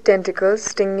with tentacles,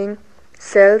 stinging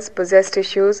cells, possess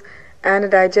tissues, and a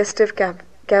digestive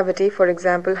cavity, for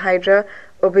example Hydra,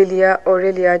 Obelia,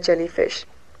 Aurelia jellyfish.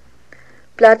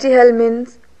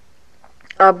 Platyhelminths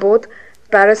are both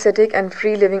parasitic and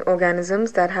free-living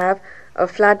organisms that have a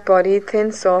flat body,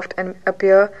 thin, soft, and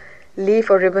appear leaf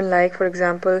or ribbon-like, for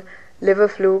example liver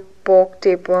fluke, pork,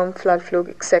 tapeworm, flood fluke,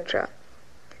 etc.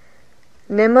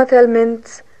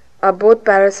 Nemathelminths are both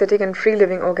parasitic and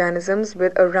free-living organisms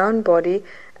with a round body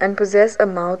and possess a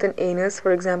mouth and anus,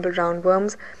 for example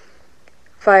roundworms,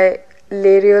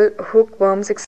 filarial hookworms, etc.